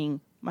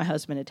taking my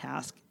husband to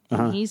task,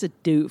 and he's a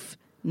doof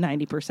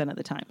 90% of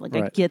the time. Like,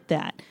 I Right. get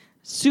that.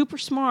 Super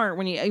smart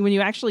when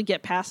you actually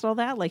get past all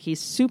that. Like, he's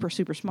super,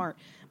 super smart,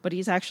 but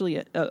he's actually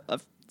a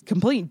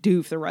complete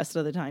doof the rest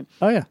of the time.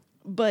 oh yeah,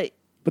 But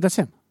but that's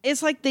him.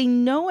 it's like they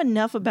know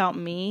enough about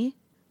me.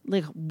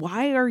 Like,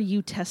 why are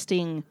you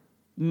testing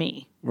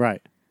me?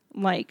 Right.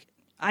 Like,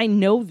 I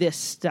know this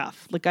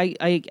stuff. Like, I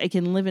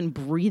can live and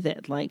breathe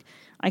it. Like,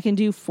 I can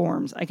do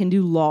forms. I can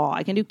do law.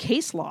 I can do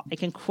case law. I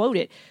can quote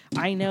it.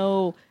 I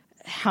know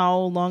how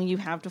long you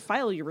have to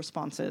file your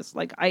responses.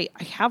 Like, I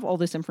have all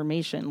this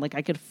information. Like,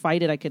 I could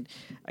fight it. I could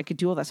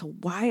do all that. So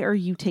why are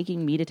you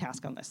taking me to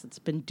task on this? It's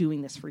been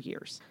doing this for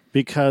years.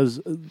 Because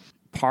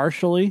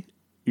partially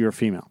you're a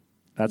female.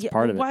 That's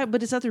part of why? it.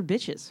 But it's other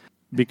bitches.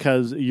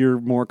 Because you're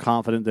more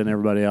confident than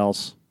everybody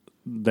else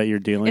that you're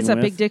dealing It's with.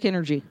 that big dick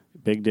energy.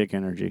 Big dick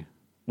energy,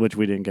 which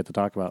we didn't get to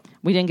talk about.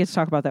 We didn't get to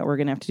talk about that. We're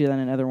going to have to do that in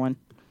another one.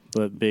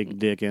 But big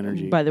dick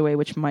energy. By the way,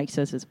 which Mike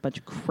says is a bunch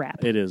of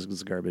crap. It is.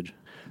 It's garbage.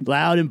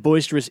 Loud and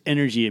boisterous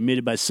energy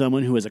emitted by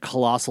someone who has a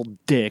colossal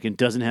dick and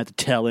doesn't have to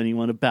tell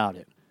anyone about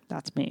it.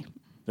 That's me.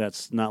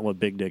 That's not what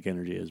big dick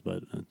energy is,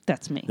 but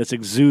That's me. that's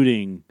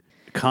exuding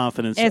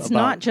confidence. It's about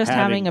not just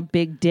having a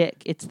big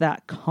dick. It's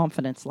that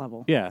confidence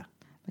level. Yeah.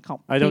 I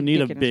call I don't big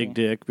need a dick big energy.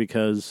 dick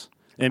because.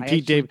 And I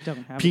Pete, actually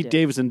don't have a Pete dick.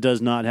 Davidson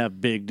does not have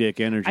big dick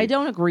energy. I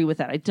don't agree with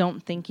that. I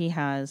don't think he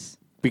has.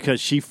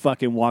 Because she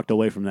fucking walked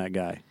away from that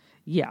guy.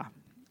 Yeah.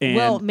 And-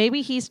 well,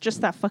 maybe he's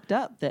just that fucked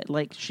up that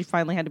like she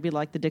finally had to be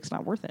like, the dick's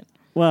not worth it.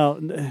 Well,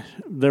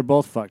 they're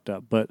both fucked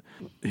up. But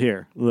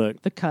here,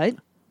 look. The cut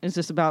is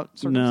this about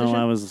circumcision? No,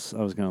 I was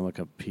going to look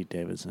up Pete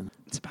Davidson.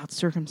 It's about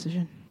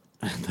circumcision.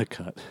 The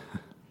cut.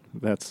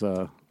 That's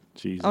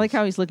Jesus. I like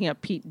how he's looking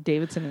up Pete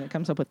Davidson and it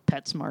comes up with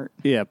PetSmart.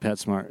 Yeah,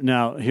 PetSmart.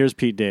 Now here's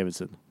Pete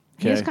Davidson.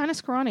 He's Okay, kind of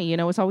scrawny. You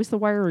know, it's always the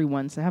wiry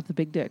ones that have the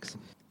big dicks.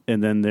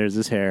 and then there's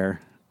his hair,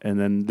 and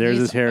then there's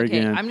He's- his hair okay,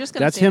 again. I'm just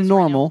gonna That's say him this right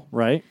normal,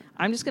 right?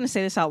 I'm just going to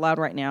say this out loud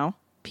right now.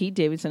 Pete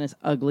Davidson is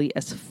ugly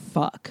as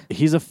fuck.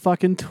 He's a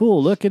fucking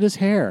tool. Look at his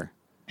hair.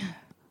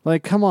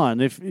 Like, come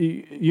on. If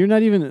you're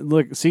not even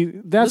look, see,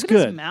 that's Look at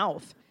his good.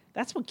 mouth.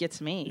 That's what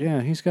gets me.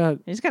 Yeah, he's got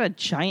He's got a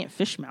giant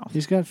fish mouth.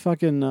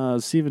 fucking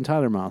Steven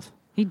Tyler mouth.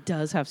 He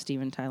does have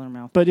Steven Tyler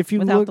mouth. But if you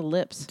without look, the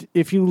lips.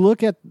 if you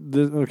look at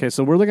the okay,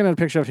 so we're looking at a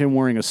picture of him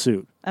wearing a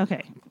suit.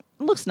 Okay.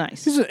 Looks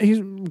nice. He's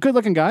a good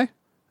looking guy,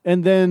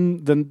 and then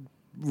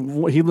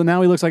he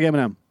looks like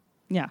Eminem.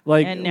 Yeah.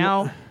 like- and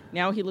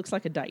now he looks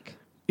like a dyke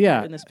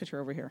Yeah, in this picture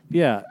over here.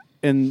 yeah,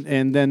 and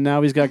then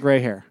now he's got gray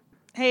hair.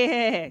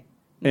 Hey.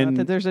 And- Not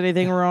that there's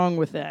anything wrong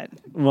with that.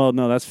 Well,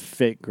 no, that's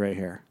fake gray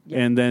hair. Yeah.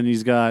 And then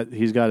he's got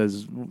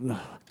his.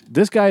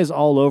 This guy is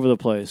all over the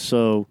place.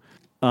 So,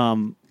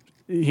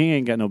 he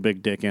ain't got no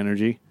big dick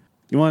energy.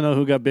 You want to know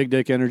who got big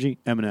dick energy?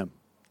 Eminem.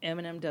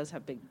 Eminem does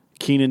have big.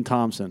 Kenan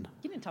Thompson.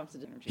 Kenan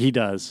Thompson energy. He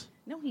does.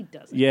 No, he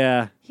doesn't.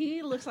 Yeah.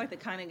 He looks like the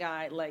kind of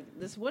guy, like,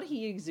 this, what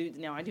he exudes.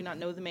 Now, I do not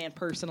know the man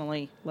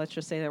personally. Let's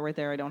just say that right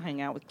there. I don't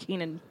hang out with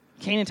Kenan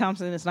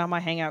Thompson is not my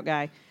hangout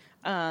guy.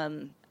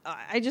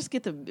 I just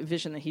get the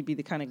vision that he'd be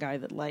the kind of guy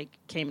that, like,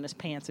 came in his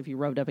pants if you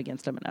rubbed up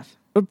against him enough.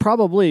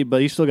 Probably,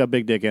 but he's still got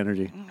big dick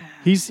energy.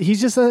 He's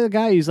just a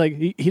guy. He's like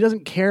he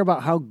doesn't care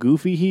about how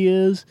goofy he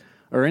is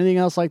or anything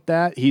else like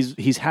that.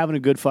 He's having a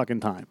good fucking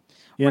time.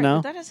 You right,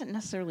 know? But that isn't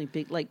necessarily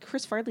big. Like,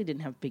 Chris Farley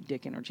didn't have big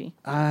dick energy.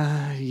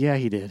 Yeah,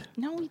 he did.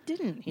 No, he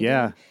didn't.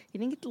 Yeah. He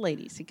didn't get the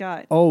ladies. He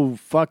got. Oh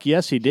fuck,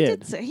 yes, he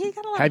did. He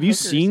got a lot Have of you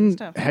hookers and seen?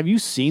 stuff. Have you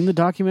seen the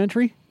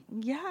documentary?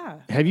 Yeah,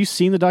 Have you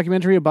seen the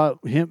documentary about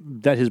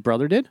him that his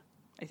brother did?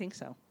 I think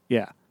so.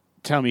 Yeah.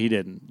 Tell me he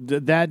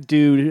didn't. That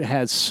dude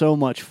has so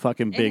much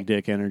fucking big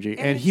dick energy,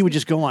 and he would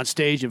just go on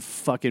stage and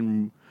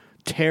fucking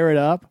tear it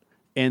up,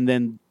 and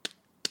then.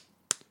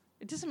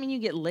 It doesn't mean you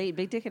get laid.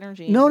 Big dick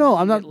energy. No, doesn't mean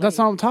I'm you not. get That's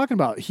laid. not what I'm talking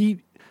about.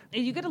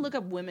 You got to look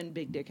up women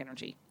big dick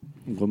energy.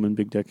 Woman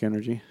big dick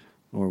energy,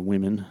 or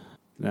women.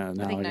 No, I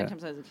no, think I 9 got-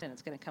 times out of 10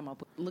 it's going to come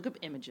up. Look up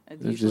images.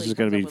 This is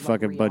going to be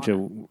fucking bunch of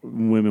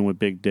women with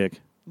big dick.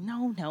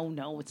 No,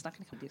 it's not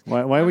going to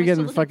come. Why are we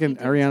getting Still fucking look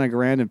at Pete Ariana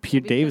Grande and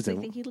Pete Davidson. Because I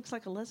Davidson? think he looks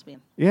like a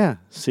lesbian. Yeah,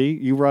 see,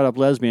 you brought up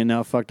lesbian,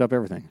 now fucked up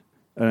everything.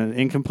 An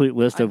incomplete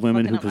list of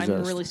women who I'm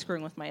possess. really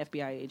screwing with my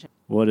FBI agent.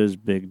 What is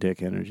big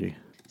dick energy?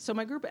 So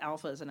my group of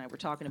alphas and I were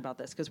talking about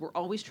this because we're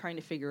always trying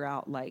to figure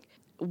out, like,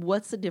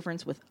 what's the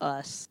difference with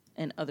us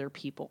and other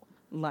people?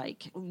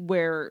 Like,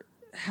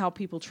 how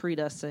people treat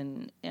us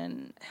and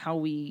how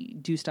we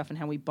do stuff and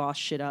how we boss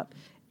shit up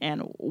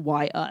and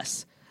why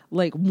us.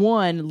 Like,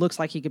 one looks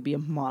like he could be a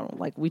model.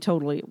 Like, we're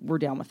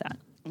down with that.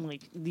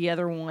 Like, the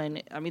other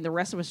one, I mean, the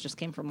rest of us just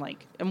came from,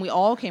 like, and we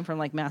all came from,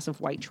 like, massive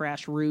white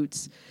trash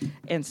roots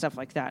and stuff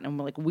like that. And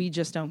we're like, we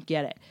just don't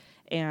get it.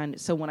 And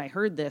so when I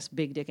heard this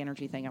big dick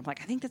energy thing, I'm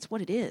like, I think that's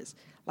what it is.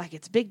 Like,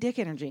 it's big dick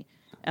energy.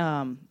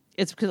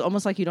 It's because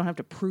almost like you don't have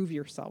to prove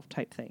yourself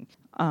type thing.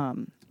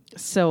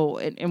 So,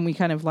 and we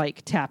kind of,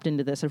 like, tapped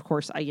into this. Of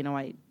course,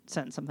 I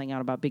sent something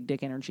out about big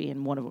dick energy,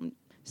 and one of them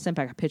sent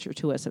back a picture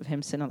to us of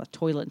him sitting on the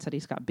toilet and said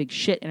he's got big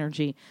shit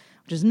energy,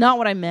 which is not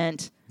what I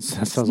meant.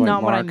 That It's sounds like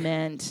not what I Mark.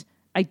 meant.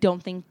 I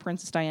don't think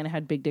Princess Diana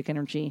had big dick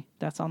energy.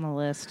 That's on the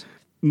list.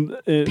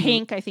 It-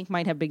 Pink, I think,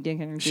 might have big dick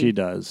energy. She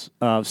does.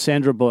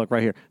 Sandra Bullock,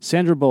 right here.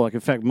 Sandra Bullock. In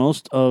fact,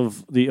 most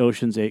of the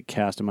Ocean's 8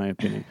 cast, in my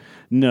opinion.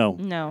 No.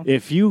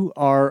 If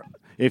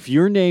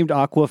you're named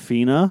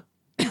Aquafina,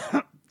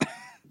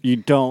 you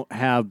don't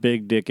have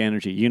big dick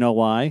energy. You know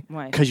why?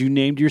 Why? Because you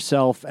named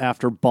yourself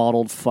after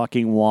bottled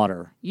fucking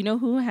water. You know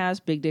who has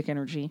big dick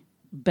energy?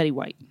 Betty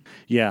White.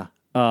 Yeah.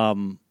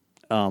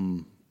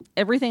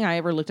 Everything I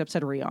ever looked up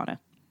said Rihanna.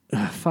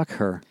 Fuck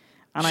her.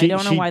 And I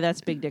don't know why that's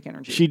big dick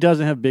energy. She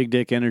doesn't have big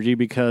dick energy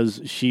because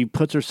she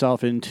puts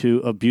herself into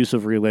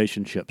abusive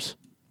relationships.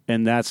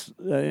 And that's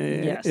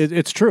Yes.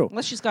 it's true.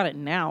 Unless she's got it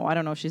now. I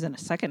don't know if she's in a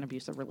second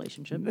abusive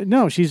relationship.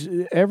 No,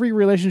 every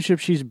relationship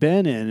she's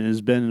been in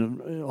has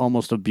been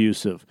almost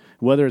abusive,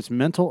 whether it's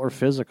mental or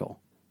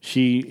physical.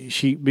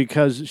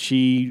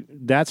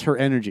 That's her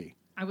energy.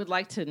 I would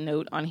like to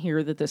note on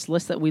here that this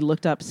list that we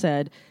looked up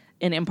said,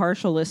 an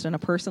impartial list and a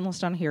person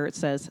list on here, it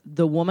says,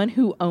 the woman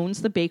who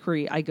owns the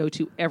bakery I go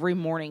to every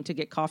morning to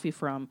get coffee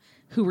from,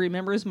 who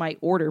remembers my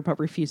order but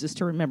refuses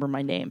to remember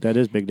my name. That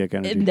is big dick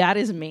energy. And that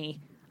is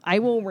me. I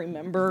will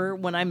remember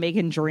when I'm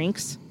making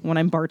drinks, when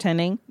I'm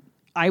bartending,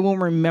 I will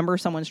remember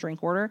someone's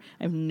drink order.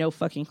 I have no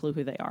fucking clue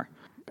who they are.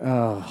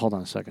 Hold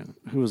on a second.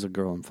 Who was the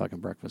girl in fucking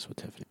Breakfast with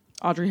Tiffany?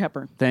 Audrey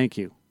Hepburn. Thank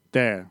you.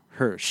 There.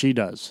 Her. She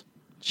does.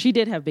 She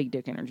did have big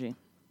dick energy.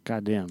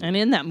 Goddamn. And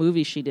in that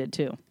movie, she did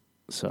too.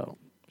 So,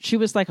 She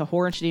was like a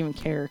whore and she didn't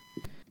even care.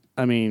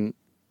 I mean,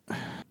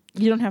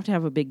 You don't have to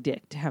have a big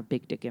dick to have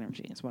big dick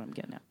energy, is what I'm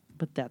getting at.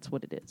 But that's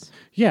what it is.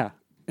 yeah.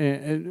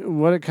 And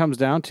what it comes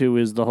down to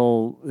is the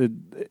whole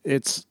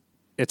it's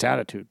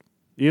attitude.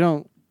 You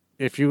don't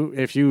if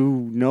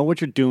you know what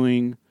you're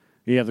doing,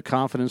 you have the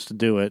confidence to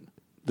do it,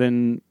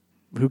 then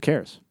who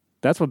cares?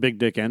 That's what big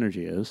dick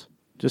energy is.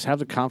 Just have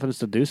the confidence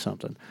to do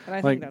something. And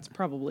I think that's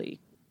probably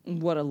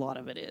what a lot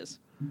of it is.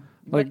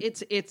 Like- But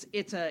it's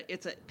a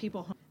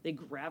people, they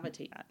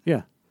gravitate at.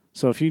 Yeah.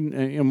 So if you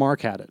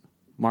Mark had it.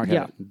 Mark had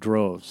Yeah. it in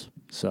droves.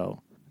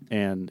 So,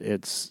 and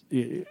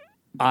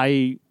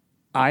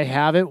I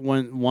have it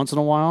once in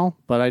a while,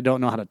 but I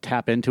don't know how to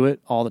tap into it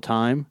all the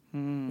time.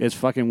 It's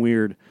fucking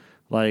weird.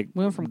 Like,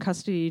 We went from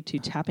custody to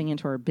tapping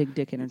into our big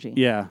dick energy.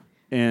 yeah.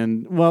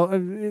 And well,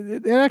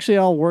 it actually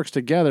all works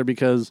together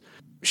because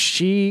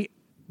the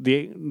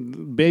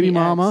baby The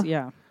mama, ex,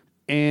 yeah.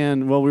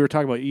 and well, we were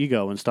talking about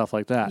ego and stuff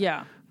like that.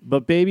 Yeah.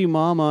 But baby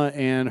mama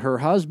and her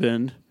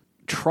husband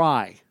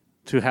try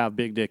to have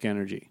big dick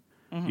energy.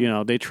 You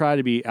know, they try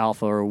to be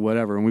alpha or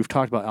whatever, and we've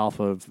talked about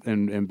alpha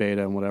and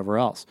beta and whatever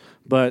else,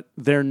 but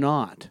they're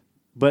not.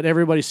 But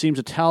everybody seems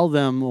to tell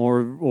them,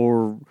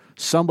 or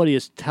somebody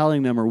is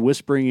telling them or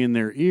whispering in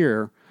their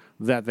ear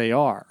that they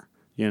are,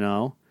 you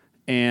know,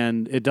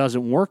 and it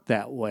doesn't work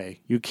that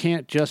way. You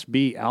can't just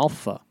be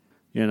alpha,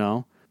 you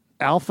know.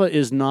 Alpha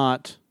is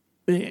not,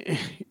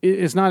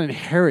 it's not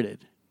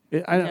inherited.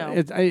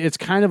 It's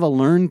kind of a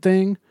learned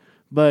thing,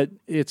 but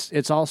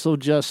it's also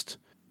just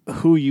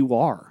who you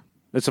are.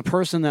 It's a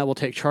person that will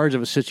take charge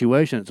of a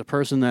situation. It's a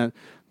person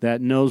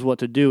that knows what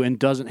to do and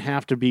doesn't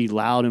have to be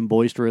loud and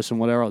boisterous and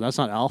whatever. That's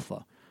not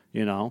alpha,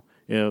 you know.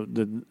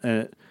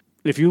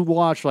 If you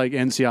watch like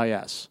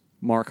NCIS,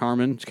 Mark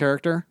Harmon's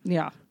character,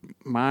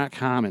 Mark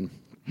Harmon.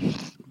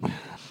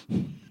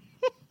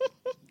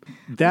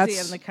 That's is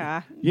he in the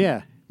car?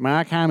 Yeah,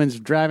 Mark Harmon's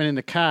driving in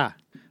the car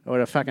or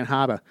the fucking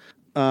harbor.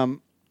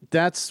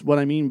 That's what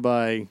I mean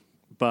by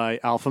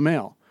alpha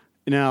male.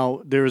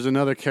 Now there was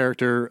another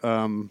character,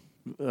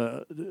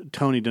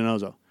 Tony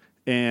DiNozzo,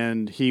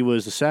 and he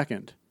was the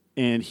second,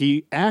 and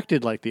he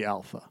acted like the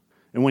alpha.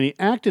 And when he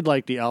acted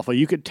like the alpha,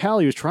 you could tell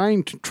he was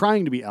trying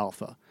to be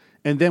alpha.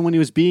 And then when he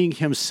was being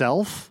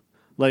himself,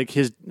 like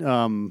his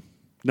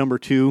number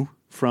 2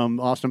 from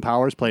Austin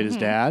Powers played his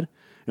dad,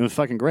 it was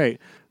fucking great.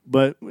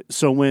 But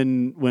so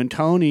when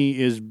Tony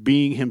is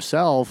being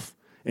himself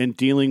and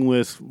dealing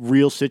with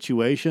real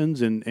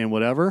situations and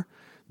whatever,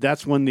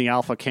 that's when the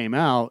alpha came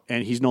out,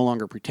 and he's no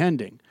longer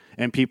pretending,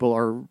 and people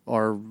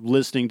are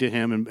listening to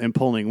him and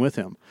pulling with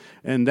him.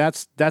 And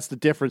that's the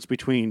difference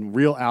between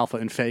real alpha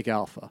and fake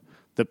alpha.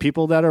 The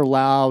people that are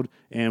loud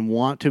and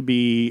want to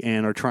be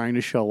and are trying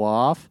to show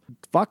off,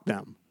 fuck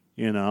them,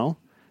 you know?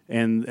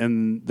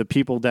 And the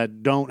people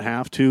that don't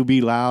have to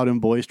be loud and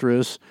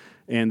boisterous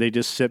and they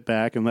just sit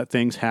back and let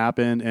things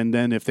happen, and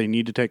then if they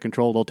need to take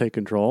control, they'll take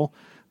control.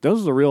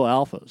 Those are the real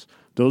alphas.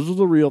 Those are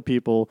the real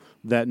people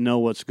that know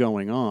what's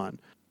going on.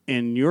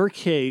 In your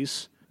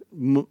case,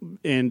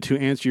 and to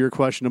answer your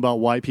question about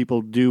why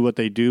people do what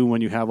they do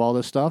when you have all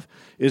this stuff,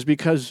 is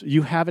because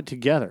you have it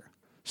together.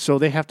 So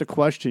they have to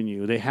question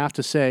you. They have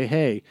to say,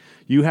 hey,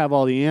 you have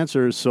all the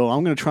answers, so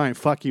I'm going to try and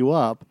fuck you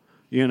up,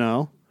 you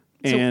know?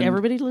 So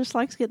everybody just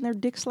likes getting their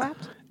dick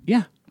slapped?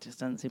 Yeah. It just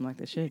doesn't seem like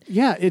they should.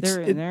 Yeah.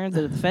 They're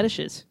into the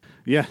fetishes.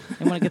 Yeah.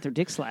 They want to get their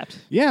dick slapped.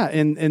 Yeah,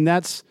 and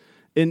that's...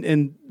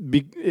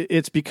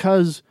 it's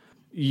because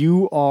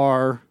you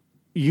are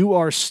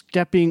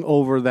stepping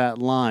over that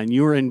line.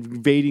 You are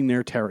invading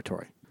their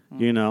territory.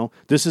 You know,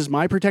 this is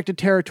my protected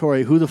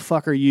territory. Who the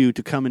fuck are you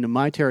to come into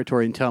my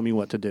territory and tell me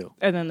what to do?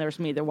 And then there's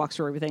me that walks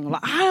through everything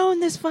like, I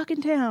own this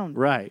fucking town.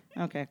 Right.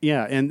 Okay.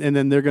 Yeah, and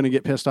then they're going to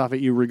get pissed off at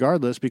you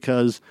regardless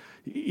because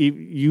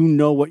you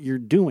know what you're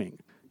doing.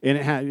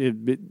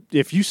 And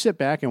if you sit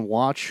back and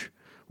watch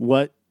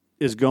what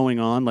is going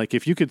on, like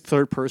if you could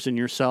third person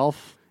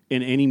yourself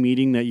in any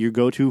meeting that you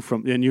go to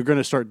and you're going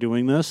to start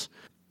doing this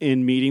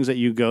in meetings that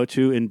you go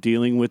to and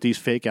dealing with these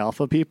fake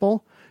alpha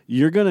people,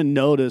 you're going to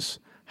notice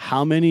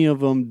how many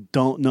of them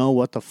don't know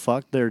what the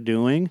fuck they're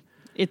doing.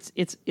 It's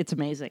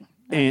amazing,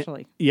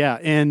 actually.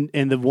 And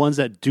the ones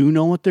that do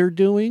know what they're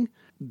doing,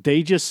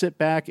 they just sit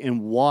back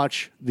and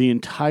watch the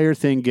entire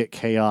thing get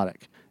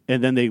chaotic.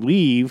 And then they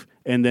leave,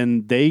 and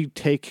then they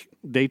take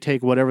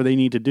whatever they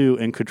need to do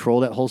and control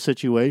that whole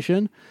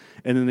situation,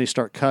 and then they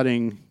start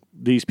cutting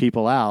these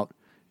people out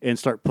and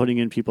start putting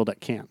in people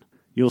that can.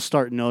 You'll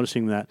start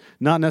noticing that.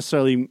 Not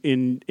necessarily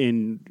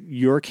in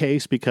your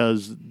case,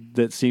 because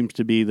that seems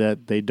to be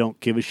that they don't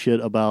give a shit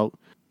about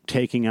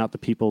taking out the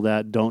people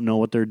that don't know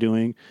what they're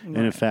doing, right.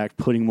 And in fact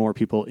putting more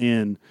people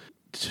in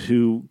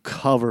to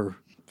cover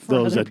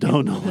those that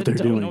don't know what they're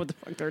doing. Don't know what the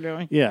fuck they're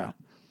doing. Yeah.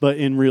 But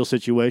in real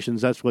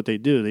situations, that's what they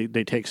do.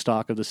 They take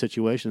stock of the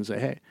situation and say,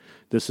 hey,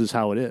 this is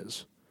how it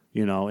is,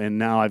 you know, and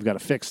now I've got to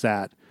fix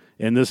that,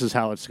 and this is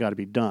how it's got to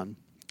be done.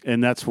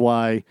 And that's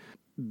why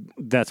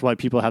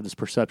people have this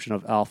perception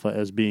of alpha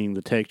as being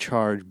the take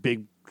charge,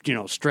 big, you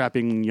know,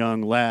 strapping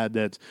young lad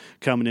that's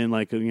coming in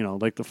like, you know,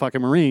 like the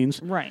fucking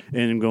Marines. Right.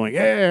 And going,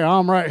 hey,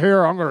 I'm right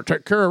here. I'm going to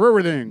take care of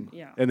everything.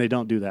 Yeah. And they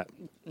don't do that.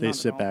 They Not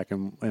sit back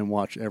and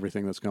watch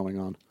everything that's going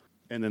on.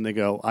 And then they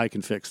go, I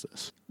can fix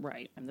this.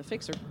 Right. I'm the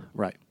fixer.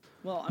 Right.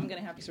 Well, I'm going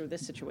to have to sort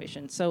this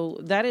situation. So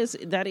that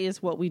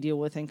is what we deal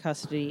with in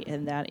custody,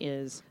 and that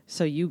is,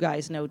 so you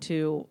guys know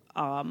too,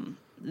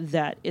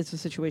 that it's a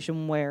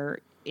situation where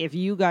if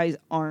you guys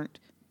aren't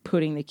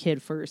putting the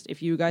kid first,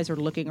 if you guys are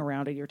looking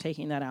around and you're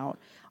taking that out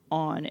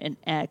on an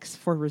ex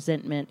for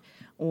resentment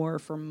or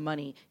for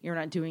money, you're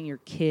not doing your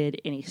kid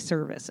any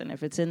service. And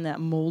if it's in that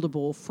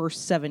moldable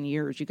first 7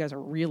 years, you guys are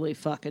really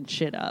fucking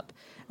shit up.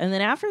 And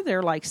then after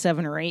they're like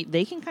 7 or 8,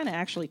 they can kind of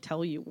actually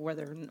tell you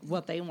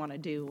what they want to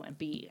do and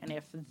be. And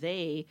if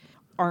they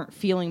aren't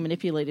feeling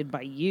manipulated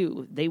by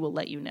you, they will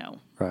let you know.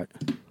 Right.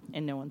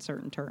 In no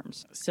uncertain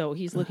terms. So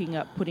he's looking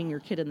up putting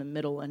your kid in the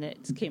middle, and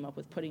it came up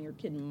with putting your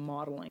kid in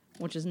modeling,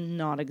 which is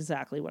not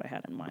exactly what I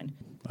had in mind.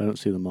 I don't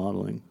see the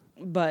modeling.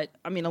 But,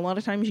 I mean, a lot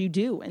of times you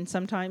do. And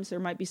sometimes there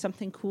might be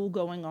something cool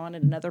going on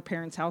at another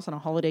parent's house on a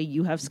holiday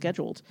you have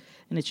scheduled.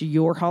 And it's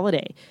your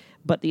holiday.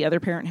 But the other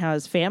parent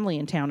has family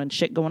in town and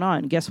shit going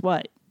on. Guess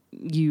what?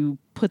 You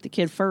put the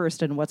kid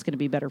first and what's going to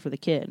be better for the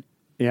kid.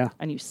 Yeah.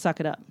 And you suck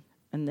it up.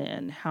 And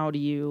then how do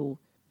you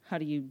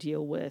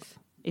deal with,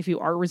 if you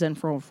are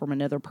resentful from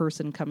another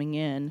person coming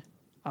in,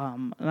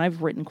 and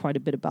I've written quite a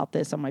bit about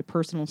this on my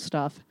personal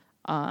stuff,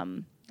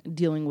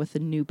 dealing with a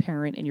new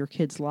parent in your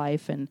kid's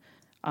life, and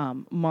a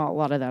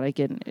lot of that,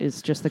 again,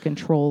 is just the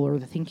control or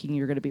the thinking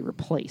you're going to be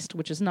replaced,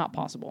 which is not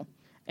possible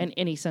in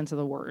any sense of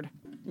the word.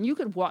 You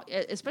could walk,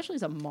 especially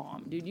as a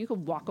mom, dude, you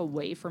could walk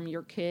away from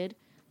your kid,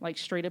 like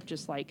straight up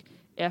just like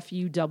F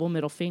you, double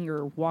middle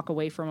finger, walk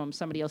away from them.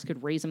 Somebody else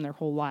could raise them their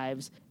whole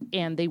lives,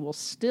 and they will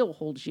still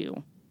hold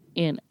you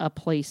in a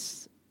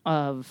place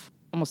of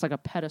almost like a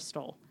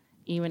pedestal,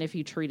 even if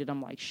you treated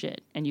them like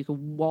shit. And you could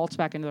waltz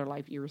back into their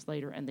life years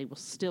later, and they will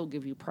still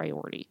give you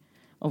priority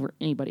over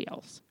anybody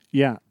else.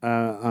 Yeah,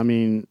 I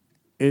mean,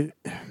 You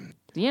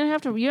don't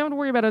have to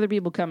worry about other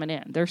people coming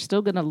in. They're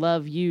still going to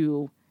love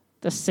you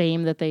the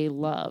same that they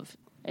love.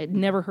 It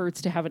never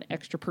hurts to have an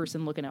extra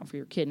person looking out for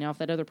your kid. Now, if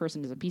that other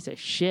person is a piece of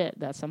shit,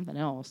 that's something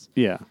else.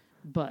 Yeah.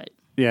 But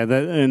Yeah,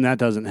 that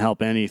doesn't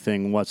help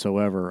anything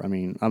whatsoever. I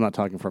mean, I'm not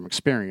talking from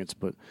experience,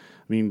 but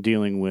I mean,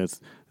 dealing with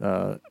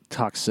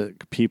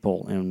toxic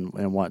people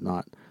and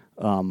whatnot.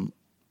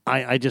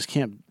 I just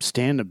can't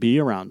stand to be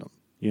around them,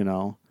 you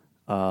know.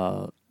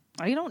 I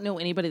don't know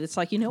anybody that's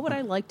like, you know what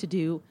I like to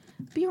do?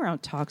 Be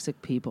around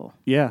toxic people.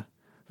 Yeah,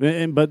 but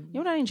You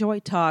know what I enjoy?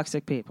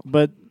 Toxic people.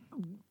 but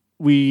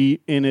we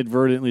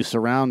inadvertently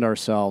surround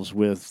ourselves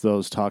with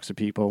those toxic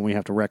people, and we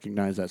have to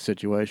recognize that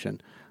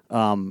situation,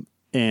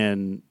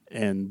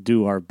 and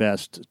do our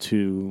best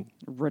to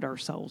Rid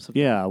ourselves of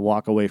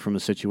walk away from the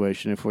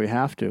situation if we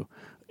have to,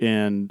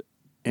 and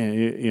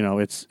you know,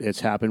 it's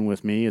happened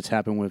with me. It's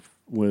happened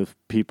with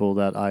people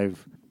that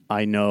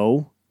I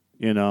know.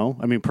 You know,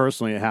 I mean,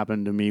 personally, it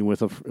happened to me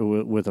with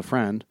a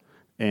friend,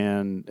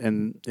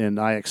 and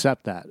I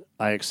accept that.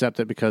 I accept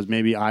it because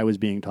maybe I was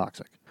being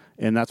toxic,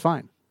 and that's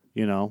fine.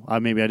 You know,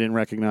 maybe I didn't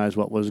recognize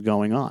what was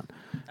going on.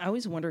 I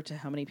always wonder to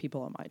how many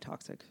people am I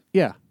toxic?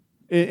 Yeah,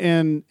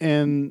 and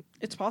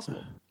It's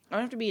possible. I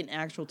don't have to be an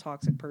actual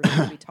toxic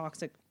person to be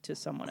toxic to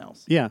someone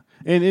else. yeah,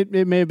 and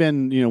it may have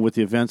been, you know, with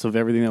the events of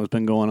everything that was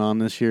been going on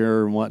this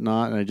year and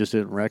whatnot, and I just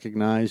didn't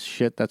recognize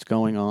shit that's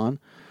going on.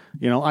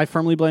 You know, I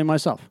firmly blame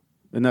myself.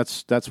 And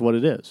that's what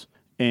it is.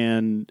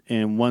 And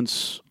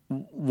once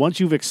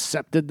you've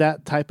accepted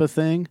that type of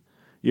thing,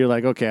 you're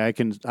like, okay, I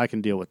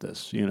can deal with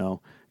this, you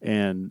know,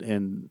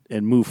 and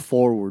move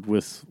forward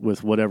with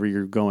whatever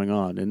you're going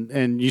on.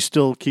 And you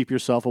still keep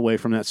yourself away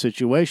from that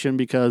situation,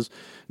 because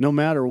no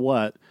matter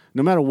what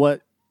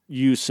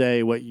you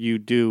say, what you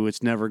do,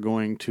 it's never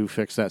going to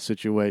fix that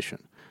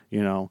situation,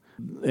 you know.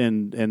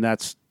 And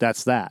that's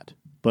that.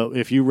 But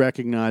if you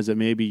recognize that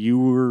maybe you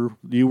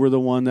were the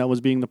one that was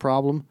being the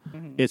problem,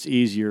 it's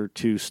easier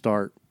to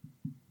start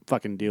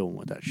fucking dealing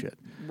with that shit.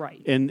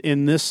 Right. And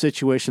in this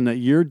situation that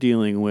you're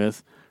dealing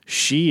with,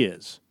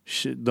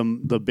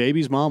 the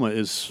baby's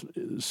mama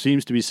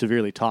seems to be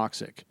severely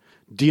toxic,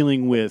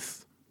 dealing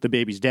with the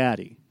baby's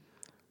daddy.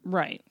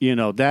 Right. You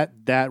know,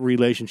 that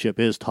relationship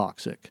is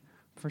toxic.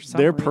 For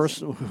some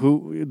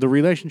reason. The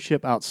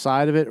relationship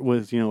outside of it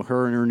with, you know,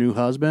 her and her new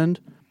husband,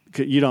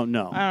 you don't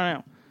know. I don't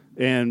know.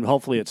 And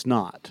hopefully it's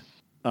not.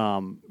 I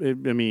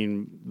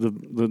mean,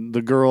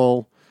 the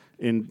girl,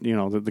 and you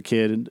know, the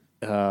kid,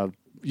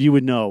 you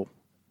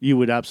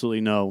would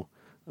absolutely know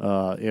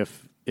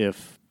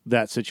if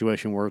that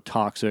situation were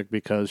toxic,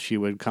 because she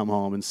would come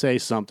home and say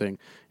something,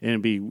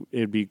 and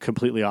it'd be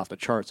completely off the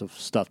charts of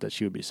stuff that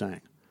she would be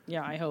saying.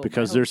 Yeah, I hope.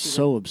 Because they're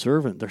so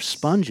observant. They're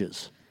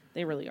sponges.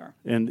 They really are.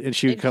 And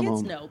she would come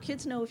home.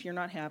 Kids know if you're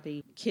not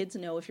happy. Kids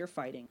know if you're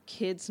fighting.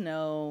 Kids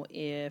know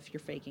if you're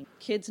faking.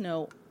 Kids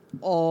know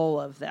all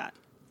of that.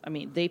 I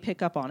mean, they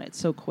pick up on it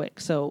so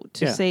quick. So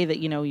to say that,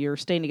 you know, you're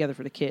staying together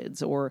for the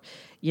kids, or,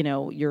 you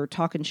know, you're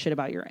talking shit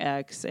about your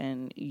ex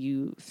and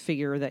you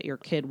figure that your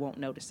kid won't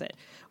notice it,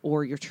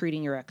 or you're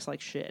treating your ex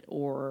like shit,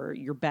 or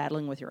you're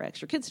battling with your ex,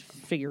 your kids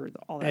figure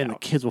all that out. And the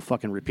kids will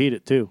fucking repeat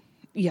it too.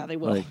 Yeah, they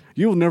will. Like,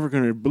 you're never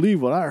going to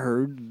believe what I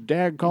heard.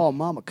 Dad called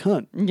mom a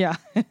cunt. Yeah.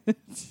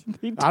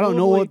 I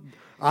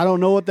don't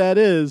know what that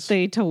is.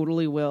 They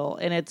totally will.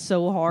 And it's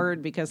so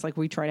hard because, like,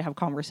 we try to have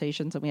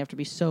conversations and we have to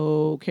be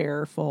so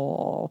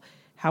careful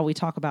how we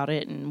talk about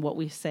it and what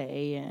we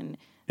say, and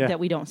that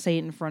we don't say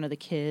it in front of the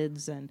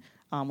kids, and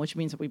which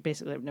means that we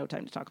basically have no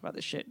time to talk about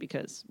this shit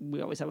because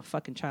we always have a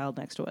fucking child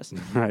next to us.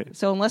 Right.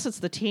 So unless it's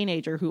the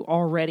teenager who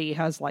already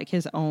has, like,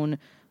 his own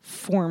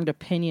formed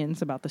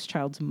opinions about this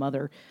child's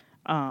mother,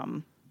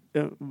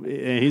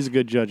 he's a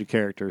good judge of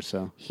character,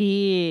 so.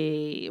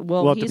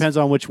 It depends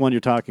on which one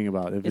you're talking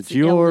about. If it's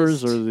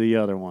yours or the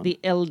other one. The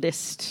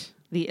eldest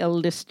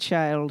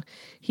child.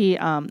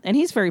 And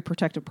he's a very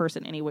protective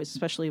person anyways,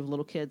 especially of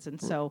little kids.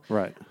 And so,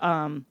 right.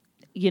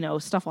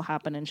 stuff will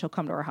happen and she'll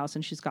come to our house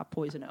and she's got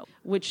poison oak,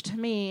 which to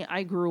me,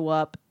 I grew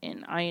up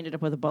and I ended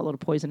up with a buttload of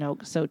poison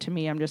oak. So to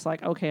me, I'm just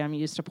like, okay, I'm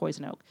used to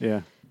poison oak.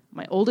 Yeah.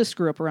 My oldest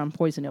grew up around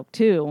poison oak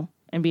too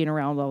and being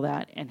around all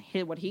that. And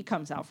what he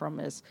comes out from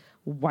is,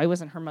 why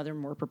wasn't her mother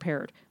more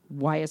prepared?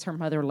 Why is her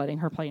mother letting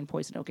her play in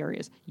poison oak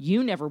areas?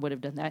 You never would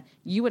have done that.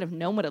 You would have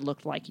known what it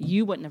looked like.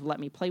 You wouldn't have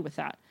let me play with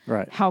that.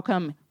 Right. How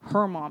come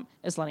her mom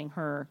is letting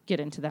her get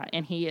into that?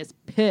 And he is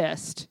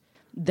pissed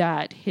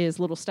that his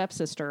little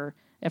stepsister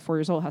at 4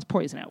 years old has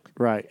poison oak.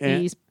 Right. And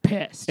he's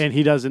pissed. And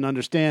he doesn't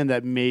understand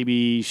that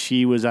maybe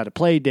she was at a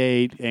play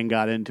date and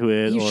got into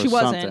it or she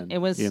wasn't. something. It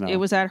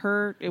was at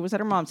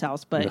her mom's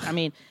house, but I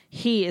mean,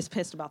 he is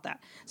pissed about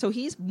that. So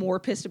he's more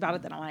pissed about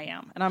it than I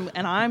am.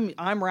 And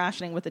I'm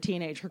rationing with the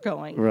teenager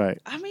going,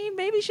 right. I mean,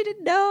 maybe she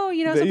didn't know,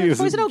 sometimes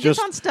poison oak just,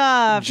 gets on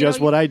stuff.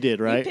 Just what I did,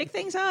 right? You pick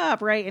things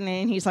up, right? And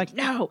then he's like,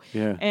 no.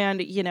 Yeah. And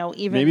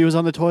even maybe it was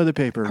on the toilet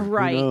paper.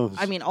 Right. Who knows?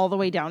 I mean, all the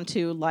way down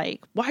to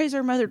like, why is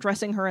her mother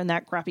dressing her in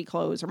that crappy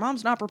clothes? Her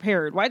mom's not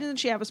prepared. Why doesn't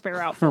she have a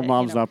spare outfit? Her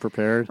mom's not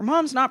prepared. Her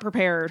mom's not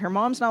prepared. Her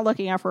mom's not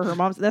looking out for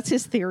her. That's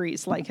his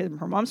theories. Like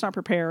her mom's not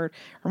prepared.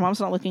 Her mom's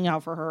not looking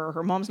out for her.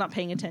 Her mom's not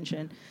paying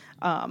attention.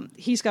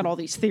 He's got all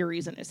these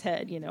theories in his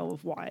head,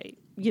 of why,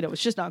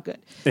 it's just not good.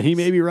 And he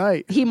may be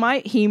right. He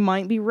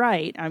might be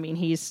right. I mean,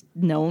 he's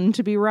known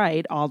to be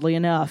right, oddly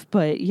enough.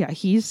 But yeah,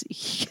 he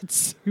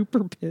gets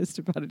super pissed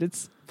about it.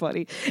 It's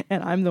funny.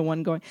 And I'm the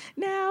one going,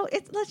 no,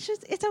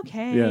 it's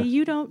okay. Yeah.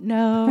 You don't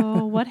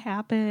know what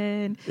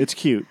happened. It's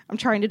cute. I'm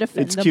trying to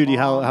defend It's the cutie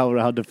mom.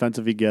 how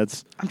defensive he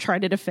gets. I'm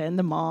trying to defend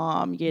the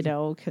mom,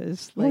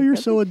 because like, you're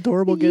so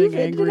adorable getting you've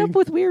angry. ended up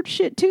with weird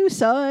shit too,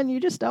 son. You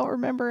just don't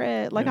remember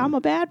it. Like, I'm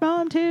a bad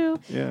mom too.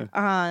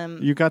 Yeah.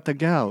 You got the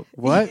gout.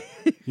 What?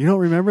 You don't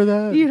remember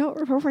that? You don't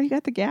remember when you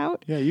got the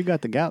gout? Yeah, you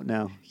got the gout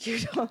now.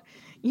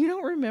 You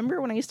don't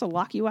remember when I used to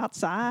lock you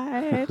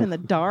outside in the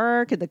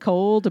dark and the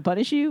cold to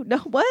punish you? No,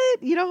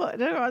 what? No,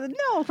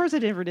 of course I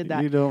never did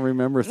that. You don't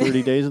remember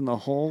 30 days in the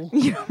hole?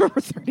 You don't remember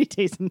 30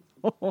 days in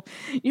the hole?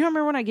 You don't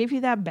remember when I gave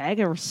you that bag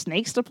of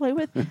snakes to play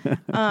with?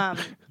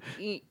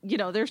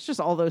 There's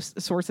just all those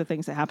sorts of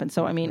things that happen.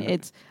 So, I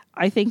mean,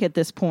 I think at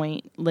this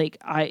point, like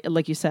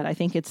you said, I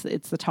think it's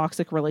the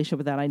toxic relationship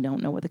with that. I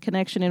don't know what the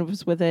connection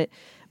is with it,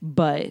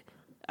 but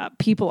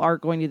people are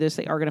going to do this.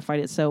 They are going to fight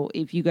it. So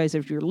if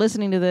you're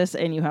listening to this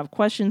and you have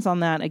questions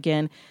on that,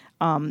 again,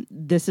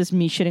 this is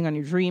me shitting on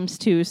your dreams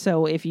too.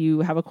 So if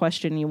you have a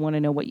question and you want to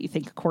know what you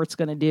think the court's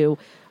going to do,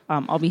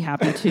 I'll be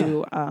happy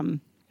to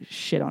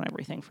shit on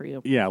everything for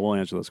you. Yeah, we'll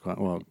answer those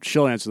questions. Well,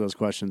 she'll answer those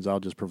questions. I'll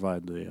just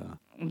provide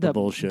the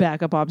bullshit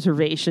backup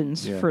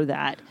observations for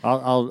that.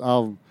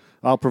 I'll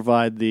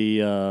provide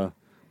the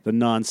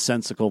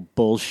nonsensical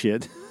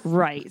bullshit.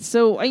 Right.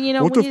 So,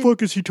 what the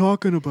fuck is he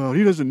talking about?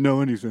 He doesn't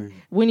know anything.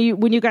 When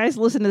you guys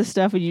listen to this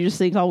stuff and you just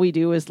think all we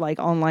do is like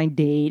online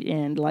date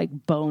and like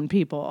bone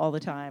people all the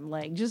time,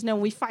 like just know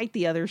we fight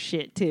the other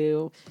shit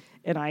too.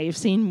 And I've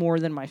seen more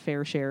than my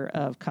fair share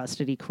of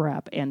custody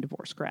crap and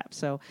divorce crap.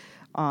 So,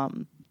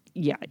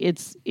 yeah,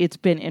 it's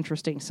been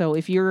interesting. So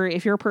if you're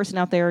a person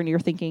out there and you're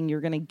thinking you're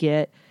going to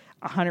get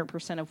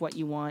 100% of what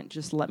you want,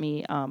 just let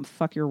me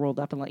fuck your world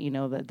up and let you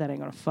know that ain't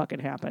going to fucking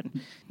happen.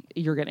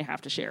 You're going to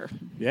have to share.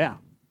 Yeah.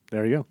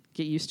 There you go.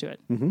 Get used to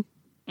it.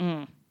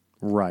 Mm-hmm.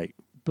 Right.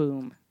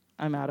 Boom.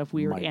 I'm out of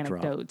weird Mic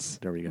anecdotes.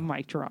 Drop. There we go.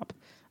 Mic drop.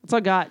 That's all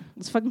I got.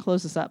 Let's fucking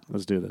close this up.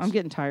 Let's do this. I'm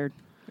getting tired.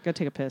 I got to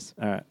take a piss.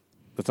 All right.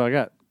 That's all I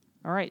got.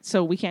 All right.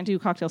 So we can't do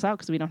cocktails out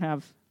because we don't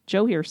have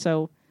Joe here.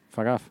 So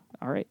fuck off.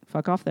 All right.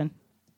 Fuck off then.